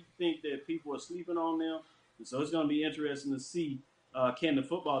 They think that people are sleeping on them. And so it's going to be interesting to see can the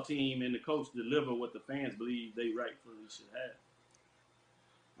football team and the coach deliver what the fans believe they rightfully should have.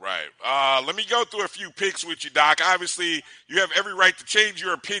 Right. Let me go through a few picks with you, Doc. Obviously, you have every right to change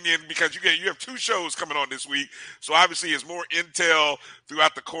your opinion because you have two shows coming on this week. So obviously, as more intel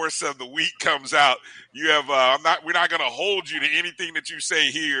throughout the course of the week comes out, you have we're not going to hold you to anything that you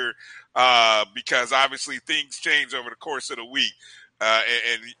say here because obviously things change over the course of the week,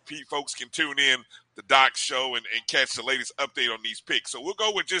 and folks can tune in the Doc's show and catch the latest update on these picks. So we'll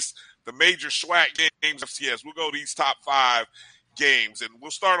go with just the major SWAC games. FCS. We'll go to these top 5 games, and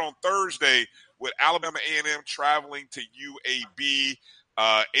we'll start on Thursday with Alabama A&M traveling to UAB,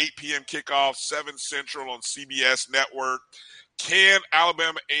 8 p.m. kickoff, 7 Central on CBS Network. Can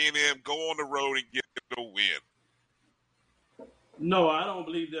Alabama A&M go on the road and get the win? No, I don't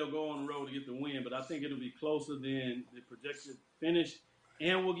believe they'll go on the road to get the win, but I think it'll be closer than the projected finish,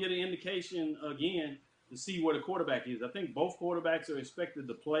 and we'll get an indication again to see where the quarterback is. I think both quarterbacks are expected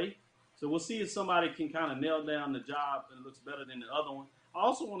to play. So we'll see if somebody can kind of nail down the job that looks better than the other one. I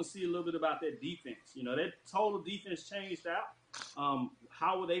also want to see a little bit about that defense. You know, that total defense changed out.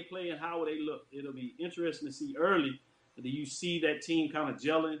 How will they play and how will they look? It'll be interesting to see early that you see that team kind of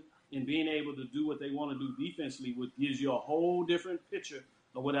gelling and being able to do what they want to do defensively, which gives you a whole different picture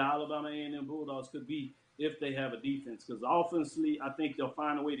of what the Alabama A&M Bulldogs could be if they have a defense. Because offensively, I think they'll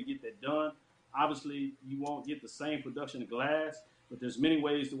find a way to get that done. Obviously, you won't get the same production of Glass, but there's many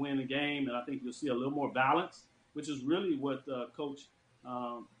ways to win the game, and I think you'll see a little more balance, which is really what Coach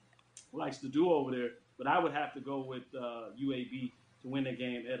likes to do over there. But I would have to go with UAB to win the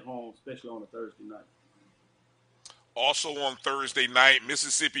game at home, especially on a Thursday night. Also on Thursday night,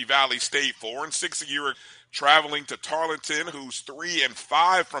 Mississippi Valley State, 4-6 a year, traveling to Tarleton, who's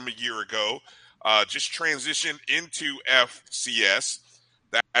 3-5 from a year ago, just transitioned into FCS.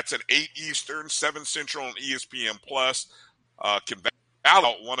 That's at 8 Eastern, 7 Central on ESPN+. Can battle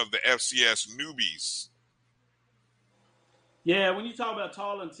out one of the FCS newbies. Yeah, when you talk about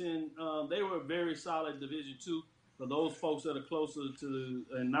Tarleton, they were a very solid Division II. For those folks that are closer to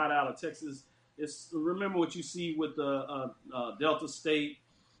and not out of Texas, remember what you see with Delta State,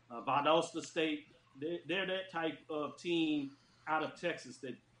 Valdosta State. They're that type of team out of Texas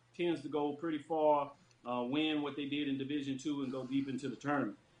that tends to go pretty far, win what they did in Division II, and go deep into the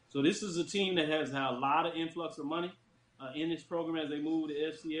tournament. So this is a team that has had a lot of influx of money in this program as they move to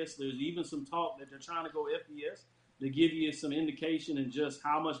FCS. There's even some talk that they're trying to go FBS to give you some indication in just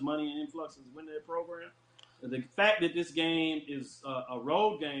how much money and influx is in their program. The fact that this game is a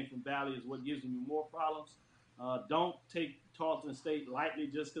road game from Valley is what gives them more problems. Don't take Tarleton State lightly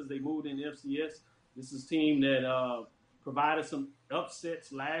just because they moved into FCS. This is a team that provided some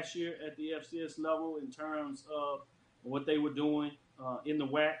upsets last year at the FCS level in terms of what they were doing in the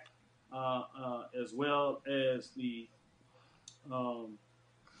WAC, as well as the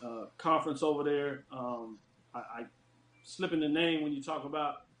conference over there. I slip in the name when you talk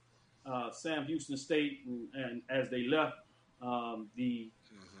about Sam Houston State and as they left the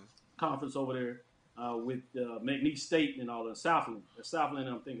conference over there with McNeese State and all that. Southland. Southland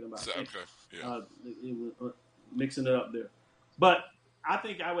I'm thinking about. Okay. Yeah. Mixing it up there. But I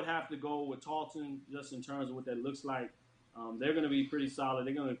think I would have to go with Tarleton just in terms of what that looks like. They're going to be pretty solid.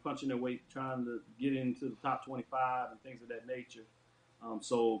 They're going to be punching their weight, trying to get into the top 25 and things of that nature.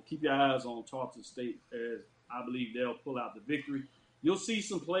 So keep your eyes on Tarleton State, as I believe they'll pull out the victory. You'll see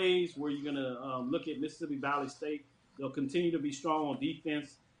some plays where you're going to look at Mississippi Valley State. They'll continue to be strong on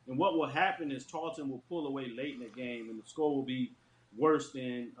defense. And what will happen is Tarleton will pull away late in the game, and the score will be worse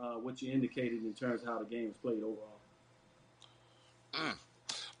than what you indicated in terms of how the game is played overall.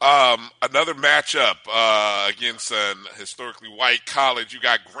 Another matchup against an historically white college. You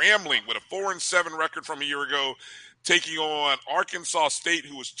got Grambling with a 4-7 record from a year ago, taking on Arkansas State,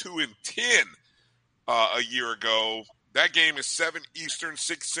 who was 2-10 a year ago. That game is 7 Eastern,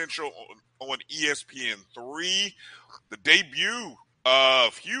 6 Central on ESPN3. The debut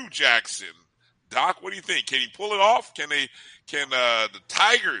of Hugh Jackson. Doc, what do you think? Can he pull it off? Can the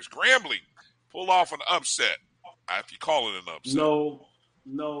Tigers, Grambling, pull off an upset? If you call it an upset. No.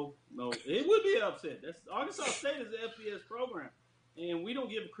 It would be an upset. Arkansas State is an FBS program, and we don't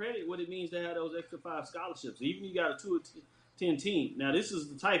give credit what it means to have those extra 5 scholarships. Even you got a 2-10 team. Now, this is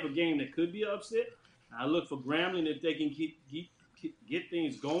the type of game that could be an upset. I look for Grambling if they can get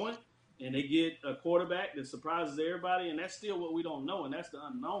things going, and they get a quarterback that surprises everybody, and that's still what we don't know, and that's the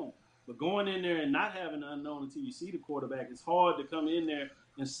unknown. But going in there and not having the unknown until you see the quarterback, it's hard to come in there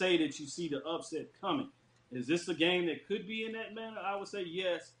and say that you see the upset coming. Is this a game that could be in that manner? I would say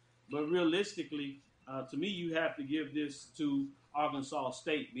yes, but realistically, to me, you have to give this to Arkansas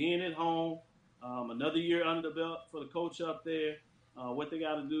State. Being at home, another year under the belt for the coach up there, what they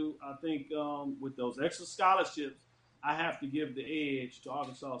got to do, I think with those extra scholarships, I have to give the edge to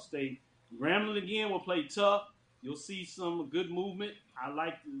Arkansas State. Grambling, again, will play tough. You'll see some good movement. I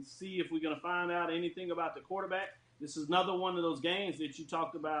like to see if we're going to find out anything about the quarterback. This is another one of those games that you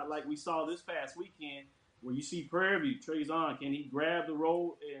talked about like we saw this past weekend, where you see Prairie View, Trezon, can he grab the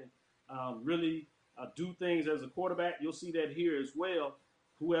role and really do things as a quarterback? You'll see that here as well.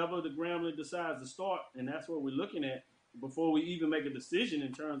 Whoever the Grambling decides to start, and that's what we're looking at before we even make a decision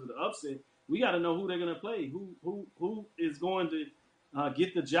in terms of the upset. We got to know who they're going to play, who is going to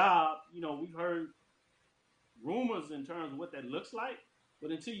get the job. You know, we've heard rumors in terms of what that looks like,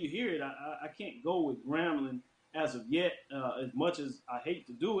 but until you hear it, I can't go with Grambling as of yet, as much as I hate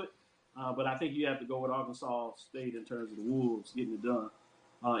to do it. But I think you have to go with Arkansas State in terms of the Wolves getting it done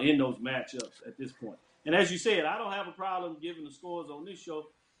in those matchups at this point. And as you said, I don't have a problem giving the scores on this show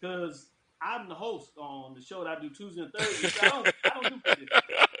because I'm the host on the show that I do Tuesday and Thursday. So I don't do predictions.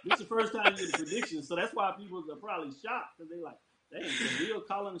 This is the first time you get a prediction, so that's why people are probably shocked because they're like, dang, the deal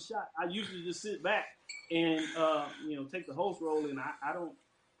calling the shot. I usually just sit back and take the host role, and I don't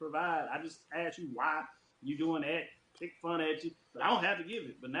provide. I just ask you why you doing that, pick fun at you, but I don't have to give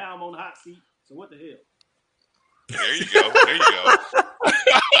it. But now I'm on the hot seat, so what the hell? There you go.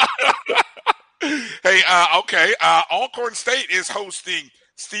 Hey, okay. Alcorn State is hosting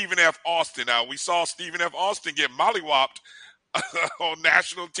Stephen F. Austin. Now, we saw Stephen F. Austin get mollywopped on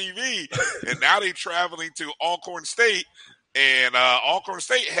national TV, and now they're traveling to Alcorn State, and Alcorn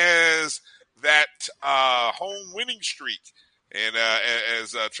State has that home winning streak. And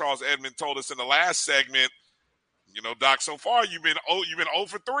as Charles Edmond told us in the last segment, you know, Doc, so far you've been 0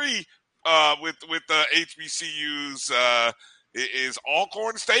 for 3 with the HBCUs. Is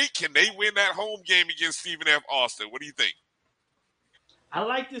Alcorn State, can they win that home game against Stephen F. Austin? What do you think? I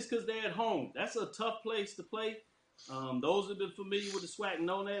like this because they're at home. That's a tough place to play. Those who have been familiar with the SWAC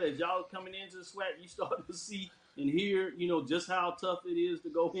know that. As y'all coming into the SWAC, you start to see and hear, you know, just how tough it is to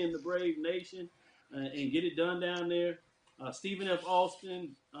go in the Brave Nation and get it done down there. Stephen F.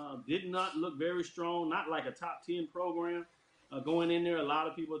 Austin did not look very strong, not like a top 10 program going in there. A lot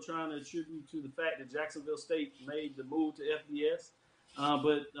of people are trying to attribute to the fact that Jacksonville State made the move to FBS.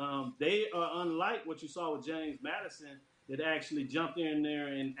 But they are unlike what you saw with James Madison that actually jumped in there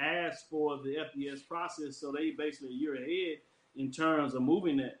and asked for the FBS process. So they basically a year ahead in terms of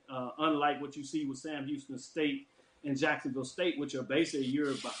moving it, unlike what you see with Sam Houston State and Jacksonville State, which are basically a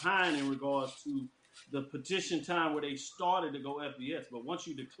year behind in regards to the petition time where they started to go FBS. But once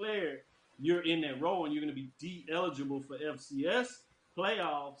you declare you're in that role and you're going to be de-eligible for FCS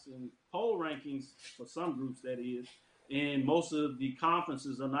playoffs and poll rankings for some groups, that is, and most of the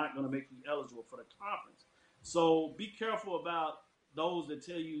conferences are not going to make you eligible for the conference. So be careful about those that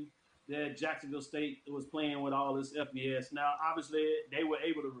tell you that Jacksonville State was playing with all this FBS. Now, obviously, they were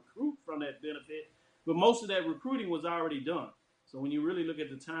able to recruit from that benefit, but most of that recruiting was already done. So when you really look at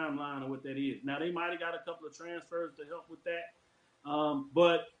the timeline of what that is. Now, they might have got a couple of transfers to help with that.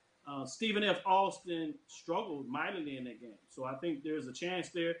 But Stephen F. Austin struggled mightily in that game. So I think there's a chance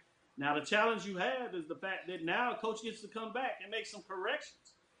there. Now, the challenge you have is the fact that now a coach gets to come back and make some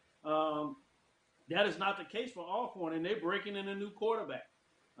corrections. That is not the case for Alcorn, and they're breaking in a new quarterback.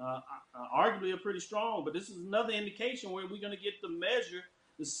 Arguably a pretty strong, but this is another indication where we're going to get the measure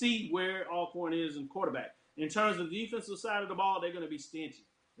to see where Alcorn is in quarterback. In terms of the defensive side of the ball, they're going to be stingy.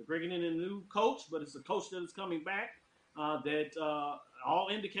 They're bringing in a new coach, but it's a coach that is coming back that all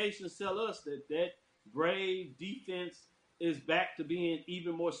indications tell us that Brave defense is back to being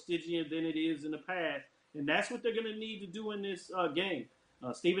even more stingy than it is in the past. And that's what they're going to need to do in this game.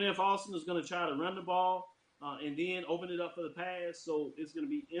 Stephen F. Austin is going to try to run the ball and then open it up for the pass. So it's going to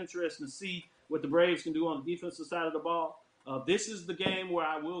be interesting to see what the Braves can do on the defensive side of the ball. This is the game where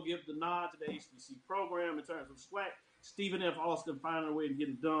I will give the nod to the HBC program in terms of SWAC. Stephen F. Austin finding a way to get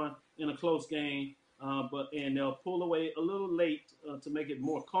it done in a close game, and they'll pull away a little late to make it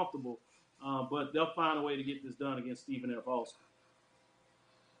more comfortable, but they'll find a way to get this done against Stephen F. Austin.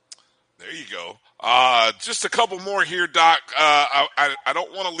 There you go. Just a couple more here, Doc. I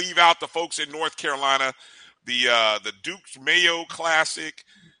don't want to leave out the folks in North Carolina, the Duke's Mayo Classic,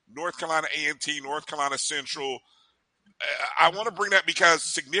 North Carolina A&T, North Carolina Central. I want to bring that because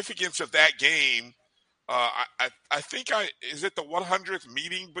significance of that game. I think is it the 100th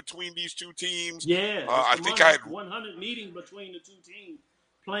meeting between these two teams? Yeah, I think I had 100 meeting between the two teams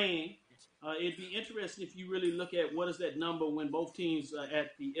playing. It'd be interesting if you really look at what is that number when both teams are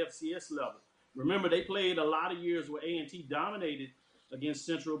at the FCS level. Remember, they played a lot of years where A&T dominated against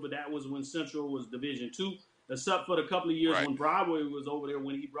Central, but that was when Central was Division II, except for the couple of years when Broadway was over there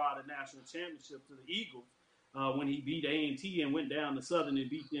when he brought a national championship to the Eagles, when he beat A&T and went down to Southern and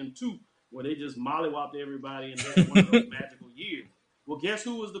beat them too, where they just mollywopped everybody and had one of those magical years. Well, guess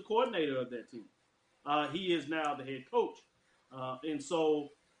who was the coordinator of that team? He is now the head coach. And so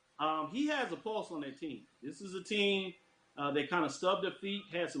he has a pulse on that team. This is a team that kind of stubbed their feet,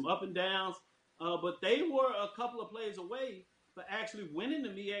 had some up and downs, but they were a couple of plays away for actually winning the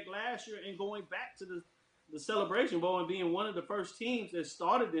MEAC last year and going back to the Celebration Bowl and being one of the first teams that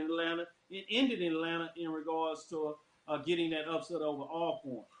started in Atlanta and ended in Atlanta in regards to getting that upset over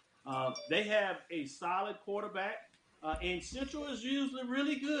Alcorn. They have a solid quarterback, and Central is usually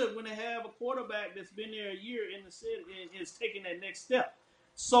really good when they have a quarterback that's been there a year in the city and is taking that next step.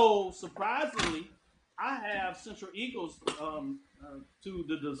 So, surprisingly, I have Central Eagles, to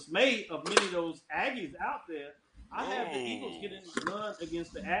the dismay of many of those Aggies out there, I have the Eagles getting run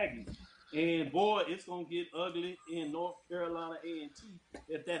against the Aggies. And, boy, it's going to get ugly in North Carolina A&T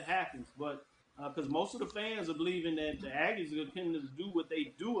if that happens. But because most of the fans are believing that the Aggies are going to continue to do what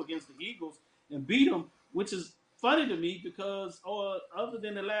they do against the Eagles and beat them, which is funny to me because other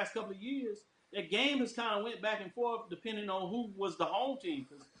than the last couple of years, that game has kind of went back and forth depending on who was the home team.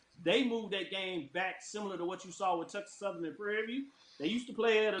 Because they moved that game back similar to what you saw with Texas Southern and Prairie View. They used to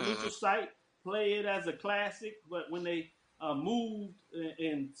play at a neutral site, play it as a classic, but when they moved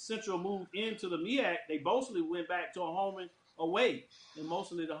and Central moved into the MEAC, they mostly went back to a home and away, and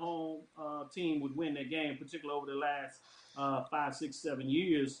mostly the home team would win that game, particularly over the last 5, 6, 7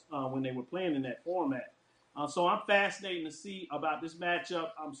 years when they were playing in that format. So I'm fascinated to see about this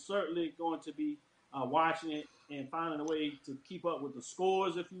matchup. I'm certainly going to be watching it and finding a way to keep up with the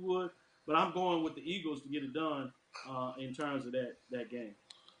scores, if you would. But I'm going with the Eagles to get it done in terms of that game.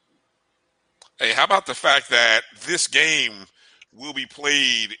 Hey, how about the fact that this game will be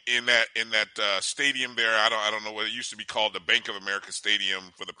played in that stadium there? I don't know what it used to be called, the Bank of America Stadium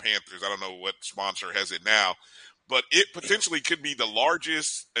for the Panthers. I don't know what sponsor has it now, but it potentially could be the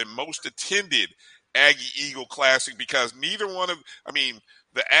largest and most attended Aggie-Eagle Classic because the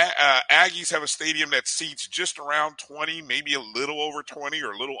Aggies have a stadium that seats just around 20, maybe a little over 20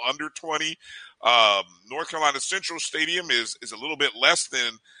 or a little under 20. North Carolina Central Stadium is a little bit less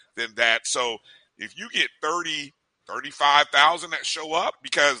than that. So if you get 30, 35,000 that show up,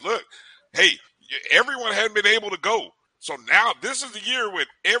 because look, hey, everyone hadn't been able to go. So now this is the year when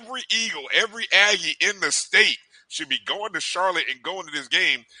every Eagle, every Aggie in the state should be going to Charlotte and going to this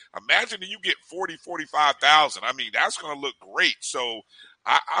game. Imagine that you get 40, 45,000. I mean, that's going to look great. So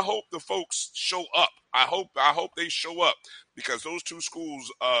I hope the folks show up. I hope they show up because those two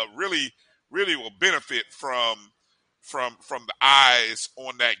schools really, really will benefit from the eyes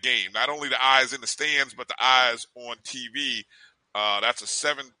on that game. Not only the eyes in the stands, but the eyes on TV. That's a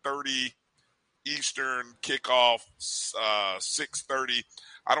 7:30 Eastern kickoff, 6:30.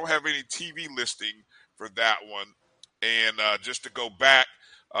 I don't have any TV listing for that one. And just to go back,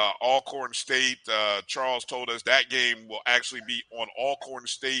 Alcorn State, Charles told us that game will actually be on Alcorn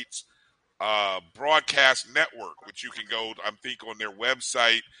State's broadcast network, which you can go, I think, on their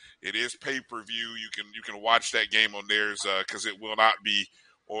website. It is pay-per-view. You can watch that game on theirs because it will not be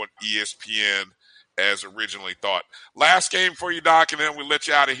on ESPN as originally thought. Last game for you, Doc, and then we'll let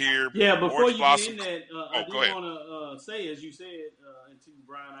you out of here. Yeah, before you get in that, I do want to say, as you said, and to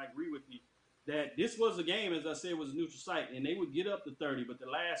Brian, I agree with you, that this was a game, as I said, was a neutral site, and they would get up to 30. But the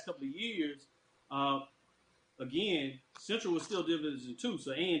last couple of years, again, Central was still Division II,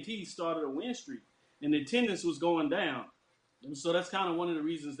 so A&T started a win streak, and the attendance was going down. And so that's kind of one of the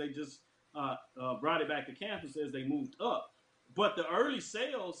reasons they just brought it back to campus as they moved up. But the early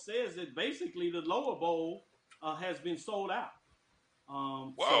sales says that basically the lower bowl has been sold out.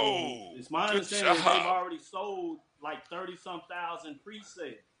 Whoa! So it's my understanding that they've already sold like 30-some thousand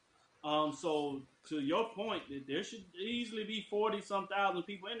pre-sale. So to your point, that there should easily be 40-some thousand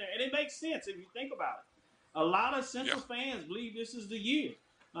people in there. And it makes sense if you think about it. A lot of Central fans believe this is the year.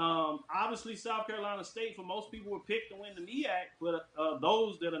 Obviously, South Carolina State, for most people, were picked to win the MEAC, but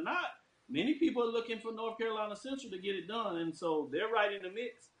those that are not, many people are looking for North Carolina Central to get it done. And so they're right in the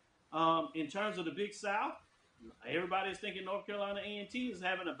mix. In terms of the Big South, everybody's thinking North Carolina A&T is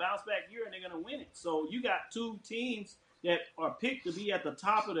having a bounce back year and they're going to win it. So you got two teams that are picked to be at the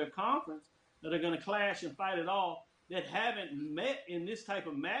top of their conference that are going to clash and fight it all that haven't met in this type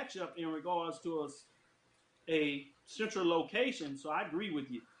of matchup in regards to a central location. So I agree with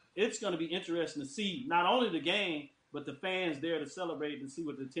you. It's going to be interesting to see not only the game, but the fans there to celebrate and see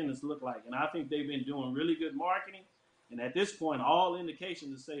what the attendance look like. And I think they've been doing really good marketing. And at this point, all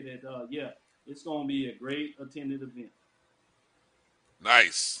indications to say that, it's going to be a great attended event.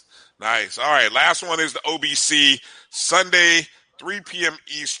 Nice. All right, last one is the OBC, Sunday, 3 p.m.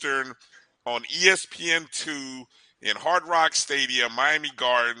 Eastern on ESPN2 in Hard Rock Stadium, Miami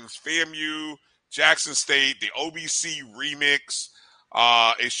Gardens, FAMU, Jackson State, the OBC remix.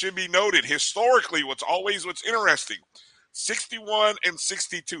 It should be noted, historically, what's interesting, 61 and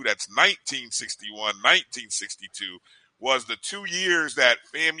 62, that's 1961, 1962, was the 2 years that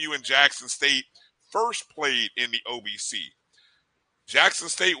FAMU and Jackson State first played in the OBC. Jackson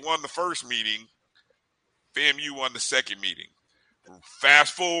State won the first meeting. FAMU won the second meeting.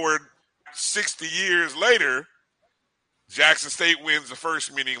 Fast forward 60 years later, Jackson State wins the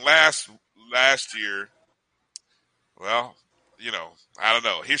first meeting last year. Well, I don't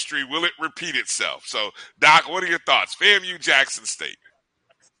know. History, will it repeat itself? So, Doc, what are your thoughts? FAMU, Jackson State.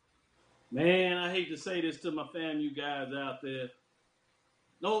 Man, I hate to say this to my FAMU guys out there.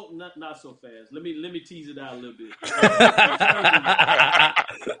 No, not so fast. Let me tease it out a little bit.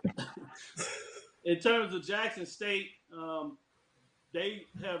 In terms of Jackson State, they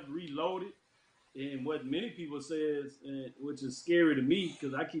have reloaded, and what many people say which is scary to me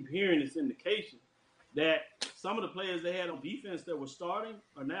because I keep hearing this indication that some of the players they had on defense that were starting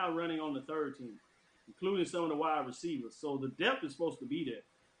are now running on the third team, including some of the wide receivers. So the depth is supposed to be there.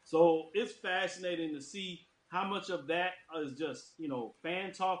 So it's fascinating to see how much of that is just,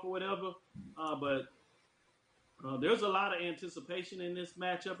 fan talk or whatever. But there's a lot of anticipation in this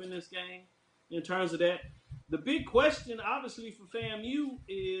matchup in this game in terms of that. The big question, obviously, for FAMU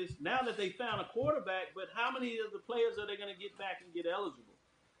is now that they found a quarterback, but how many of the players are they going to get back and get eligible,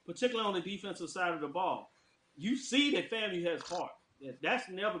 particularly on the defensive side of the ball? You see that FAMU has heart. That's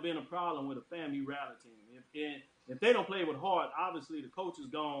never been a problem with a FAMU rally team. If they don't play with heart, obviously the coach is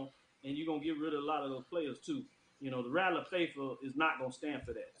gone, and you're going to get rid of a lot of those players too. The Rattler Faithful is not going to stand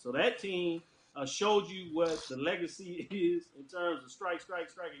for that. So that team showed you what the legacy is in terms of strike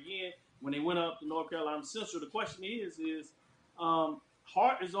again when they went up to North Carolina Central. The question is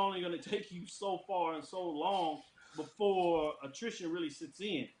heart is only going to take you so far and so long before attrition really sits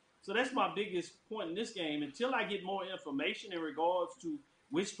in. So that's my biggest point in this game. Until I get more information in regards to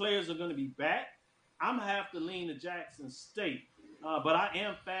which players are going to be back, I'm going to have to lean to Jackson State. But I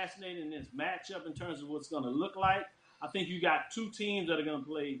am fascinated in this matchup in terms of what's going to look like. I think you got two teams that are going to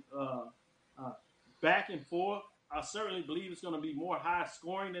play back and forth. I certainly believe it's going to be more high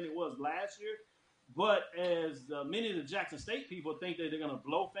scoring than it was last year. But as many of the Jackson State people think that they're going to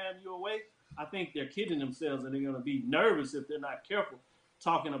blow FAMU away, I think they're kidding themselves and they're going to be nervous if they're not careful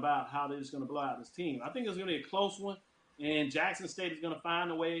talking about how they're just going to blow out this team. I think it's going to be a close one, and Jackson State is going to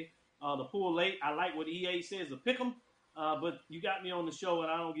find a way to pull late. I like what EA says to pick them. But you got me on the show,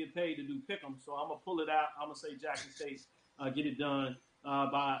 and I don't get paid to do pick 'em, so I'm going to pull it out. I'm going to say Jackson State get it done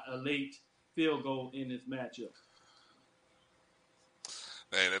by a late field goal in this matchup.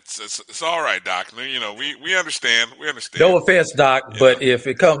 Man, it's all right, Doc. We understand. We understand. No offense, Doc, but if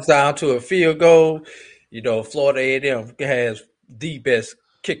it comes down to a field goal, Florida A&M has the best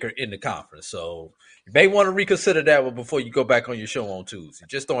kicker in the conference. So you may want to reconsider that one before you go back on your show on Tuesday.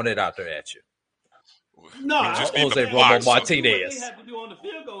 Just throwing it out there at you. No, Jose Romo Martinez. Have to do on the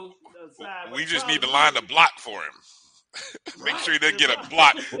field goal side. We just need to line the block for him. Make sure he doesn't get a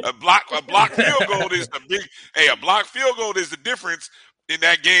block. A block field goal is the big. Hey, a block field goal is the difference in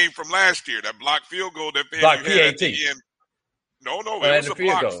that game from last year. That block field goal that FAMU had at the end. No, it was a block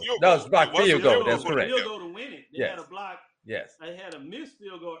field goal. No, it's a block field goal. That's correct. Field goal to win it. They had a block. Yes. They had a missed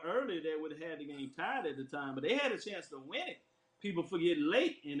field goal earlier that would have had the game tied at the time, but they had a chance to win it. People forget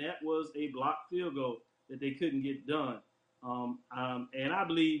late, and that was a block field goal that they couldn't get done. And I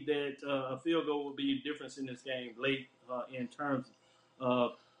believe that a field goal will be a difference in this game late in terms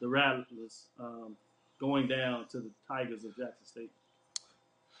of the Rattlers going down to the Tigers of Jackson State.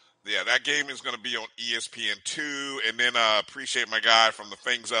 Yeah, that game is going to be on ESPN2. And then appreciate my guy from the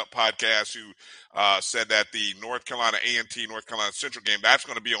Things Up podcast who said that the North Carolina A&T, North Carolina Central game, that's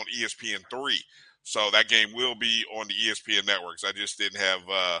going to be on ESPN3. So that game will be on the ESPN networks. I just didn't have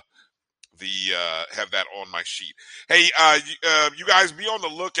have that on my sheet. Hey, you guys be on the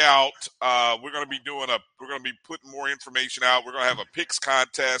lookout. We're going to be putting more information out. We're going to have a picks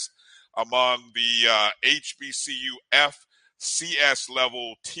contest among the HBCU FCS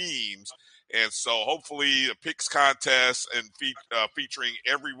level teams. And so hopefully the picks contest and featuring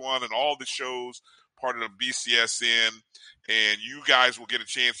everyone and all the shows part of the BCSN, and you guys will get a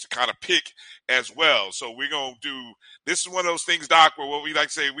chance to kind of pick as well. So we're going to do – this is one of those things, Doc, where what we like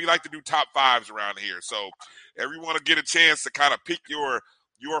to say, we like to do top fives around here. So everyone will get a chance to kind of pick your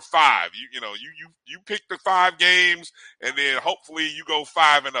five. You pick the 5 games, and then hopefully you go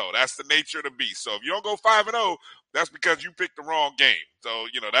 5-0. That's the nature of the beast. So if you don't go 5-0, that's because you picked the wrong game. So,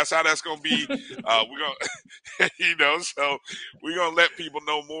 that's how that's going to be. We're going to, so we're going to let people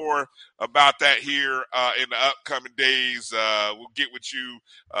know more about that here in the upcoming days. We'll get with you.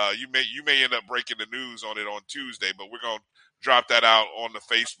 You may end up breaking the news on it on Tuesday, but we're going to drop that out on the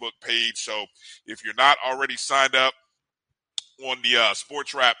Facebook page. So if you're not already signed up on the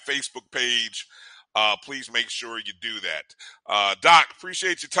Sports Wrap Facebook page, please make sure you do that. Doc,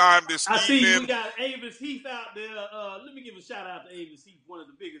 appreciate your time this evening. I see we got Avis Heath out there. Let me give a shout out to Avis Heath, one of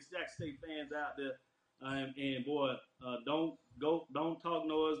the biggest Jackson State fans out there. And boy, don't talk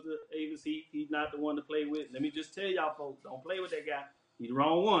noise to Avis Heath. He's not the one to play with. Let me just tell y'all folks, don't play with that guy. He's the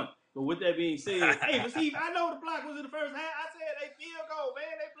wrong one. But with that being said, Avis Heath, I know the block was in the first half. I said they field goal,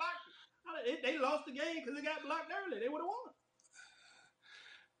 man. They blocked it. They lost the game because it got blocked early. They would have won.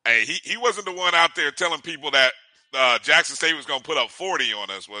 Hey, he wasn't the one out there telling people that Jackson State was going to put up 40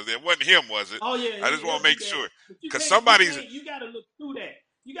 on us, was it? It wasn't him, was it? Oh, yeah. I just want to make sure. Because you got to look through that.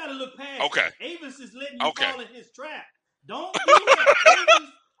 You got to look past that. Avis is letting you fall in his trap. Don't do that.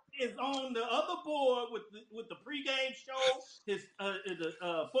 Avis is on the other board with the pregame show, his the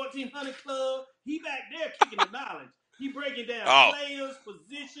 1400 Club. He back there kicking the knowledge. He breaking down players,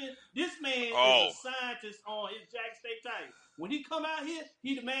 position. This man is a scientist on his Jackson State Tigers. When he come out here,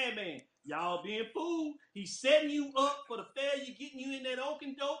 he the man. Y'all being fooled. He's setting you up for the failure, getting you in that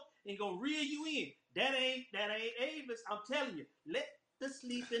oaken dope and gonna reel you in. That ain't Avis. I'm telling you. Let the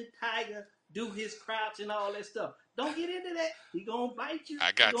sleeping tiger do his crouch and all that stuff. Don't get into that. He gonna bite you.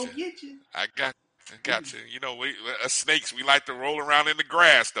 I got he you. Gonna get you. I got you. We snakes, we like to roll around in the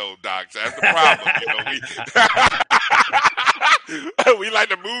grass, though, Doc. That's the problem. We like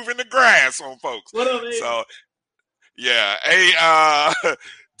to move in the grass on folks. What up, so, yeah. Hey,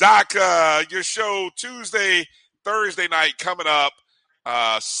 Doc, your show Thursday night coming up,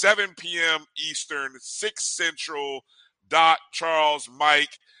 7 p.m. Eastern, 6 Central. Doc, Charles,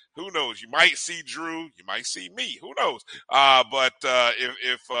 Mike. Who knows? You might see Drew. You might see me. Who knows? But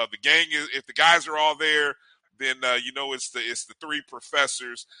if the gang if the guys are all there, then it's the 3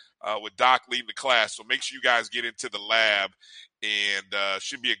 professors with Doc leading the class. So make sure you guys get into the lab, and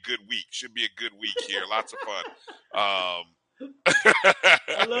should be a good week. Should be a good week here. Lots of fun. I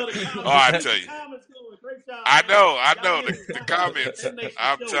love the comments. I tell you. Great job, I know the comments.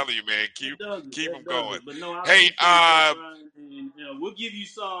 I'm telling you, man, keep them going. But no, hey, we'll give you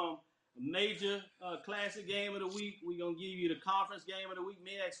some major classic game of the week. We're gonna give you the conference game of the week,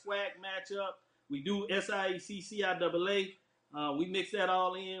 MEAC-SWAC matchup. We do SIAC, CIAA. We mix that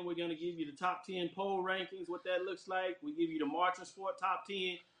all in. We're gonna give you the top 10 poll rankings, what that looks like. We give you the marching sport top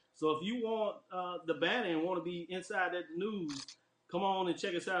 10. So if you want the banner and want to be inside that news, come on and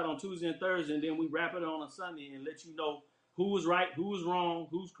check us out on Tuesday and Thursday, and then we wrap it on a Sunday and let you know who was right, who was wrong,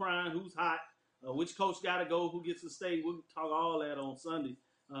 who's crying, who's hot, which coach got to go, who gets to stay. We'll talk all that on Sunday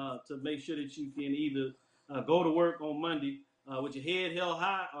to make sure that you can either go to work on Monday with your head held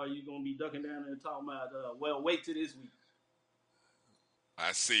high, or you're going to be ducking down there and talking about, wait till this week.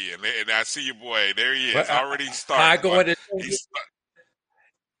 I see, and I see your boy. There he is, already started.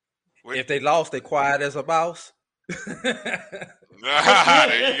 If they lost, they quiet as a mouse. There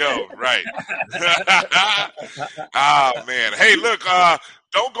you go. Right. Man. Hey, look,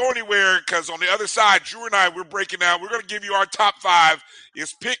 don't go anywhere, because on the other side, Drew and I, we're breaking down. We're going to give you our top 5.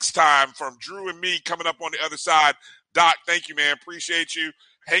 It's picks time from Drew and me coming up on the other side. Doc, thank you, man. Appreciate you.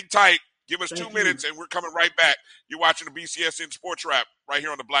 Hang tight. Give us 2 minutes, and we're coming right back. You're watching the BCSN Sports Wrap right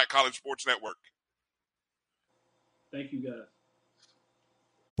here on the Black College Sports Network. Thank you, guys.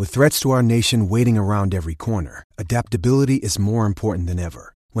 With threats to our nation waiting around every corner, adaptability is more important than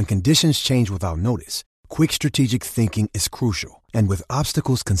ever. When conditions change without notice, quick strategic thinking is crucial. And with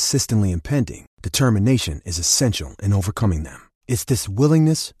obstacles consistently impending, determination is essential in overcoming them. It's this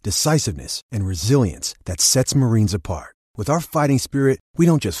willingness, decisiveness, and resilience that sets Marines apart. With our fighting spirit, we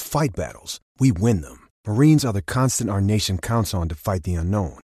don't just fight battles, we win them. Marines are the constant our nation counts on to fight the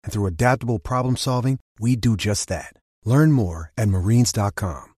unknown. And through adaptable problem solving, we do just that. Learn more at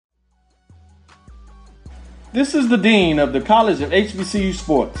marines.com. This is the Dean of the College of HBCU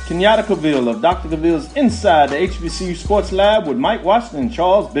Sports, Kenyatta Cavill of Dr. Cavill's Inside the HBCU Sports Lab with Mike Washington and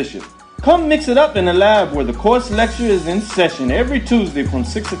Charles Bishop. Come mix it up in the lab where the course lecture is in session every Tuesday from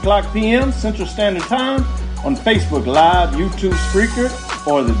 6 o'clock p.m. Central Standard Time on Facebook Live, YouTube Spreaker,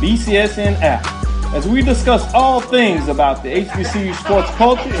 or the BCSN app, as we discuss all things about the HBCU sports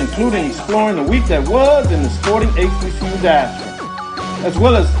culture, including exploring the week that was in the sporting HBCU diaspora, as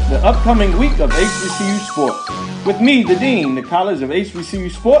well as the upcoming week of HBCU sports. With me, the Dean, the College of HBCU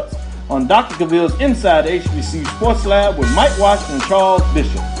Sports, on Dr. Cavill's Inside HBCU Sports Lab with Mike Washington and Charles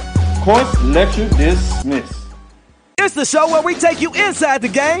Bishop. Course lecture dismissed. It's the show where we take you inside the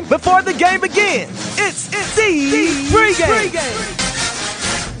game before the game begins. It's the pregame.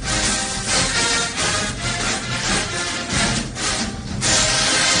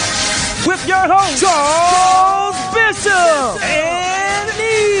 With your host, Charles Bishop and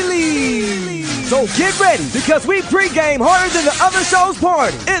Neely. So get ready, because we pregame harder than the other show's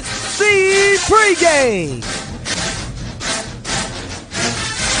party. It's the pregame.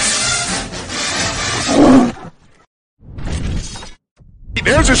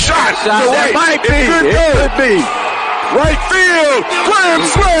 There's a shot. It might be. It could be. Right field. Grand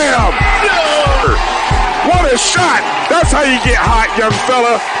slam. What a shot. That's how you get hot, young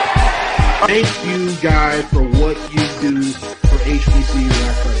fella. Thank you guys for what you do for HBCU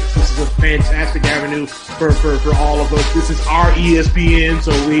athletics. This is a fantastic avenue for all of us. This is our ESPN,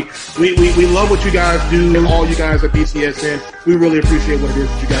 so we love what you guys do, and all you guys at BCSN. We really appreciate what it is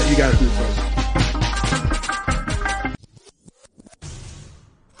that you guys do for us.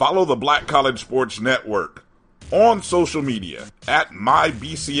 Follow the Black College Sports Network on social media at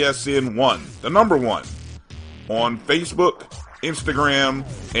MyBCSN1, the number 1, on Facebook, Instagram,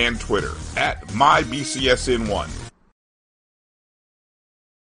 and Twitter at MyBCSN1.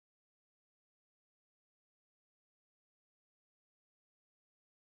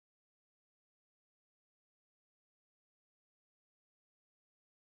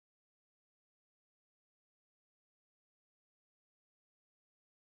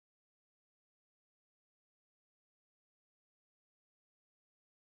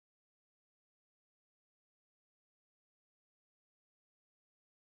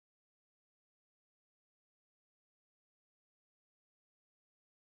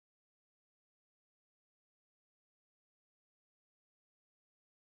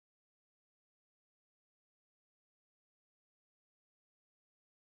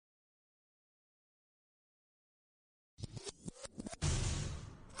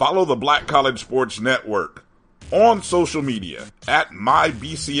 Follow the Black College Sports Network on social media at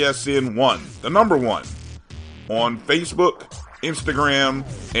MyBCSN1, the number 1, on Facebook, Instagram,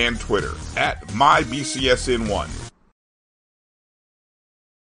 and Twitter at MyBCSN1.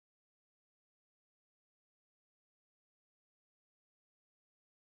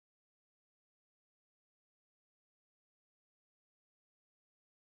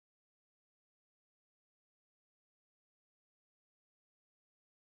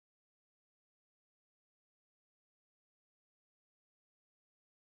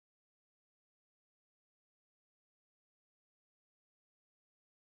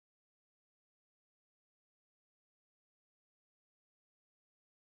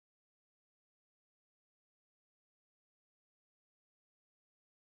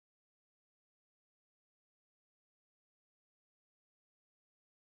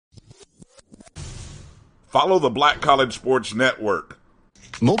 Follow the Black College Sports Network.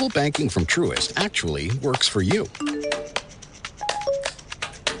 Mobile banking from Truist actually works for you.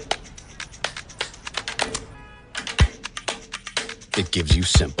 It gives you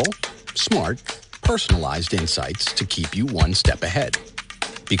simple, smart, personalized insights to keep you one step ahead.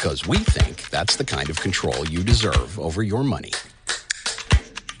 Because we think that's the kind of control you deserve over your money.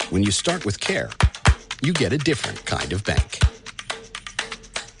 When you start with care, you get a different kind of bank.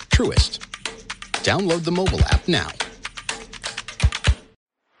 Truist. Download the mobile app now.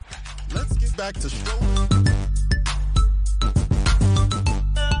 Let's get back to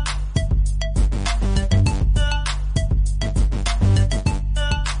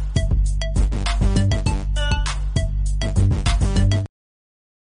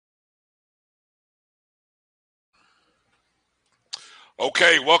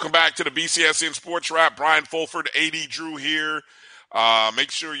Okay, welcome back to the BCSN Sports Wrap. Brian Fulford, AD Drew here. Make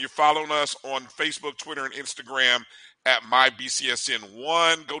sure you're following us on Facebook, Twitter, and Instagram at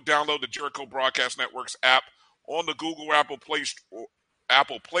MyBCSN1. Go download the Jericho Broadcast Network's app on the Google Apple Play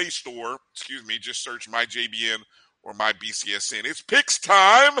Store. Just search MyJBN or MyBCSN. It's picks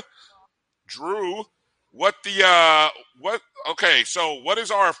time. Drew, so what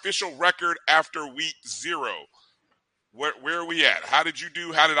is our official record after week 0? Where are we at? How did you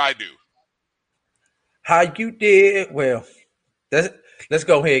do? How did I do? How you did? Well, let's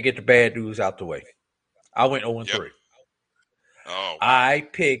go ahead and get the bad news out the way. I went 0-3. Oh, wow. I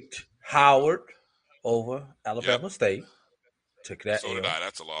picked Howard over Alabama State. Took that. So did I.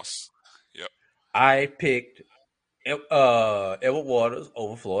 That's a loss. Yep. I picked Edward Waters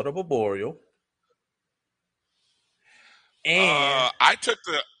over Florida Memorial. And I took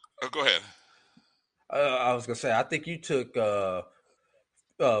the. Go ahead. I was gonna say I think you took Florida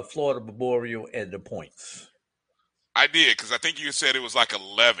Memorial and the points. I did, because I think you said it was like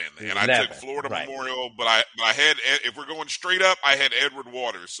 11, and I took Florida Memorial, but I had, if we're going straight up, I had Edward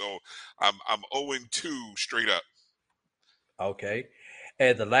Waters, so I'm 0-2 straight up. Okay,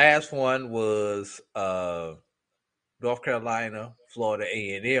 and the last one was North Carolina, Florida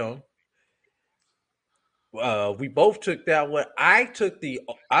A&M. We both took that one. I took the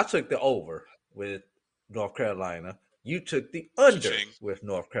over with North Carolina. You took the under with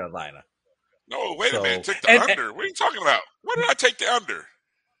North Carolina. No, wait a minute. Took the under. What are you talking about? Where did I take the under?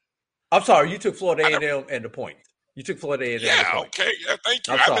 I'm sorry. You took Florida A&M and the points. You took Florida A&M. Yeah, okay. Yeah, thank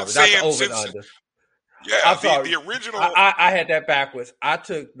you. I've been saying since. Under. Yeah, the original. I had that backwards. I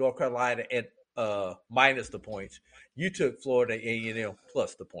took North Carolina and minus the points. You took Florida A&M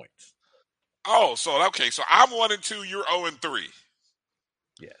plus the points. Oh, so okay. So I'm 1-2. You're 0-3.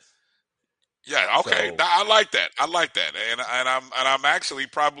 Yes. Yeah. Okay. So, I like that. And I'm actually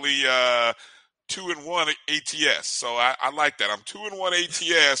probably 2-1 ATS. So I like that. I'm 2-1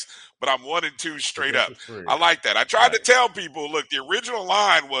 ATS, but I'm 1-2 straight up. I like that. I tried to tell people, look, the original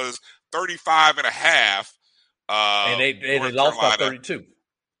line was 35.5. And they lost by 32.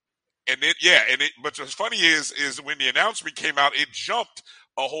 And then but what's funny is when the announcement came out, it jumped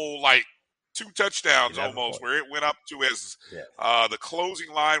a whole 2 touchdowns almost, where it went up to the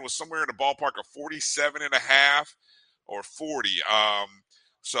closing line was somewhere in the ballpark of 47.5 or 40.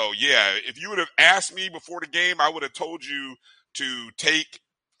 So yeah, if you would have asked me before the game, I would have told you to take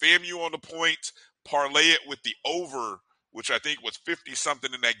FAMU on the points, parlay it with the over, which I think was 50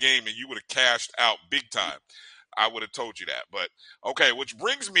 something in that game, and you would have cashed out big time. I would have told you that. But okay, which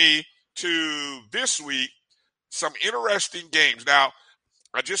brings me to this week, some interesting games. Now,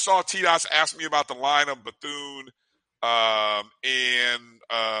 I just saw T-Dos ask me about the line of Bethune and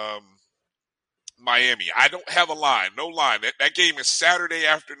Miami. I don't have a line, no line. That game is Saturday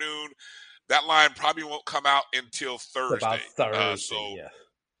afternoon. That line probably won't come out until Thursday. About Thursday,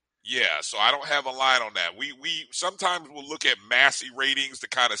 so I don't have a line on that. We sometimes will look at Massey ratings to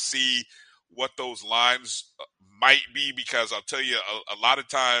kind of see what those lines might be, because I'll tell you a lot of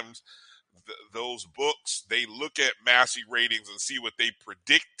times those books, they look at Massey ratings and see what they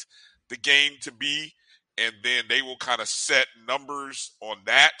predict the game to be, and then they will kind of set numbers on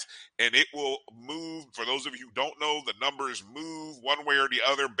that, and it will move. For those of you who don't know, the numbers move one way or the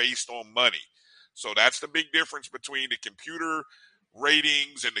other based on money. So that's the big difference between the computer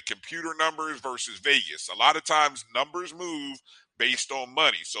ratings and the computer numbers versus Vegas. A lot of times numbers move based on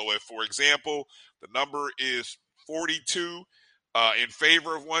money. So if, for example, the number is 42 in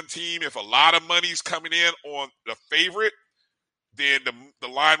favor of one team, if a lot of money's coming in on the favorite, then the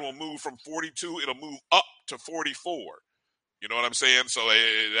line will move from 42. It'll move up to 44. You know what I'm saying? So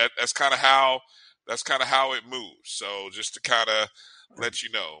that's kind of how it moves. So just to kind of let you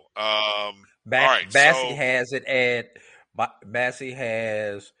know. All right. Massey has it at Massey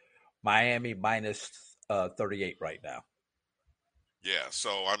has Miami minus 38 right now. Yeah. So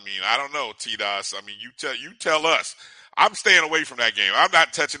I mean, I don't know, T-Dos. I mean, you tell us. I'm staying away from that game. I'm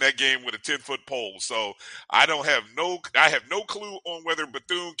not touching that game with a 10-foot pole. So I have no clue on whether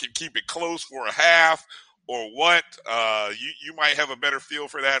Bethune can keep it close for a half or what. You might have a better feel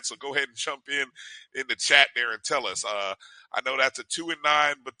for that. So go ahead and jump in the chat there and tell us. I know that's a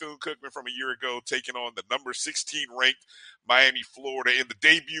 2-9 Bethune-Cookman from a year ago, taking on the number 16 ranked Miami, Florida in the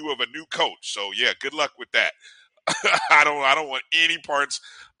debut of a new coach. So yeah, good luck with that. I don't want any parts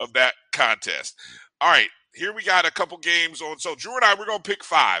of that contest. All right. Here we got a couple games on. So Drew and I, we're going to pick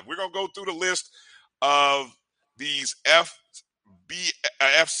 5. We're going to go through the list of these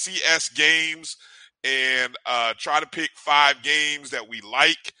FCS games and try to pick 5 games that we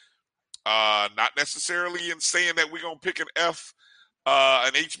like. Not necessarily in saying that we're going to pick an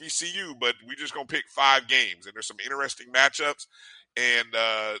HBCU, but we're just going to pick 5 games. And there's some interesting matchups. And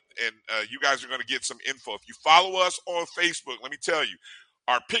you guys are going to get some info. If you follow us on Facebook, let me tell you,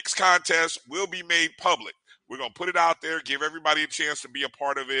 our picks contest will be made public. We're going to put it out there, give everybody a chance to be a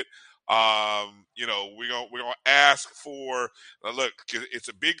part of it. We're going to ask for look, it's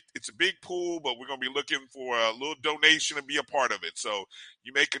a big pool, but we're going to be looking for a little donation to be a part of it. So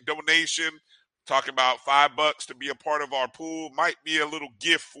you make a donation, talking about $5 to be a part of our pool, might be a little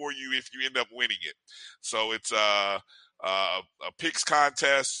gift for you if you end up winning it. So it's a picks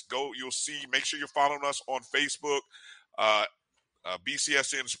contest. You'll see. Make sure you're following us on Facebook.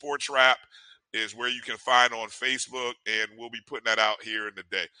 BCSN Sports Wrap is where you can find on Facebook, and we'll be putting that out here in the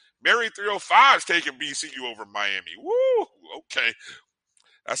day. Mary 305 is taking BCU over Miami. Woo! Okay.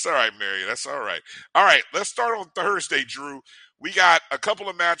 That's all right, Mary. That's all right. All right, let's start on Thursday, Drew. We got a couple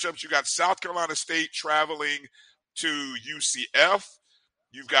of matchups. You got South Carolina State traveling to UCF.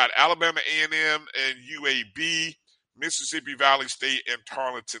 You've got Alabama A&M and UAB, Mississippi Valley State, and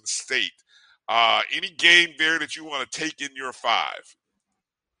Tarleton State. Any game there that you want to take in your 5?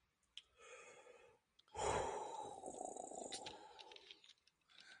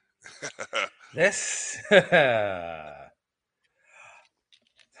 Let's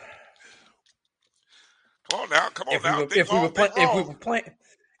Come on now. If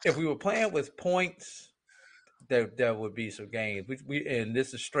we were playing with points, there would be some games. And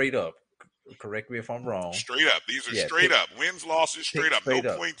this is straight up. Correct me if I'm wrong. Straight up. These are straight up. Wins, losses, straight up. No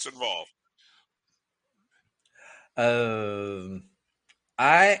points involved.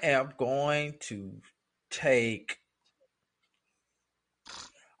 I am going to take.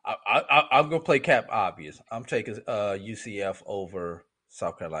 I'm going to play cap obvious. I'm taking UCF over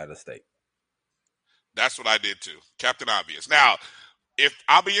South Carolina State. That's what I did too. Captain Obvious. Now,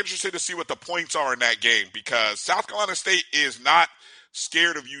 I'll be interested to see what the points are in that game, because South Carolina State is not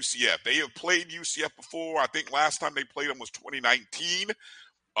scared of UCF. They have played UCF before. I think last time they played them was 2019.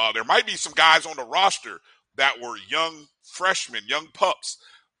 There might be some guys on the roster that were young freshmen, young pups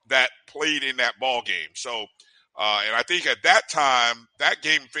that played in that ball game. So, and I think at that time, that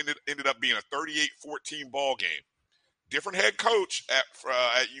game ended up being a 38-14 ball game. Different head coach at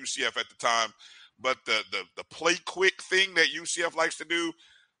UCF at the time, but the play quick thing that UCF likes to do,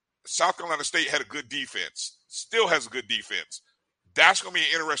 South Carolina State had a good defense, still has a good defense. That's going to be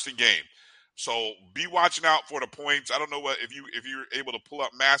an interesting game. So be watching out for the points. I don't know what if you're able to pull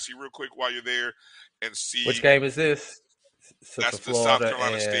up Massey real quick while you're there and see which game is this. That's the South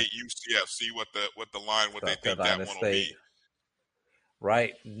Carolina State UCF. See what the line they think that one will be.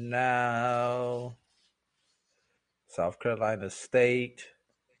 Right now, South Carolina State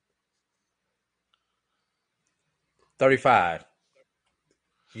 35.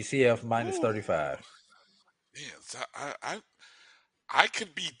 UCF minus 35. Yeah, I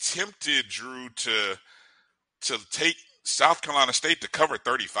could be tempted, Drew, to take South Carolina State to cover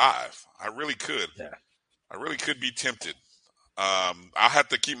 35. I really could. Yeah. I really could be tempted. I'll have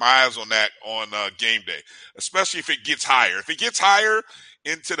to keep my eyes on that on game day, especially if it gets higher. If it gets higher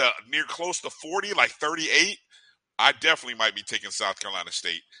into the near close to 40, like 38, I definitely might be taking South Carolina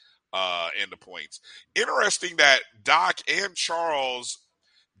State in the points. Interesting that Doc and Charles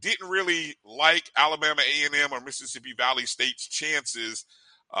didn't really like Alabama A&M or Mississippi Valley State's chances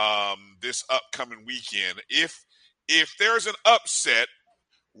this upcoming weekend. If there's an upset,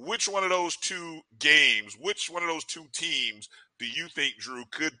 which one of those two games, which one of those two teams do you think, Drew,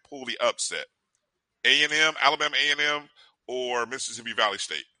 could pull the upset? A&M, Alabama A&M, or Mississippi Valley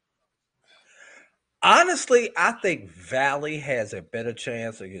State? Honestly, I think Valley has a better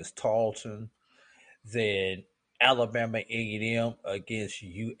chance against Tarleton than Alabama A&M against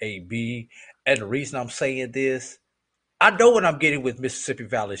UAB. And the reason I'm saying this, I know what I'm getting with Mississippi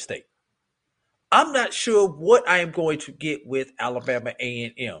Valley State. I'm not sure what I am going to get with Alabama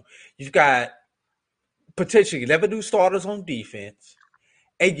A&M. You've got potentially 11 new starters on defense,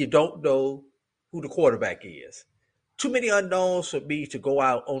 and you don't know who the quarterback is. Too many unknowns for me to go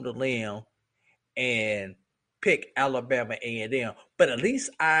out on the limb and pick Alabama A&M. But at least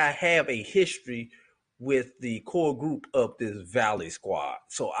I have a history with the core group of this Valley squad.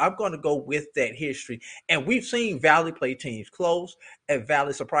 So I'm going to go with that history. And we've seen Valley play teams close, and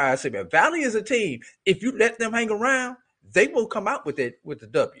Valley surprised him. Valley is a team, if you let them hang around, they will come out with the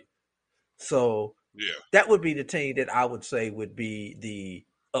W. So that would be the team that I would say would be the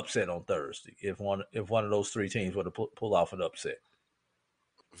upset on Thursday if one of those three teams were to pull off an upset.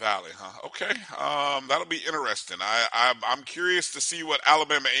 Valley, huh? Okay. That'll be interesting. I'm curious to see what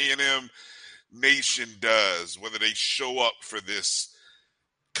Alabama A&M Nation does, whether they show up for this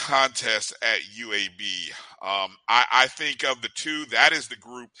contest at UAB. I think of the two, that is the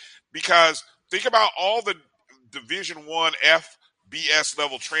group, because think about all the Division I FBS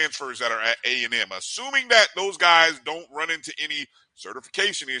level transfers that are at A&M. Assuming that those guys don't run into any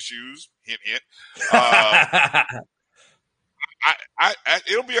certification issues, hint, hint.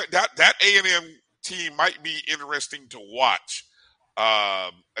 It'll be that A&M team might be interesting to watch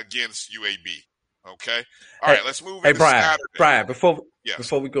against UAB. Okay. All right. Let's move into Saturday. Brian, before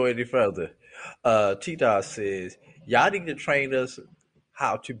we go any further, T-Dot says, y'all need to train us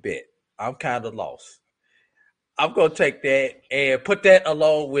how to bet. I'm kind of lost. I'm gonna take that and put that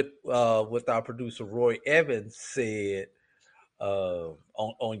along with our producer Roy Evans said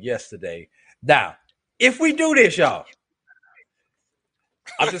on yesterday. Now, if we do this, y'all,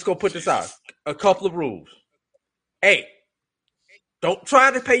 I'm just gonna put this out. A couple of rules. Hey, don't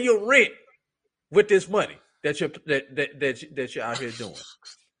try to pay your rent with this money that you're out here doing.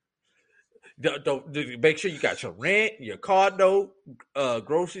 Don't make sure you got your rent, your car note,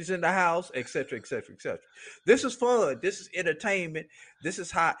 groceries in the house, etc., etc., etc. This is fun. This is entertainment. This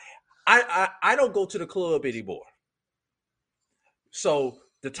is how I don't go to the club anymore. So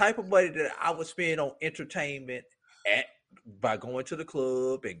the type of money that I would spend on entertainment by going to the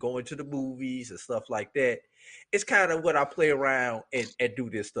club and going to the movies and stuff like that, it's kind of what I play around and do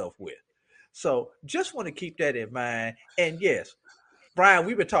this stuff with. So just want to keep that in mind. And yes, Brian,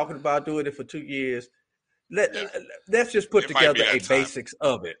 we've been talking about doing it for 2 years. Let's just put together a basics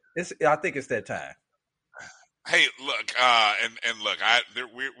of it. I think it's that time. Hey, look, and look,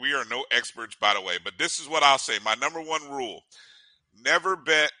 we are no experts, by the way, but this is what I'll say. My number one rule: never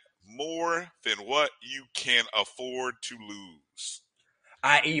bet more than what you can afford to lose.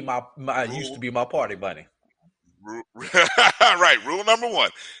 I.e., my used to be my party money. Right. Rule number one: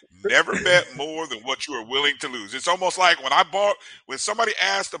 never bet more than what you are willing to lose. It's almost like when somebody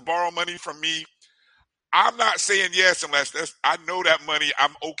asks to borrow money from me, I'm not saying yes unless I know that money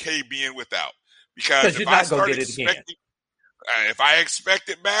I'm okay being without. Because if I start expecting, if I expect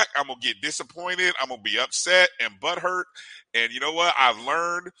it back, I'm gonna get disappointed. I'm gonna be upset and butthurt. And you know what? I've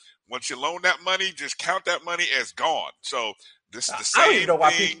learned once you loan that money, just count that money as gone. So this is the same I don't even know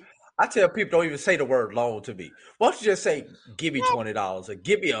why thing. I tell people don't even say the word loan to me. Why don't you just say, give me $20 or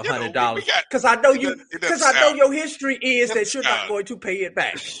give me $100? Because I know you. Because I know your history is that you're not going to pay it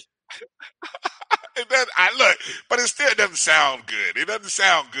back. But it still doesn't sound good. It doesn't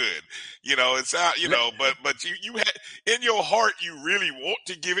sound good. You know, it's but you had, in your heart, you really want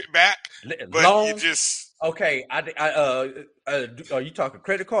to give it back, but loan, you just okay. Are you talking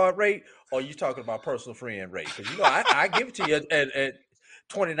credit card rate or are you talking about personal friend rate? Because I give it to you at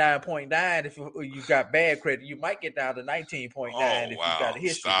 29.9. If you got bad credit, you might get down to 19.9 if you got a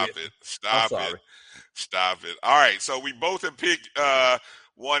history. Stop it. All right, so we both have picked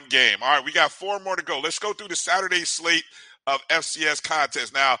one game. All right, we got 4 more to go. Let's go through the Saturday slate of FCS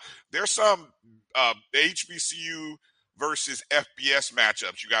contests. Now, there's some HBCU versus FBS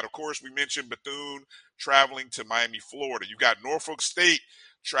matchups. You got, of course, we mentioned Bethune traveling to Miami, Florida. You got Norfolk State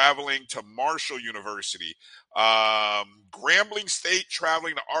traveling to Marshall University. Grambling State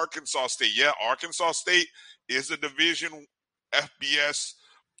traveling to Arkansas State. Yeah, Arkansas State is a Division FBS.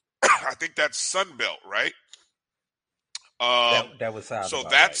 I think that's Sun Belt, right? That was sound. So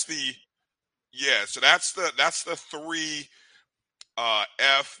that's right. So that's the 3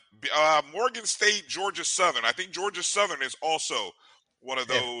 Morgan State, Georgia Southern. I think Georgia Southern is also one of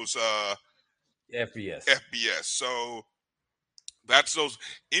those FBS. So that's those.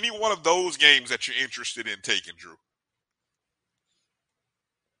 Any one of those games that you're interested in taking, Drew?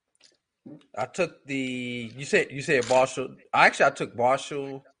 I took you said Marshall. I took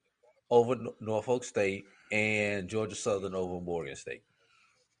Marshall over Norfolk State and Georgia Southern over Morgan State.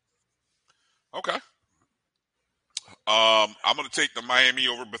 Okay. I'm going to take the Miami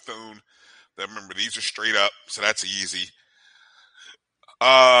over Bethune. Remember, these are straight up, so that's easy. We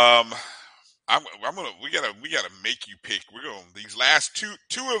gotta make you pick. We're going these last two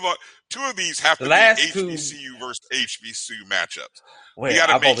of these have to be HBCU versus HBCU matchups. We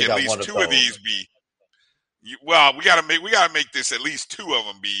gotta make at least 2 of these be. We gotta make this at least 2 of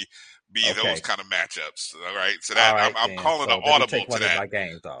them be those kind of matchups. All right, so that I'm calling an audible take to one that. Of my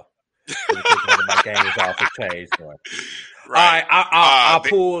games off. Take one of my games off and change one. Right. I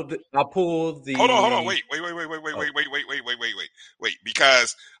pulled the. Hold on. Wait.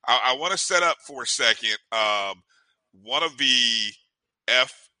 Because I want to set up for a second. One of the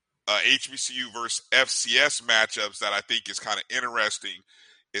HBCU versus FCS matchups that I think is kind of interesting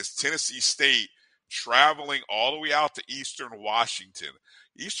is Tennessee State traveling all the way out to Eastern Washington.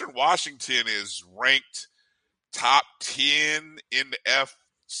 Eastern Washington is ranked top 10 in the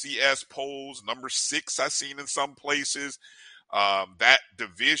FCS polls, number 6 I've seen in some places. That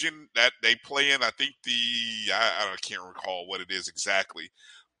division that they play in, I think I can't recall what it is exactly,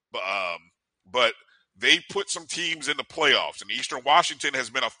 but they put some teams in the playoffs, and Eastern Washington has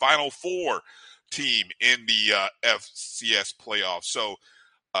been a Final Four team in the FCS playoffs. So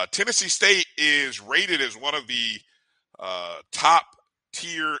Tennessee State is rated as one of the top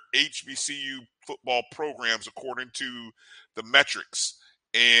tier HBCU football programs according to the metrics.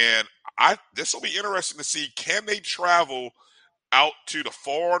 And this will be interesting to see, can they travel out to the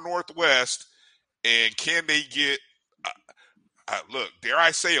far Northwest And can they get look, dare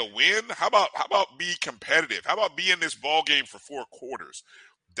I say a win? How about be competitive? How about be in this ball game for 4 quarters?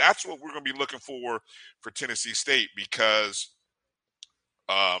 That's what we're going to be looking for Tennessee State, because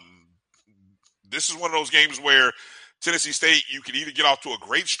this is one of those games where Tennessee State, you can either get off to a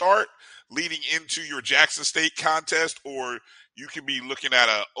great start leading into your Jackson State contest, or you can be looking at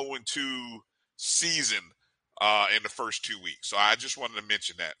a 0-2 season in the first 2 weeks. So I just wanted to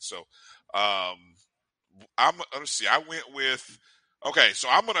mention that. So let's see. I went with so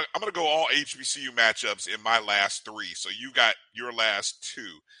I'm gonna go all HBCU matchups in my last 3. So you got your last 2.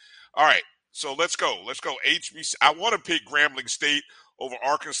 All right. So let's go. HBC. I want to pick Grambling State over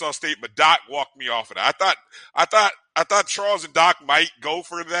Arkansas State, but Doc walked me off of that. I thought Charles and Doc might go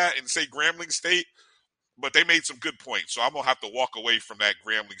for that and say Grambling State, but they made some good points. So I'm gonna have to walk away from that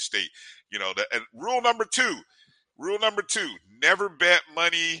Grambling State. And rule number two, never bet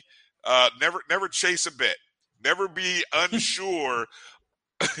money. Never chase a bet. Never be unsure.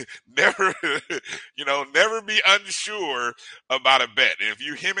 Never be unsure about a bet. And if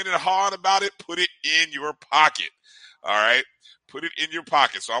you're hemming and hawing about it, put it in your pocket. All right? Put it in your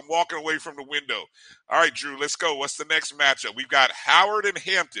pocket. So I'm walking away from the window. All right, Drew, let's go. What's the next matchup? We've got Howard and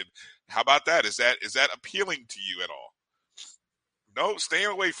Hampton. How about that? Is that appealing to you at all? No, staying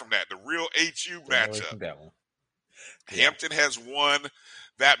away from that. The real HU matchup. That one. Hampton has won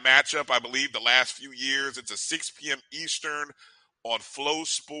that matchup, I believe, the last few years. It's a 6 p.m. Eastern on Flow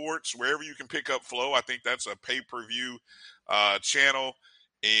Sports, wherever you can pick up Flow. I think that's a pay-per-view channel.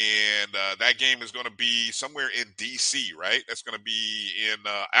 And that game is going to be somewhere in D.C., right? That's going to be in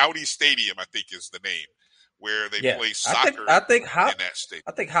Audi Stadium, I think is the name, where they play soccer I think in that stadium.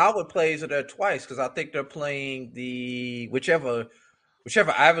 I think Howard plays it there twice, because I think they're playing the whichever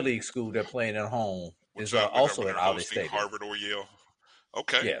Ivy League school they're playing at home is also at Audi Stadium. Harvard or Yale.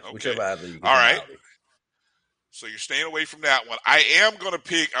 Okay. Yeah, okay. whichever Ivy League. All right. So you're staying away from that one. I am going to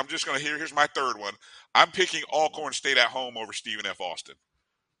pick, here's my third one. I'm picking Alcorn State at home over Stephen F. Austin.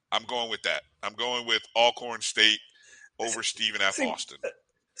 I'm going with that. I'm going with Alcorn State over Stephen F. Austin.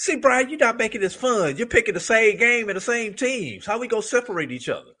 See, Brian, you're not making this fun. You're picking the same game and the same teams. How we going to separate each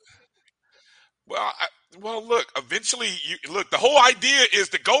other? Well, look, eventually, the whole idea is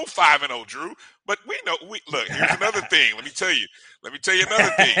to go 5-0, Drew. But look, here's another thing. Let me tell you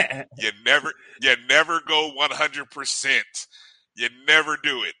another thing. You never go 100%. You never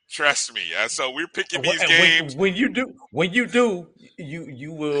do it. Trust me. So we're picking these games. When you do,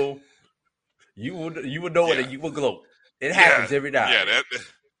 you will know it, and you will gloat. It happens every time.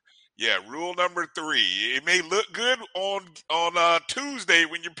 Yeah, rule number 3. It may look good on Tuesday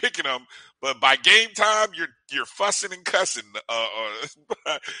when you're picking them, but by game time you're fussing and cussing.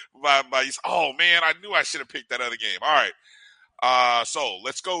 Oh man, I knew I should have picked that other game. All right, so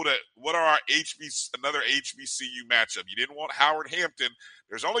let's go to what are our another HBCU matchup. You didn't want Howard Hampton.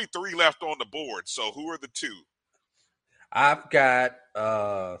 There's only 3 left on the board. So who are the 2? I've got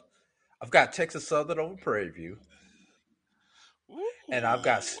Texas Southern over Prairie View. Ooh. And I've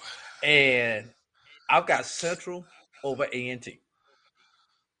got Central over A&T.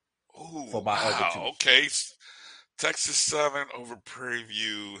 For my other 2. Okay. Texas Southern over Prairie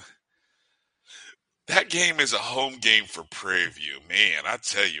View. That game is a home game for Prairie View. Man, I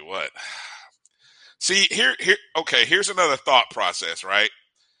tell you what. See, here's another thought process, right?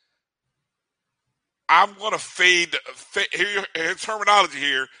 I'm going to fade terminology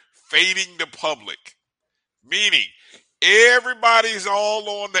here, fading the public. Meaning, everybody's all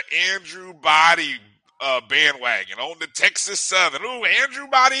on the Andrew Body bandwagon, on the Texas Southern. Ooh, Andrew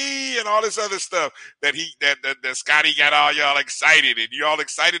Body and all this other stuff that Scotty got all y'all excited, and you all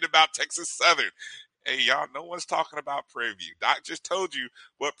excited about Texas Southern. Hey, y'all, no one's talking about Prairie View. Doc just told you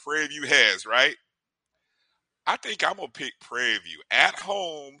what Prairie View has, right? I think I'm going to pick Prairie View at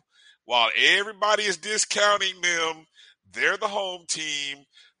home while everybody is discounting them. They're the home team.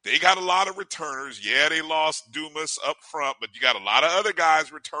 They got a lot of returners. Yeah, they lost Dumas up front, but you got a lot of other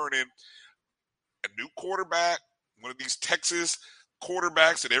guys returning. A new quarterback, one of these Texas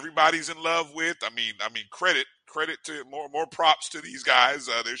quarterbacks that everybody's in love with. I mean, credit to more props to these guys.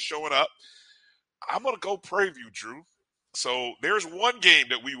 They're showing up. I'm going to go Prairie View, Drew. So there's one game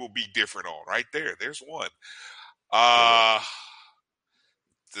that we will be different on right there. There's one. I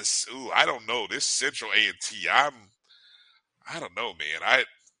don't know. This Central A&T, I don't know, man.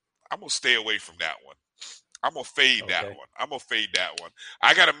 I'm going to stay away from that one. I'm going to fade that one.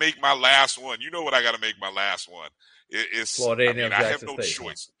 I got to make my last one. You know what I got to make my last one? Florida A&M, I have no State.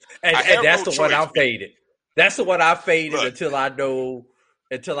 choice. And that's the one I faded. That's the one I faded until I know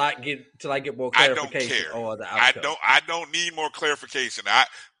until I get more clarification on the outcome. I don't need more clarification.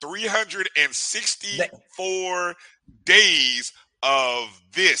 364 days of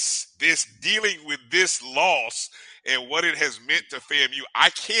this dealing with this loss and what it has meant to FAMU. I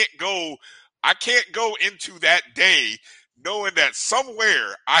can't go into that day knowing that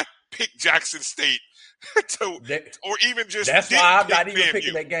somewhere I picked Jackson State or even just that's why I'm not even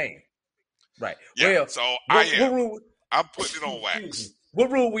picking that game. Right. Yeah, well, so I'm putting it on wax.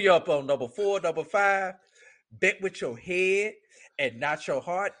 What rule we up on? Number 4, number 5? Bet with your head and not your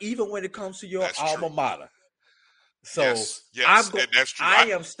heart, even when it comes to your alma mater. So yes, that's true.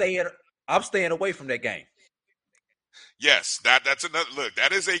 I'm staying away from that game. Yes, that's another look.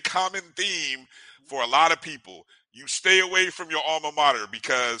 That is a common theme for a lot of people. You stay away from your alma mater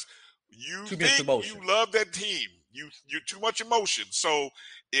because you think you love that team. You're too much emotion. So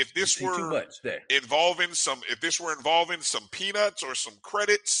if this were involving some peanuts or some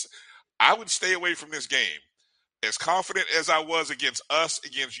credits, I would stay away from this game. As confident as I was against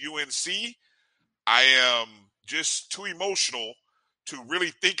UNC, I am just too emotional to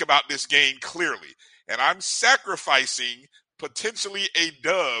really think about this game clearly. And I'm sacrificing potentially a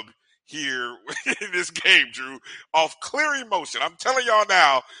dub here in this game, Drew, off clear emotion. I'm telling y'all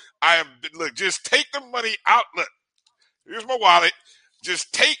now, just take the money out. Look, here's my wallet.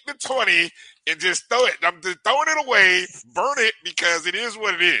 Just take the 20 and just throw it. I'm just throwing it away, burn it because it is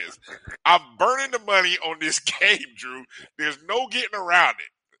what it is. I'm burning the money on this game, Drew. There's no getting around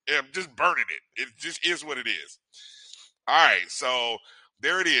it. I'm just burning it. It just is what it is. All right, so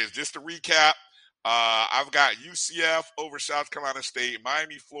there it is. Just to recap, I've got UCF over South Carolina State,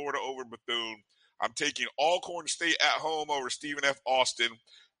 Miami, Florida over Bethune. I'm taking Alcorn State at home over Stephen F. Austin,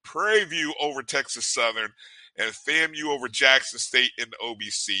 Prairie View over Texas Southern, and FAMU over Jackson State in the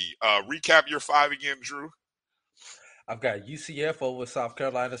OBC. Recap your 5 again, Drew. I've got UCF over South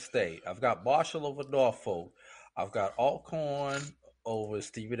Carolina State. I've got Marshall over Norfolk. I've got Alcorn over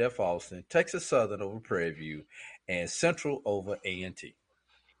Stephen F. Austin, Texas Southern over Prairie View, and Central over A&T.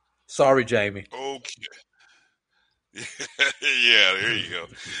 Sorry, Jamie. Okay. Yeah, there you go.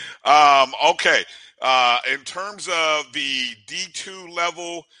 Okay. In terms of the D2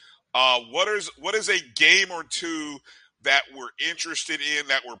 level, what is a game or two that we're interested in,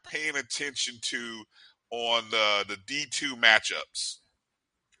 that we're paying attention to on the D2 matchups?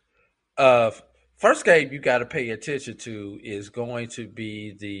 First game you got to pay attention to is going to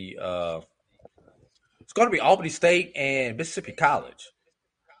be it's going to be Albany State and Mississippi College.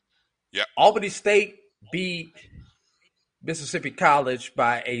 Yeah, Albany State beat Mississippi College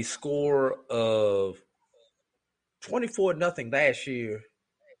by a score of 24-0 last year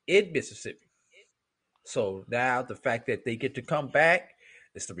in Mississippi. So now the fact that they get to come back,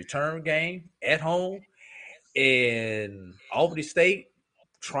 it's the return game at home, and Albany State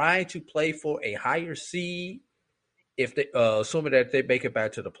trying to play for a higher seed. If they assuming that they make it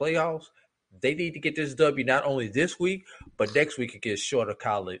back to the playoffs, they need to get this W not only this week, but next week against Shorter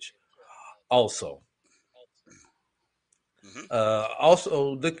College also.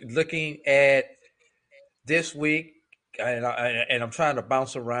 Also looking at this week, and I'm trying to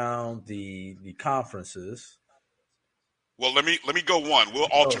bounce around the conferences. Well, let me go one. We'll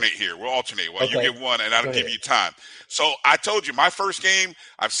alternate here. We'll alternate while you get one, and I'll give you time. So I told you my first game.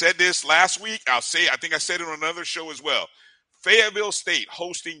 I've said this last week. I think I said it on another show as well. Fayetteville State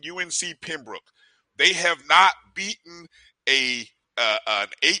hosting UNC Pembroke. They have not beaten an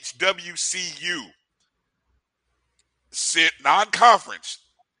HWCU non-conference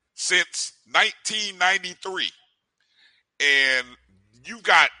since 1993, and you've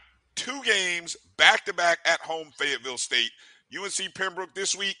got 2 games back-to-back at home. Fayetteville State, UNC Pembroke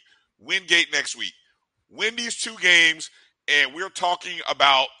this week, Wingate next week. Win these 2 games, and we're talking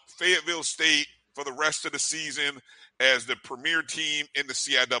about Fayetteville State for the rest of the season as the premier team in the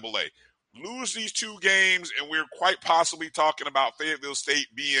CIAA. Lose these 2 games, and we're quite possibly talking about Fayetteville State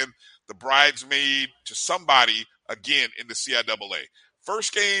being the bridesmaid to somebody again in the CIAA.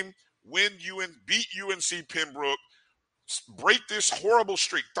 First game, beat UNC Pembroke, break this horrible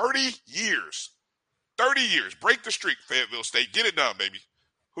streak. 30 years. Break the streak, Fayetteville State. Get it done, baby.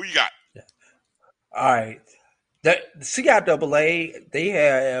 Who you got? Yeah. All right. The CIAA, they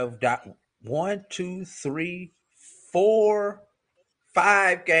have got 1, 2, 3, 4,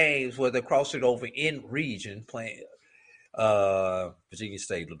 5 games where they're crossing over in region playing Virginia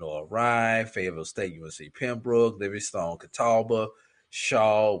State, Lenore Ryan, Fayetteville State, UNC Pembroke, Livingstone, Catawba,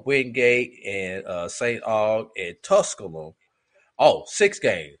 Shaw, Wingate, and St. Aug, and Tusculum. 6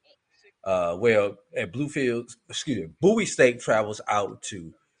 games. Well, at Bowie State travels out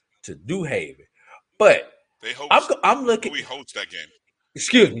to New Haven. But I'm looking. Bowie hosts that game.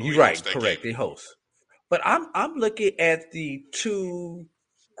 Excuse me, you're right. State Correct. game. They host. But I'm looking at the two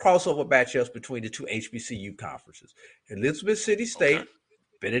crossover matchups between the two HBCU conferences: Elizabeth City State,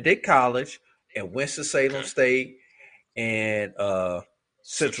 Benedict College, and Winston-Salem State, and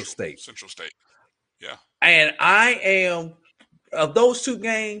Central State. Central State. Yeah. And I am, of those two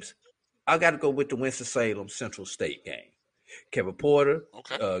games, I got to go with the Winston-Salem Central State game. Kevin Porter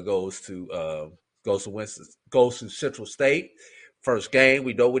goes to Central State. First game,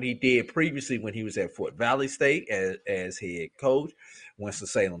 we know what he did previously when he was at Fort Valley State as head coach.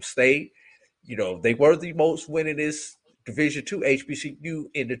 Winston-Salem State, they were the most winningest Division II HBCU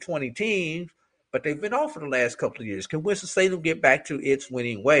in the 20 teams, but they've been off for the last couple of years. Can Winston-Salem get back to its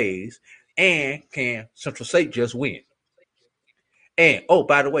winning ways? And can Central State just win? And,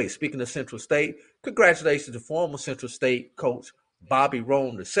 by the way, speaking of Central State, congratulations to former Central State coach Bobby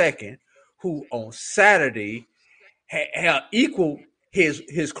Roan II, who on Saturday had equaled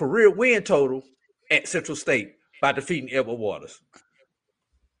his career win total at Central State by defeating Edward Waters.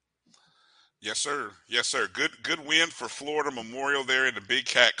 Yes, sir. Yes, sir. Good win for Florida Memorial there in the Big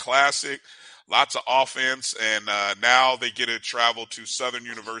Cat Classic. Lots of offense, and now they get to travel to Southern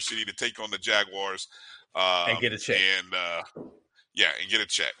University to take on the Jaguars. And get a check. And get a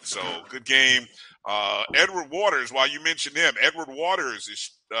check. So, good game. Edward Waters, while you mentioned him, Edward Waters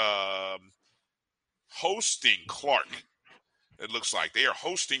is hosting Clark. It looks like they are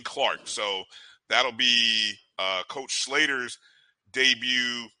hosting Clark. So, that'll be Coach Slater's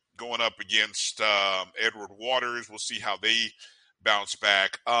debut going up against Edward Waters. We'll see how they bounce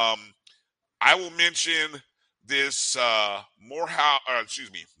back. I will mention this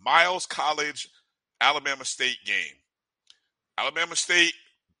Miles College Alabama State game. Alabama State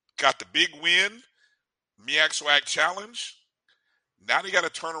got the big win, MEAC SWAC Challenge. Now they got to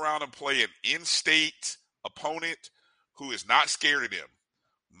turn around and play an in-state opponent who is not scared of them.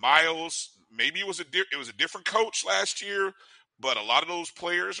 Miles, maybe it was a different coach last year, but a lot of those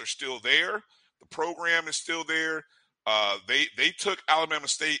players are still there. The program is still there. They took Alabama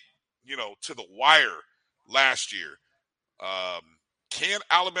State, to the wire last year. Can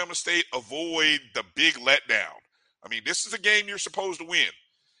Alabama State avoid the big letdown? I mean, this is a game you're supposed to win.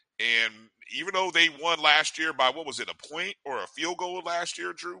 And even though they won last year by, what was it, a point or a field goal last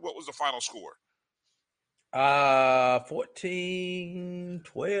year, Drew? What was the final score?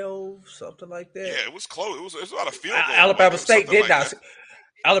 14-12, something like that. Yeah, it was close. It was about a field goal. Alabama State did not.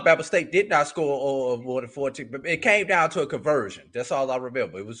 Alabama State did not score more than 14, but it came down to a conversion. That's all I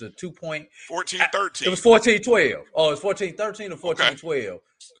remember. It was a 2-point. 14-13. It was 14-12. Oh, it was 14-13 or 14-12.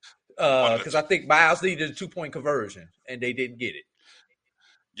 Because I think Miles needed a 2-point conversion, and they didn't get it.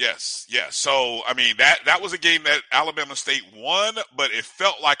 Yes. So, I mean, that was a game that Alabama State won, but it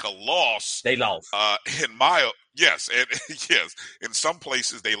felt like a loss. They lost. Yes, and yes, in some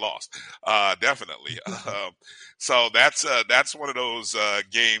places they lost, definitely. So that's one of those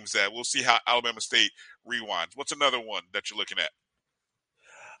games that we'll see how Alabama State rewinds. What's another one that you're looking at?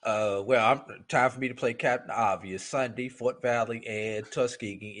 Time for me to play Captain Obvious. Sunday, Fort Valley and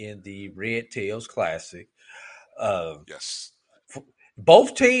Tuskegee in the Red Tails Classic. Yes.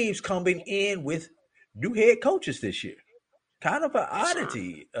 Both teams coming in with new head coaches this year. Kind of an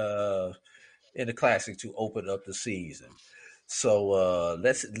oddity in the Classic to open up the season. So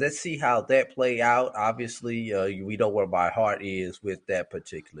let's see how that play out. Obviously, we know where my heart is with that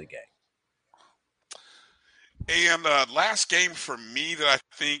particular game. And last game for me that I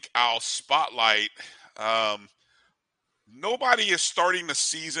think I'll spotlight, nobody is starting the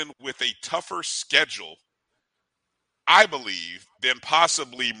season with a tougher schedule, I believe, than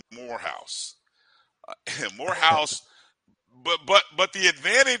possibly Morehouse. Morehouse, but the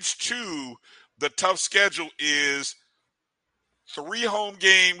advantage to the tough schedule is 3 home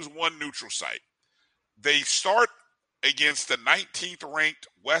games, 1 neutral site. They start against the 19th ranked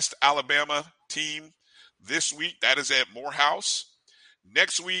West Alabama team this week. That is at Morehouse.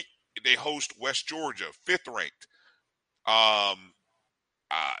 Next week, they host West Georgia, 5th ranked.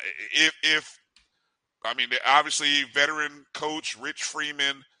 Obviously, veteran coach Rich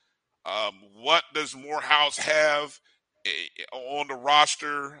Freeman. What does Morehouse have on the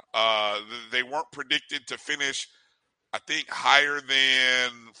roster? They weren't predicted to finish, I think, higher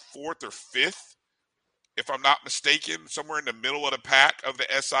than 4th or 5th, if I'm not mistaken, somewhere in the middle of the pack of the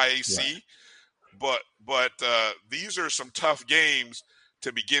SIAC. Right. But these are some tough games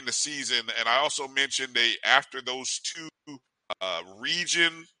to begin the season. And I also mentioned after those 2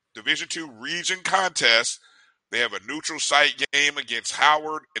 Division II region contests, they have a neutral site game against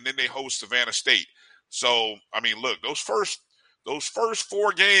Howard, and then they host Savannah State. So, I mean, look, those first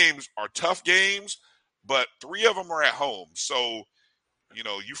 4 games are tough games, but 3 of them are at home. So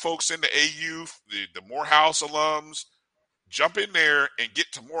you folks in the AU, the Morehouse alums, jump in there and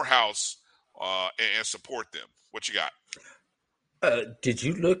get to Morehouse and support them. What you got? Did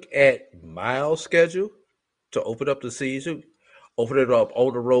you look at Miles' schedule to open up the season? Open it up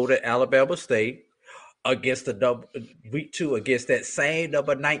on the road at Alabama State against week 2 against that same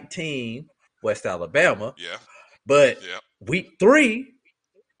number 19 West Alabama. Yeah. But week 3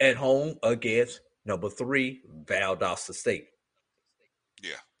 at home against number 3 Valdosta State.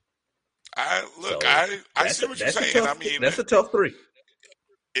 Yeah. I see what you're saying. I mean, that's a tough 3.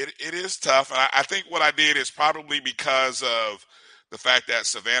 It is tough. And I think what I did is probably because of the fact that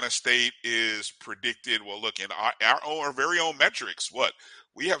Savannah State is predicted. Well, look, in our very own metrics,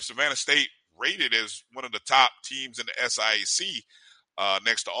 we have Savannah State rated as one of the top teams in the SIAC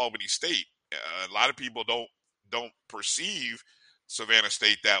next to Albany State. A lot of people don't perceive Savannah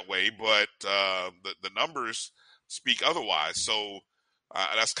State that way, but the numbers speak otherwise. So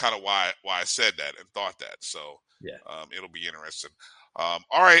that's kind of why I said that and thought that. So it'll be interesting. All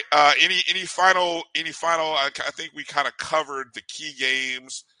right. Any final? I think we kind of covered the key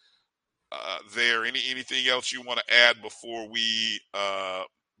games there. Anything else you want to add before we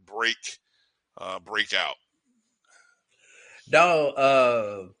break out?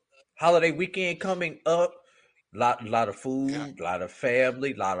 No. Holiday weekend coming up. Lot of food, a lot of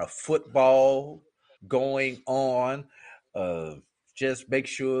family, a lot of football going on. Just make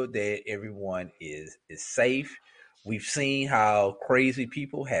sure that everyone is safe. We've seen how crazy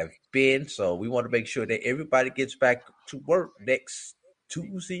people have been, so we want to make sure that everybody gets back to work next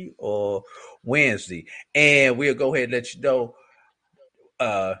Tuesday or Wednesday. And we'll go ahead and let you know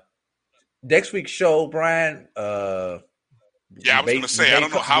next week's show, Brian. I was going to say, I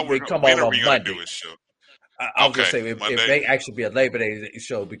don't know how when are we going to do a show. I was going to say, it may actually be a Labor Day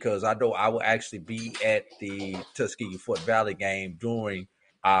show because I know I will actually be at the Tuskegee Fort Valley game during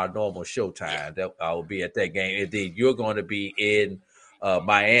our normal show time. That I will be at that game. And then you're going to be in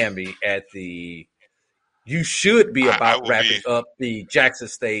Miami at the – you should be wrapping up the Jackson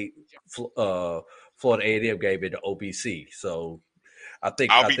State Florida A&M game in the OBC. So I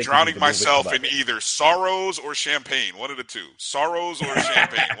think I'll be drowning myself in either sorrows or champagne. One of the two. Sorrows or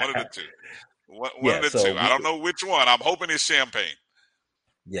champagne. One of the two. One of the two. I don't know which one. I'm hoping it's champagne.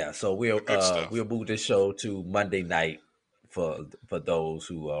 Yeah, so we'll move this show to Monday night for those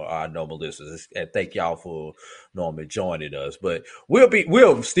who are our normal listeners. And thank y'all for normally joining us. But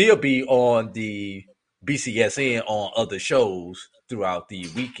we'll still be on the BCSN on other shows throughout the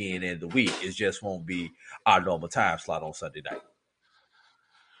weekend and the week. It just won't be our normal time slot on Sunday night.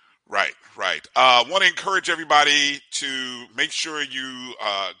 Right. Want to encourage everybody to make sure you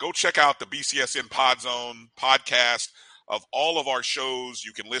go check out the BCSN Podzone podcast of all of our shows.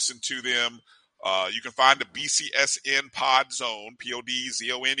 You can listen to them. You can find the BCSN Podzone,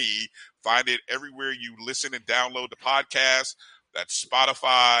 Podzone. Find it everywhere you listen and download the podcast. That's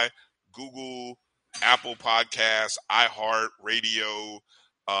Spotify, Google, Apple Podcasts, iHeart Radio,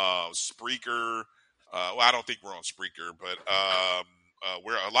 Spreaker. I don't think we're on Spreaker, but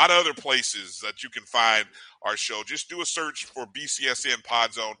we're a lot of other places that you can find our show. Just do a search for BCSN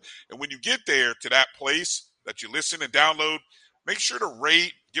Podzone. And when you get there to that place that you listen and download, make sure to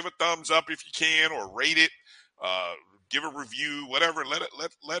rate, give a thumbs up if you can, or rate it, give a review, whatever.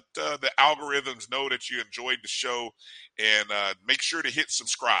 Let the algorithms know that you enjoyed the show, and make sure to hit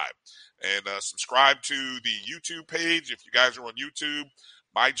subscribe. And subscribe to the YouTube page if you guys are on YouTube,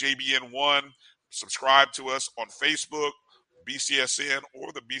 MyJBN1. Subscribe to us on Facebook, BCSN,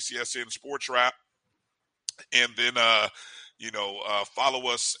 or the BCSN Sports Wrap. And then, follow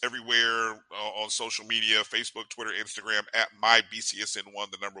us everywhere on social media, Facebook, Twitter, Instagram, at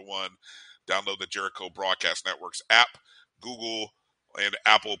MyBCSN1, the number 1. Download the Jericho Broadcast Network's app, Google and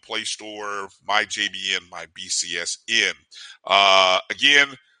Apple Play Store, MyJBN, MyBCSN.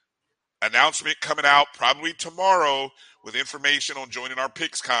 Again, announcement coming out probably tomorrow with information on joining our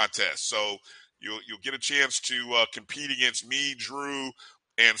picks contest. So you'll get a chance to compete against me, Drew,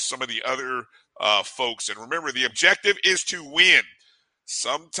 and some of the other folks. And remember, the objective is to win.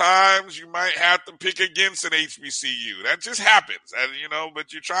 Sometimes you might have to pick against an HBCU. That just happens,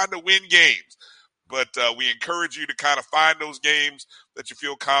 but you're trying to win games. But we encourage you to kind of find those games that you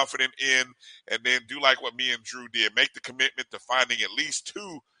feel confident in, and then do like what me and Drew did. Make the commitment to finding at least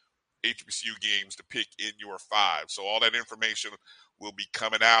 2 HBCU games to pick in your 5. So all that information will be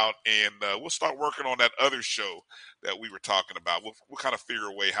coming out, and we'll start working on that other show that we were talking about. We'll kind of figure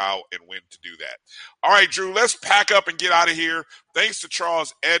a way how and when to do that. All right, Drew, let's pack up and get out of here. Thanks to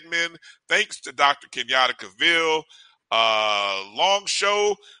Charles Edmond. Thanks to Dr. Kenyatta Cavill. Long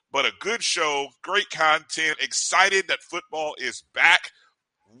show, but a good show. Great content. Excited that football is back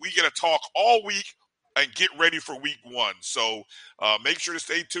we get to talk all week and get ready for week 1. So make sure to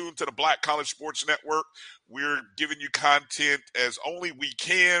stay tuned to the Black College Sports Network. We're giving you content as only we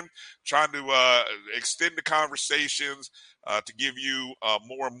can, trying to extend the conversations to give you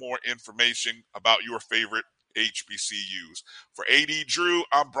more and more information about your favorite HBCUs. For AD Drew,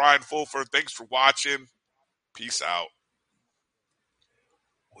 I'm Brian Fulford. Thanks for watching. Peace out.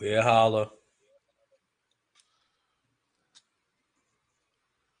 We'll holler.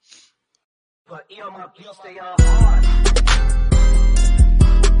 But earmuff, you stay on hard.